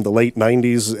game from the late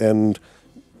 90s, and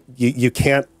you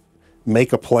can't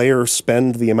make a player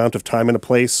spend the amount of time in a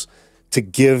place to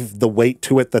give the weight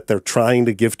to it that they're trying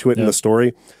to give to it in the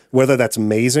story. Whether that's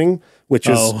mazing, which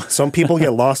is some people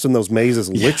get lost in those mazes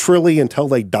literally until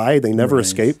they die. They never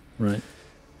escape. Right.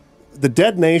 The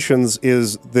Dead Nations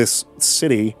is this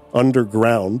city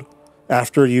underground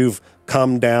after you've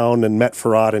come down and met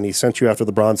Farad and he sent you after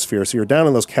the Bronze Sphere. So you're down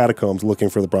in those catacombs looking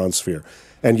for the Bronze Sphere.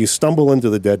 And you stumble into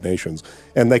the Dead Nations.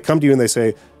 And they come to you and they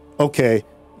say, okay,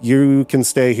 you can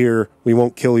stay here. We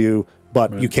won't kill you,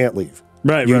 but you can't leave.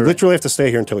 Right. You literally have to stay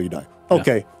here until you die.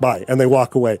 Okay, bye. And they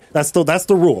walk away. That's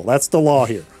the rule. That's the law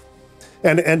here.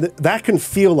 And that can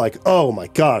feel like, oh my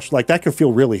gosh, like that can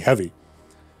feel really heavy.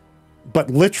 But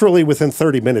literally within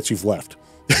 30 minutes you've left.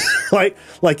 It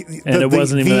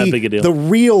wasn't even that big a deal. The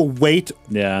real weight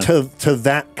to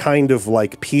that kind of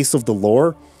like piece of the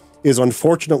lore is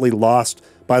unfortunately lost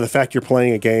by the fact you're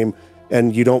playing a game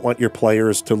and you don't want your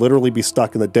players to literally be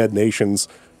stuck in the Dead Nations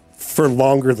for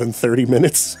longer than 30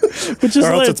 minutes. Which is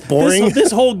or else it's boring.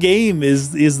 This whole game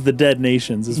is the Dead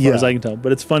Nations, as far as I can tell.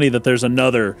 But it's funny that there's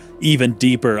another, even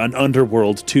deeper, an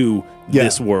underworld to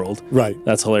this world. Right.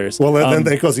 That's hilarious. Well, then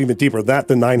it goes even deeper.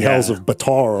 The Nine Hells of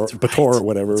Bator or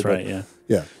whatever. That's right,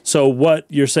 Yeah. So what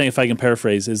you're saying, if I can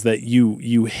paraphrase, is that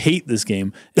you hate this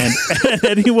game, and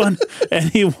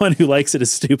anyone who likes it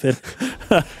is stupid.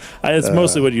 It's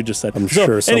mostly what you just said. I'm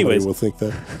sure somebody will think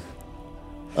that.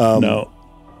 No.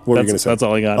 What were you going to say? That's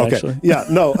all I got, actually. Yeah,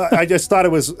 no, I just thought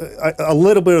it was a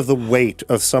little bit of the weight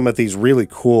of some of these really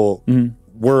cool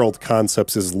world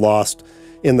concepts is lost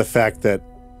in the fact that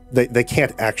they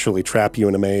can't actually trap you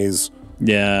in a maze.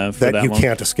 Yeah, that you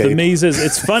can't escape. The mazes,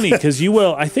 it's funny because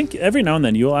I think every now and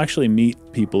then you'll actually meet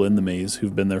people in the maze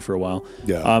who've been there for a while.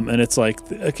 Yeah. And it's like,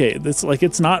 okay,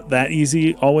 it's not that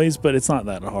easy always, but it's not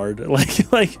that hard.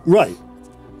 Right.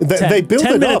 They build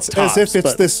it up tops, as if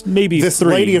it's this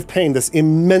Lady of Pain, this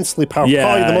immensely powerful,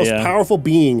 probably the most powerful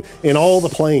being in all the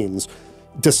planes,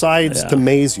 decides to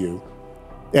maze you.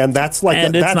 And that's like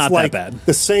And it's not that bad.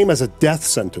 The same as a death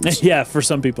sentence. Yeah, for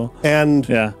some people. And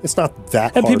it's not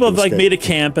that And hard people have to like escape. made a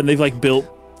camp and they've like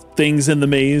built things in the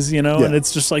maze, you know, Yeah. and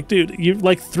it's just like, dude, you're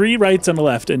like 3 rights and a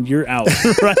left and you're out.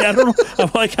 Right? I don't know.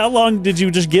 I'm like, how long did you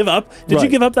just give up? Did you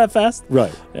Right. give up that fast?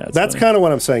 Right. Yeah, That's funny. kind of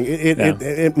what I'm saying.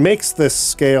 It makes this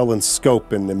scale and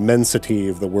scope and immensity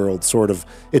of the world sort of,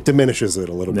 it diminishes it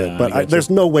a little Yeah, bit. But I got there's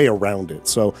no way around it.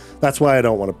 So that's why I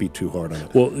don't want to be too hard on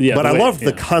it. Well, yeah, but I love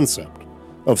the concept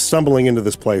of stumbling into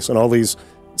this place and all these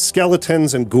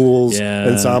skeletons and ghouls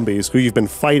and zombies who you've been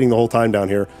fighting the whole time down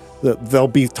here. They'll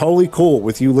be totally cool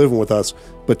with you living with us,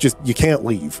 but just you can't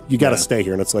leave. You got to stay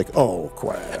here. And it's like, oh,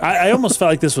 crap. I almost felt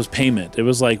like this was payment. It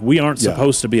was like, we aren't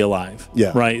supposed to be alive.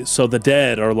 Yeah. Right? So the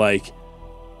dead are like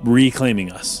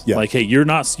reclaiming us. Yeah. Like, hey, you're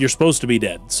supposed to be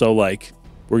dead. So like,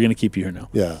 we're going to keep you here now.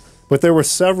 Yeah. But there were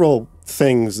several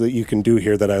things that you can do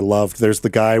here that I loved. There's the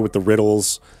guy with the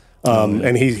riddles.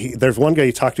 And he there's one guy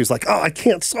you talk to who's like, oh, I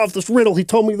can't solve this riddle. He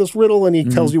told me this riddle, and he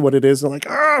tells you what it is. And like,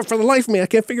 for the life of me, I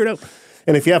can't figure it out.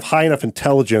 And if you have high enough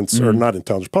intelligence, or not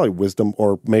intelligence, probably wisdom,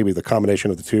 or maybe the combination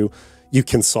of the two, you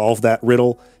can solve that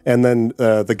riddle. And then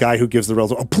the guy who gives the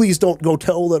riddles, oh, please don't go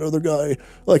tell that other guy.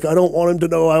 Like, I don't want him to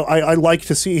know. I like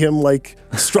to see him, like,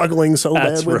 struggling so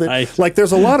bad with it. Like,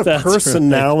 there's a lot of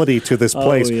personality to this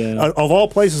place. Of all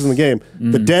places in the game,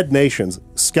 the dead nations,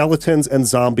 skeletons and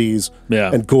zombies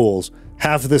and ghouls,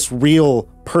 have this real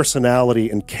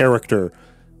personality and character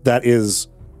that is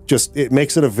just, it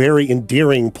makes it a very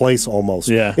endearing place almost.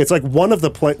 Yeah. It's like one of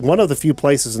the few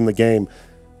places in the game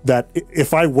that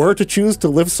if I were to choose to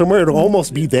live somewhere, it'd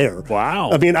almost be there. Wow.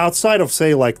 I mean, outside of,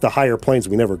 say, like the higher planes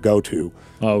we never go to.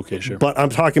 Oh, okay, sure. But I'm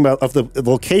talking about of the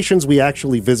locations we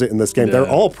actually visit in this game. They're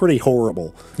all pretty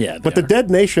horrible. Yeah, but the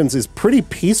Dead Nations is pretty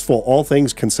peaceful, all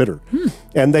things considered.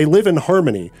 And they live in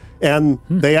harmony. And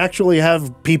they actually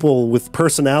have people with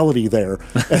personality there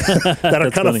that are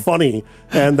kind of funny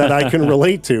and that I can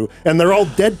relate to. And they're all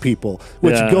dead people,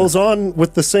 which goes on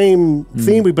with the same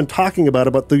theme we've been talking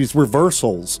about these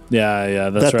reversals.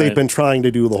 That's that they've been trying to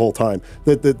do the whole time.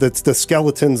 The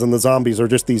skeletons and the zombies are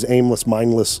just these aimless,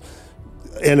 mindless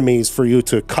enemies for you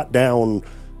to cut down.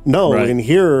 No, in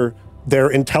here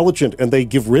they're intelligent and they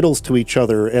give riddles to each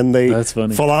other and they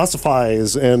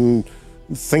philosophize and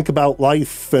think about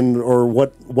life or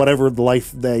whatever the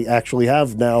life they actually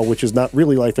have now, which is not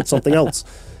really life, it's something else.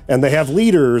 And they have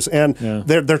leaders and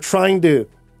they're trying to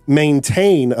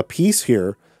maintain a peace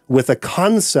here with a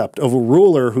concept of a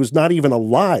ruler who's not even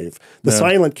alive. The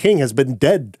Silent King has been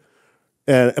dead.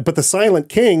 But the Silent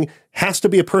King has to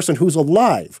be a person who's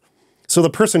alive. So the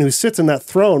person who sits in that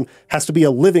throne has to be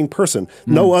a living person.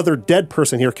 No other dead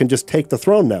person here can just take the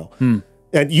throne now.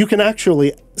 And you can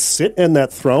actually sit in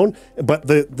that throne, but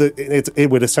it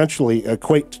would essentially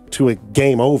equate to a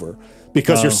game over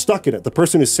because you're stuck in it. The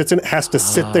person who sits in it has to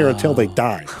sit there until they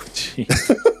die.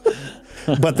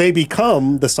 But they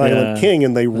become the Silent King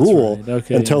and they rule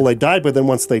until they die. But then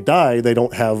once they die, they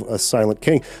don't have a Silent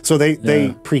King. So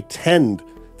they pretend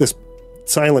this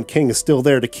Silent King is still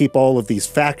there to keep all of these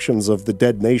factions of the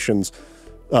dead nations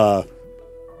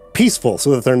peaceful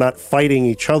so that they're not fighting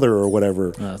each other or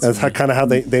whatever. That's kind of how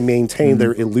they maintain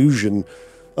their illusion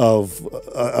of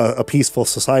a peaceful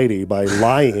society by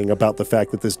lying about the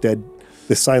fact that this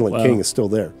Silent King is still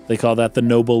there. They call that the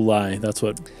noble lie. That's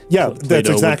what that's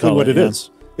exactly what it is.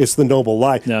 It's the noble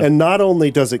lie. And not only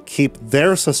does it keep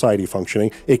their society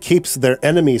functioning, it keeps their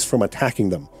enemies from attacking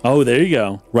them. Oh, there you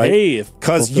go. Right?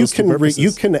 Because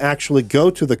you can actually go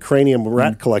to the Cranium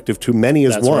Rat Collective, to many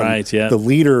as one, the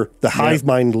leader, the hive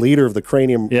mind leader of the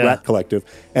Cranium Rat Collective,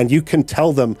 and you can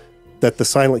tell them that the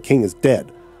Silent King is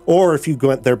dead. Or if you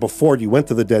went there before you went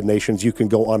to the Dead Nations, you can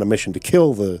go on a mission to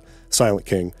kill the Silent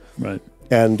King. Right.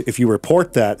 And if you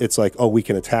report that, it's like, oh, we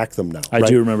can attack them now. I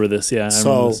do remember this, I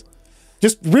remember this.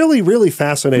 Just really, really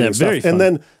fascinating stuff. Very fun. And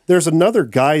then there's another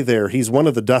guy there. He's one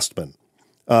of the dustmen.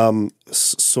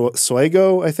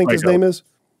 Soego, I think his name is.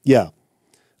 Yeah.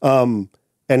 And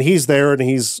he's there and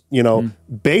he's,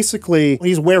 basically,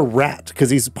 he's Rat because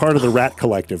he's part of the Rat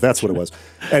Collective. That's what it was.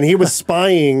 And he was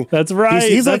spying. That's right.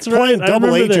 He's like playing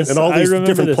double agent in all these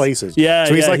different places. Yeah,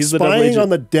 so he's like he's spying on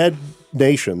the dead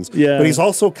nations. Yeah. But he's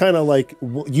also kind of like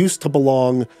used to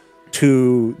belong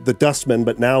to the Dustmen,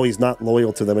 but now he's not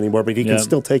loyal to them anymore, but he can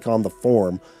still take on the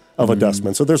form of a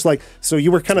Dustman. So there's so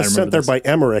you were kind of sent there by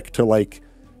Emmerich to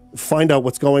find out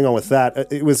what's going on with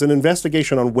that. It was an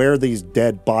investigation on where these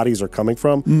dead bodies are coming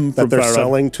from that they're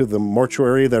selling to the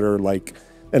mortuary that are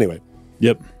anyway.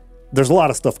 Yep. There's a lot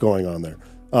of stuff going on there.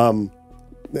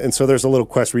 And so there's a little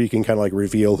quest where you can kind of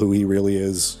reveal who he really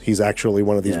is. He's actually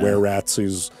one of these were-rats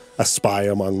who's a spy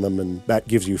among them, and that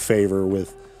gives you favor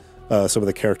with some of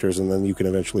the characters, and then you can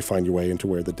eventually find your way into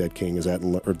where the Dead King is at,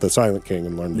 or the Silent King,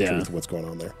 and learn the truth of what's going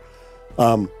on there.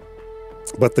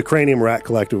 But the Cranium Rat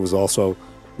Collective was also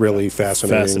really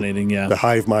fascinating. Fascinating, yeah. The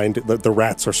hive mind, the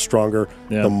rats are stronger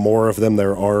the more of them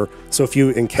there are. So if you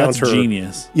encounter... That's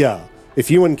genius. Yeah. If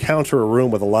you encounter a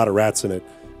room with a lot of rats in it,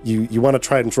 you want to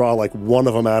try and draw like one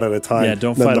of them out at a time. Yeah,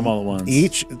 don't fight them all at once.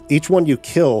 Each one you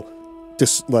kill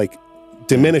just like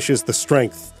diminishes the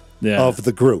strength of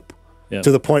the group to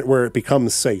the point where it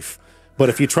becomes safe. But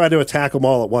if you try to attack them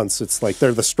all at once, it's like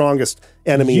they're the strongest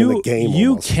enemy in the game.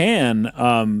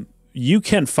 You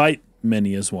can fight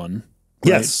many as one.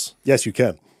 Right? Yes, you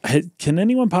can. Can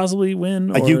anyone possibly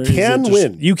win? You can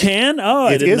win. You can? Oh,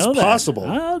 I didn't know that. It is possible.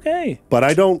 Oh, okay. But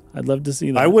I don't... I'd love to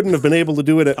see that. I wouldn't have been able to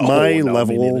do it at my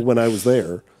level when I was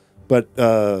there. But,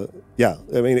 yeah,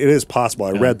 I mean, it is possible.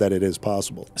 I read that it is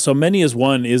possible. So many as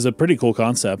one is a pretty cool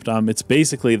concept. It's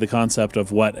basically the concept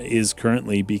of what is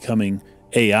currently becoming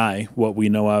AI, what we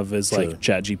know of as like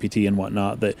ChatGPT and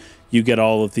whatnot, that you get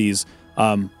all of these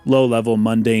low-level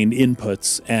mundane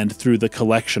inputs, and through the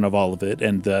collection of all of it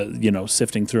and the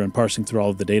sifting through and parsing through all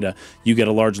of the data, you get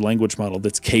a large language model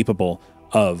that's capable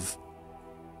of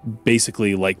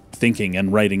basically like thinking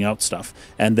and writing out stuff.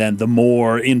 And then the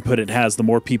more input it has, the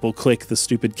more people click the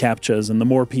stupid captchas, and the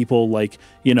more people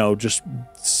just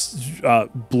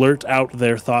blurt out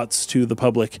their thoughts to the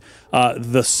public,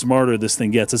 the smarter this thing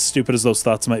gets. As stupid as those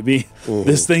thoughts might be,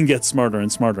 this thing gets smarter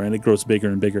and smarter, and it grows bigger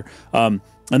and bigger.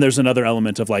 And there's another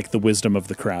element of like the wisdom of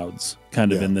the crowds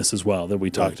kind of in this as well that we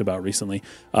talked about recently.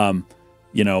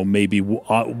 Maybe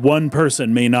one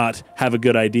person may not have a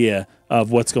good idea of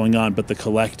what's going on, but the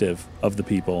collective of the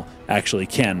people actually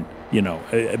can,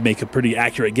 make a pretty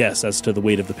accurate guess as to the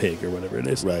weight of the pig or whatever it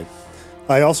is. Right.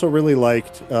 I also really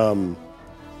liked,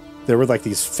 there were like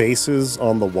these faces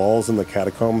on the walls in the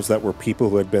catacombs that were people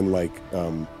who had been like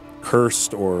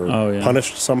cursed or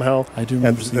punished somehow. I do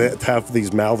remember and they have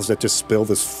these mouths that just spill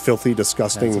this filthy,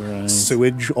 disgusting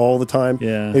sewage all the time.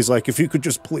 Yeah. He's like, if you could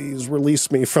just please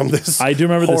release me from this I do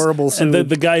remember horrible this. sewage. And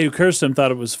the guy who cursed him thought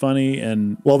it was funny,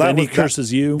 and then he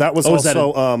curses you. That was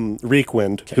also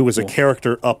Reekwind, who was a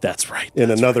character up in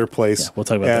another place. Yeah, we'll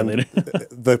talk about that later.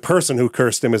 The person who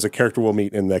cursed him is a character we'll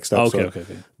meet in next episode. Okay.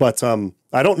 But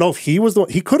I don't know if he was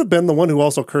he could have been the one who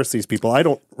also cursed these people. I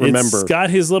don't remember. It's got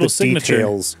his little signature.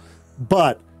 Details.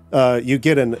 But you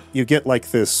get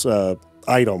like this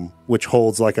item which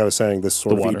holds, like I was saying, this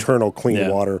sort of eternal clean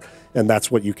water, and that's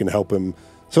what you can help him.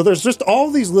 So there's just all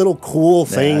these little cool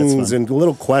things and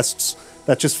little quests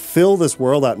that just fill this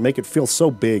world out and make it feel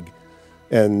so big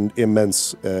and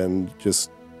immense and just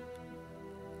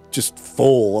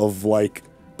full of like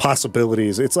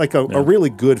possibilities. It's like a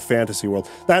really good fantasy world.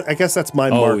 That I guess that's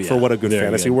my mark for what a good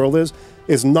fantasy world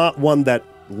is not one that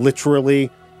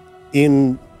literally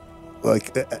in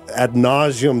like ad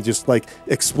nauseum just like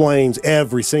explains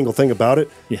every single thing about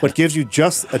it, but gives you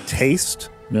just a taste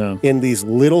in these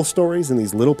little stories and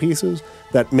these little pieces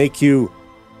that make you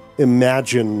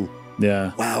imagine,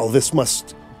 wow, this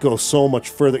must go so much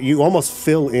further. You almost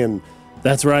fill in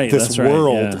this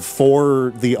world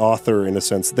for the author in a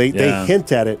sense. They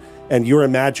hint at it, and your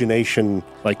imagination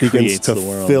like begins to the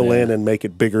world, fill in and make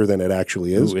it bigger than it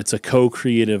actually is. Ooh, it's a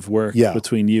co-creative work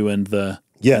between you and the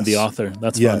author.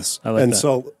 That's fun. I like that.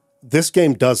 So this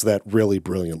game does that really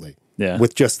brilliantly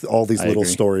with just all these little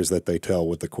stories that they tell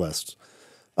with the quests.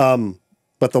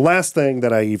 But the last thing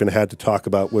that I even had to talk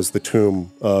about was the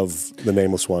tomb of the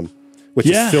Nameless One, which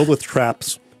is filled with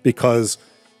traps because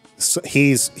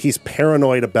he's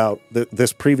paranoid about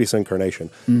this previous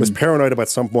incarnation, was paranoid about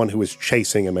someone who is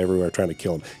chasing him everywhere, trying to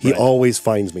kill him. He always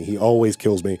finds me. He always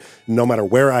kills me. No matter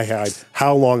where I hide,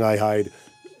 how long I hide,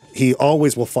 he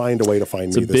always will find a way to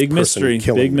find me. It's a big mystery.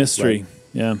 Big mystery.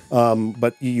 Right? Yeah.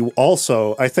 But you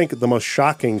also, I think the most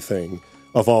shocking thing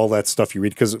of all that stuff you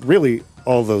read, because really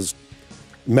all those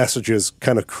messages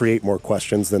kind of create more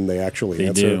questions than they actually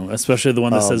answer. They do, especially the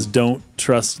one that says "Don't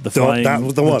trust the flying." That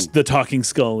was the one, the talking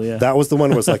skull. Yeah, that was the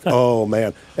one. That was like, oh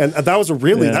man, and that was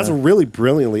that's a really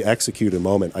brilliantly executed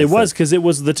moment. It was because it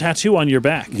was the tattoo on your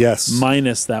back. Yes,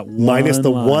 minus that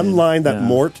one line that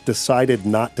Mort decided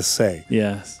not to say.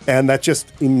 Yes, and that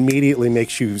just immediately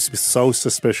makes you so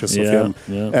suspicious of him.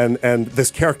 Yeah. And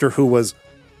this character who was.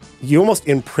 You almost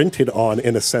imprinted on,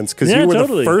 in a sense, because you were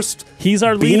the first He's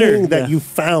our being leader. that you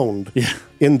found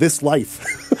in this life,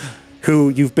 who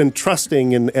you've been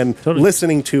trusting and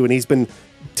listening to, and he's been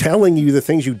telling you the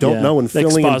things you don't know and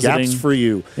filling in gaps for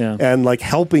you and like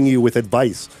helping you with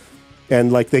advice.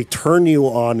 And like they turn you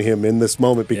on him in this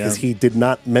moment because he did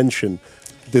not mention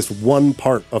this one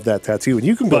part of that tattoo, and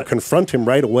you can go confront him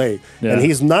right away, Yeah. and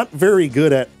he's not very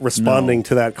good at responding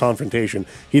to that confrontation.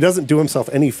 He doesn't do himself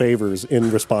any favors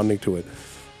in responding to it.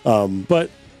 But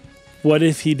what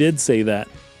if he did say that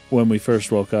when we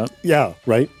first woke up? Yeah,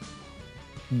 right?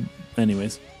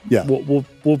 Anyways. Yeah. We'll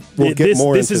get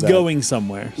more this into is that. going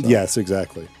somewhere. So. Yes,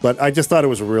 exactly. But I just thought it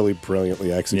was a really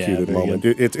brilliantly executed very moment.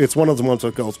 It's one of the moments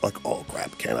that goes like, oh,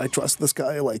 crap, can I trust this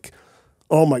guy? Like,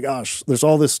 oh, my gosh, there's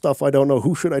all this stuff I don't know.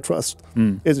 Who should I trust?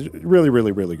 It's really,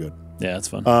 really, really good. Yeah, it's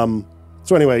fun.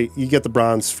 So anyway, you get the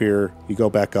bronze sphere. You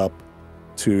go back up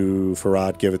to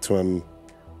Farad, give it to him.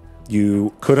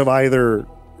 You could have either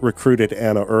recruited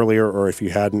Anna earlier, or if you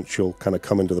hadn't, she'll kind of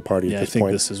come into the party at this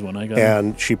point. This is when I got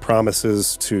and she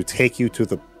promises to take you to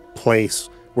the place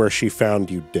where she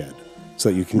found you dead, so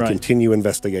that you can continue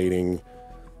investigating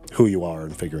who you are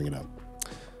and figuring it out.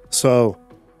 So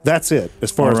that's it as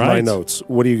far as my notes.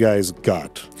 What do you guys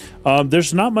got?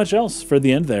 There's not much else for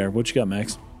the end there. What you got,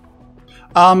 Max?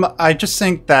 I just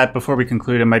think that before we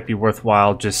conclude, it might be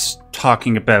worthwhile just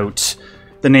talking about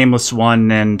the Nameless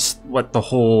One and what the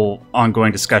whole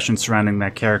ongoing discussion surrounding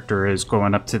that character is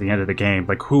going up to the end of the game.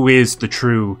 Like, who is the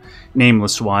true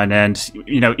Nameless One? And,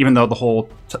 you know, even though the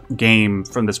whole game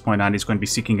from this point on, he's going to be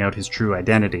seeking out his true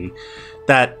identity,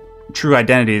 that true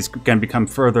identity is going to become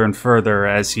further and further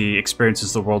as he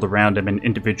experiences the world around him and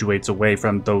individuates away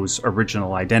from those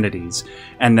original identities.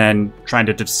 And then trying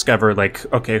to discover, like,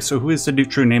 okay, so who is the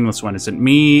true Nameless One? Is it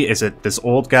me? Is it this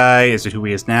old guy? Is it who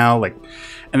he is now? Like,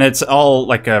 and it's all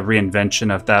like a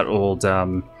reinvention of that old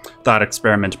thought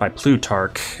experiment by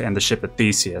Plutarch and the ship of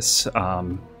Theseus.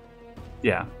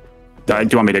 Yeah. Do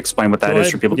you want me to explain what that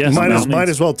is for people? Yes, might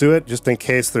as well do it, just in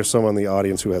case there's someone in the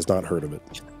audience who has not heard of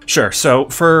it. Sure. So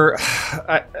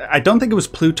I don't think it was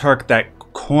Plutarch that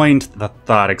coined the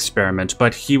thought experiment,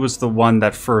 but he was the one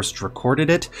that first recorded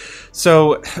it.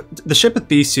 So the ship of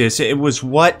Theseus, it was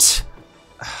what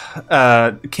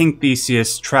King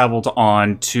Theseus traveled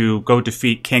on to go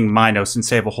defeat King Minos and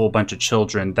save a whole bunch of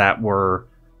children that were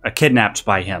kidnapped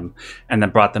by him, and then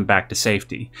brought them back to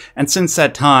safety. And since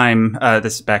that time,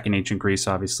 this is back in ancient Greece,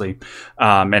 obviously,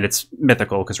 and it's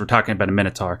mythical because we're talking about a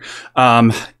minotaur.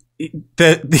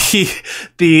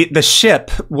 The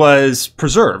ship was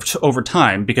preserved over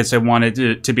time because they wanted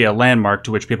it to be a landmark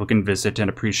to which people can visit and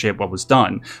appreciate what was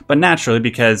done. But naturally,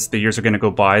 because the years are going to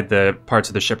go by, the parts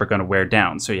of the ship are going to wear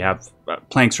down. So you have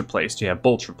planks replaced, you have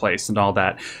bolts replaced, and all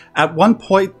that. At what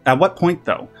point,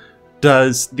 though,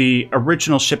 does the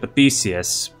original ship of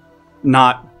Theseus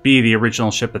not be the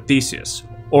original ship of Theseus?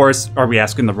 Or are we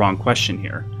asking the wrong question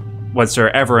here? Was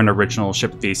there ever an original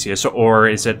ship of Theseus? Or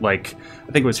is it like, I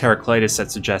think it was Heraclitus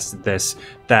that suggested this,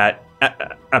 that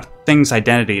a thing's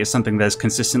identity is something that is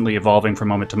consistently evolving from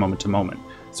moment to moment to moment.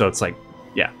 So it's like,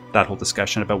 yeah, that whole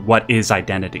discussion about what is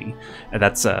identity. And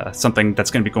that's something that's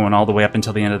going to be going all the way up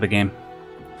until the end of the game.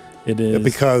 It is.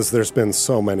 Because there's been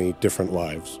so many different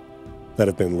lives that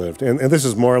have been lived. And this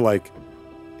is more like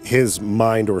his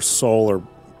mind or soul, or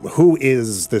who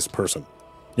is this person?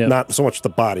 Yep. Not so much the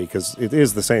body, because it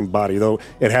is the same body, though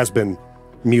it has been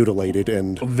mutilated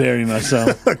and very much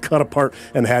so cut apart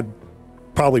and had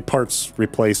probably parts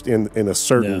replaced in a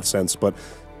certain sense. But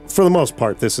for the most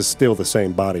part, this is still the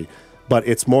same body. But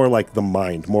it's more like the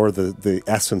mind, more the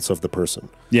essence of the person.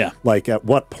 Yeah. Like, at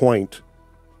what point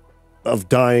of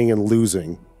dying and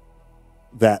losing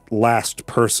that last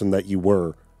person that you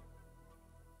were,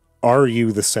 are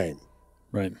you the same?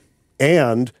 Right.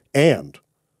 And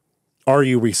are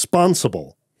you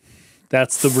responsible?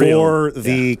 That's the for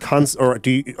the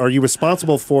are you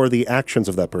responsible for the actions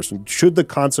of that person? Should the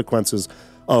consequences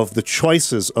of the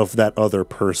choices of that other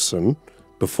person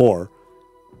before,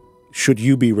 should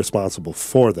you be responsible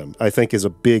for them? I think is a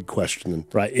big question.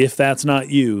 Right. If that's not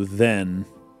you, then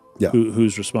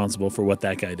who's responsible for what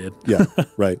that guy did? Yeah.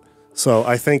 Right. So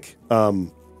I think we'll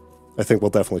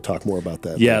definitely talk more about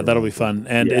that. Yeah, that'll be fun.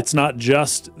 And it's not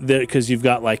just there, because you've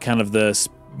got like kind of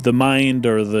the mind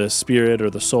or the spirit or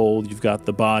the soul, you've got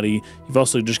the body, you've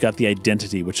also just got the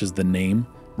identity, which is the name,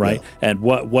 right? Yeah. And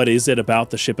what is it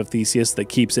about the ship of Theseus that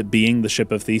keeps it being the ship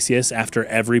of Theseus after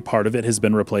every part of it has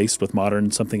been replaced with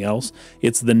modern something else?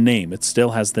 It's the name. It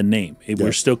still has the name.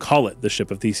 We still call it the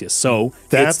ship of Theseus. So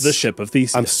it's the ship of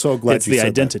Theseus. I'm so glad it's the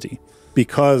identity.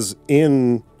 Because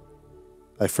in,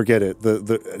 I forget it,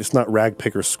 it's not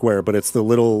Ragpicker Square, but it's the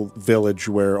little village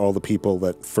where all the people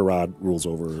that Farad rules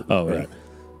over. Oh, right.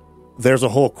 There's a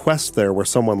whole quest there where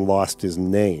someone lost his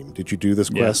name. Did you do this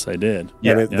quest? Yes, I did.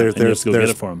 Yeah, there's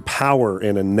power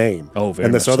in a name. Oh, very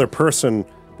And this much other person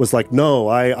was like, "No,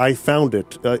 I found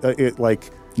it.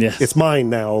 It's mine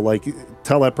now. Like,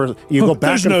 tell that person. You go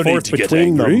back and forth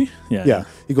between them. Yeah.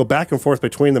 You go back and forth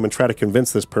between them and try to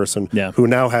convince this person who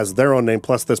now has their own name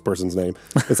plus this person's name.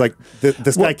 It's like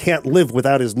this guy can't live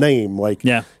without his name. Like,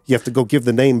 you have to go give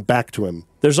the name back to him.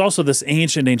 There's also this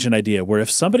ancient idea where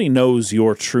if somebody knows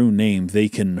your true name, they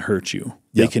can hurt you.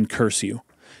 They can curse you.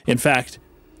 In fact,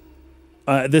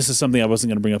 this is something I wasn't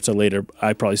going to bring up till later.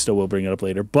 I probably still will bring it up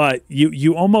later. But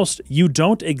you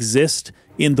don't exist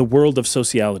in the world of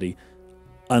sociality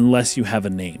unless you have a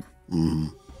name.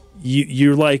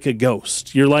 You're like a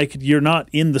ghost. You're not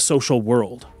in the social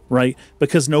world, right?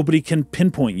 Because nobody can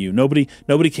pinpoint you. Nobody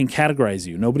can categorize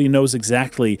you. Nobody knows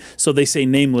exactly. So they say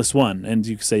nameless one, and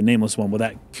you say nameless one.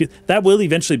 Well, that will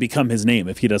eventually become his name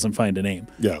if he doesn't find a name.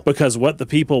 Yeah. Because what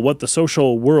the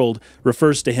social world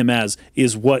refers to him as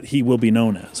is what he will be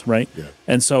known as, right? Yeah.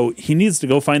 And so he needs to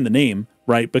go find the name,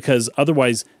 right? Because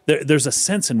otherwise, there's a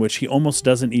sense in which he almost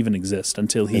doesn't even exist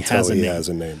until he has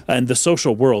a name. And the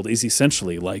social world is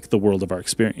essentially like the world of our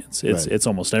experience. It's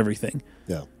almost everything.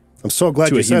 Yeah. I'm so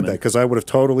glad you said that, because I would have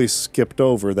totally skipped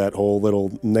over that whole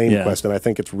little name question. I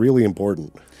think it's really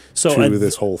important to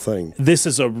this whole thing. This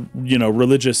is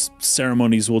religious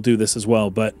ceremonies will do this as well,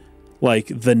 but like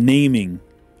the naming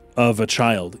of a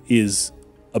child is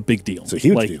a big deal. It's a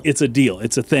huge deal. It's a deal.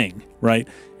 It's a thing, right?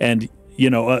 And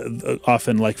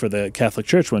often, like for the Catholic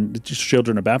Church, when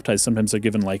children are baptized, sometimes they're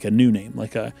given like a new name,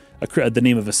 like the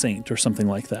name of a saint or something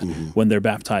like that when they're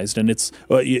baptized. And it's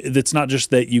not just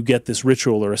that you get this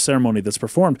ritual or a ceremony that's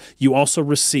performed; you also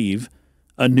receive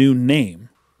a new name,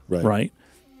 right?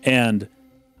 And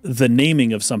the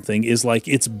naming of something is like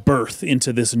its birth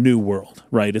into this new world,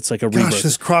 right? It's like a rebirth. Gosh,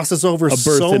 this crosses over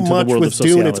so much with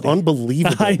Dune. It's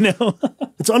unbelievable. I know.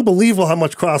 It's unbelievable how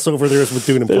much crossover there is with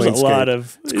Dune and Planescape. There's a lot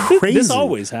of... It's crazy. This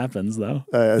always happens, though.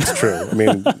 It's true. I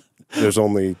mean, there's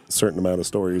only a certain amount of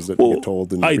stories that get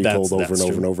told and retold over and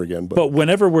over and over again. But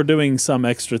whenever we're doing some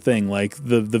extra thing, like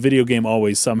the video game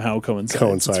always somehow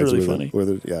coincides. It's really funny. With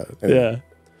it, yeah. Anyway. Yeah.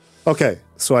 Okay,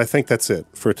 so I think that's it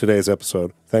for today's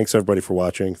episode. Thanks, everybody, for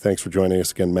watching. Thanks for joining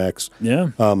us again, Max.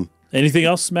 Yeah. Anything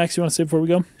else, Max, you want to say before we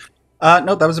go?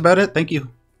 No, that was about it. Thank you.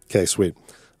 Okay, sweet.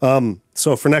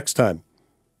 So for next time,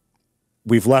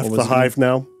 we've left the Hive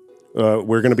now.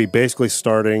 We're going to be basically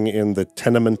starting in the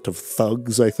Tenement of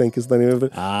Thugs, I think is the name of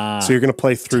it. So you're going to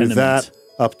play through that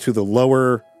up to the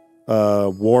lower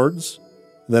wards,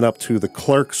 then up to the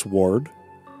Clerk's Ward,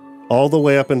 all the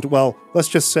way up into, well, let's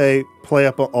just say play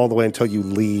up all the way until you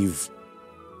leave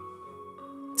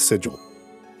Sigil.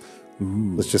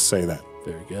 Ooh. Let's just say that.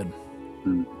 Very good.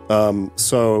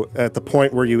 So at the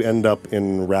point where you end up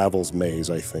in Ravel's Maze,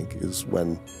 I think, is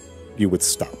when you would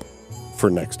stop for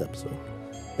next episode.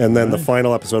 And then the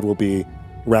final episode will be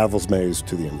Ravel's Maze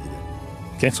to the end of the game.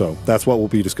 Okay. So that's what we'll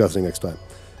be discussing next time.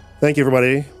 Thank you,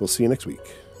 everybody. We'll see you next week.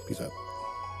 Peace out.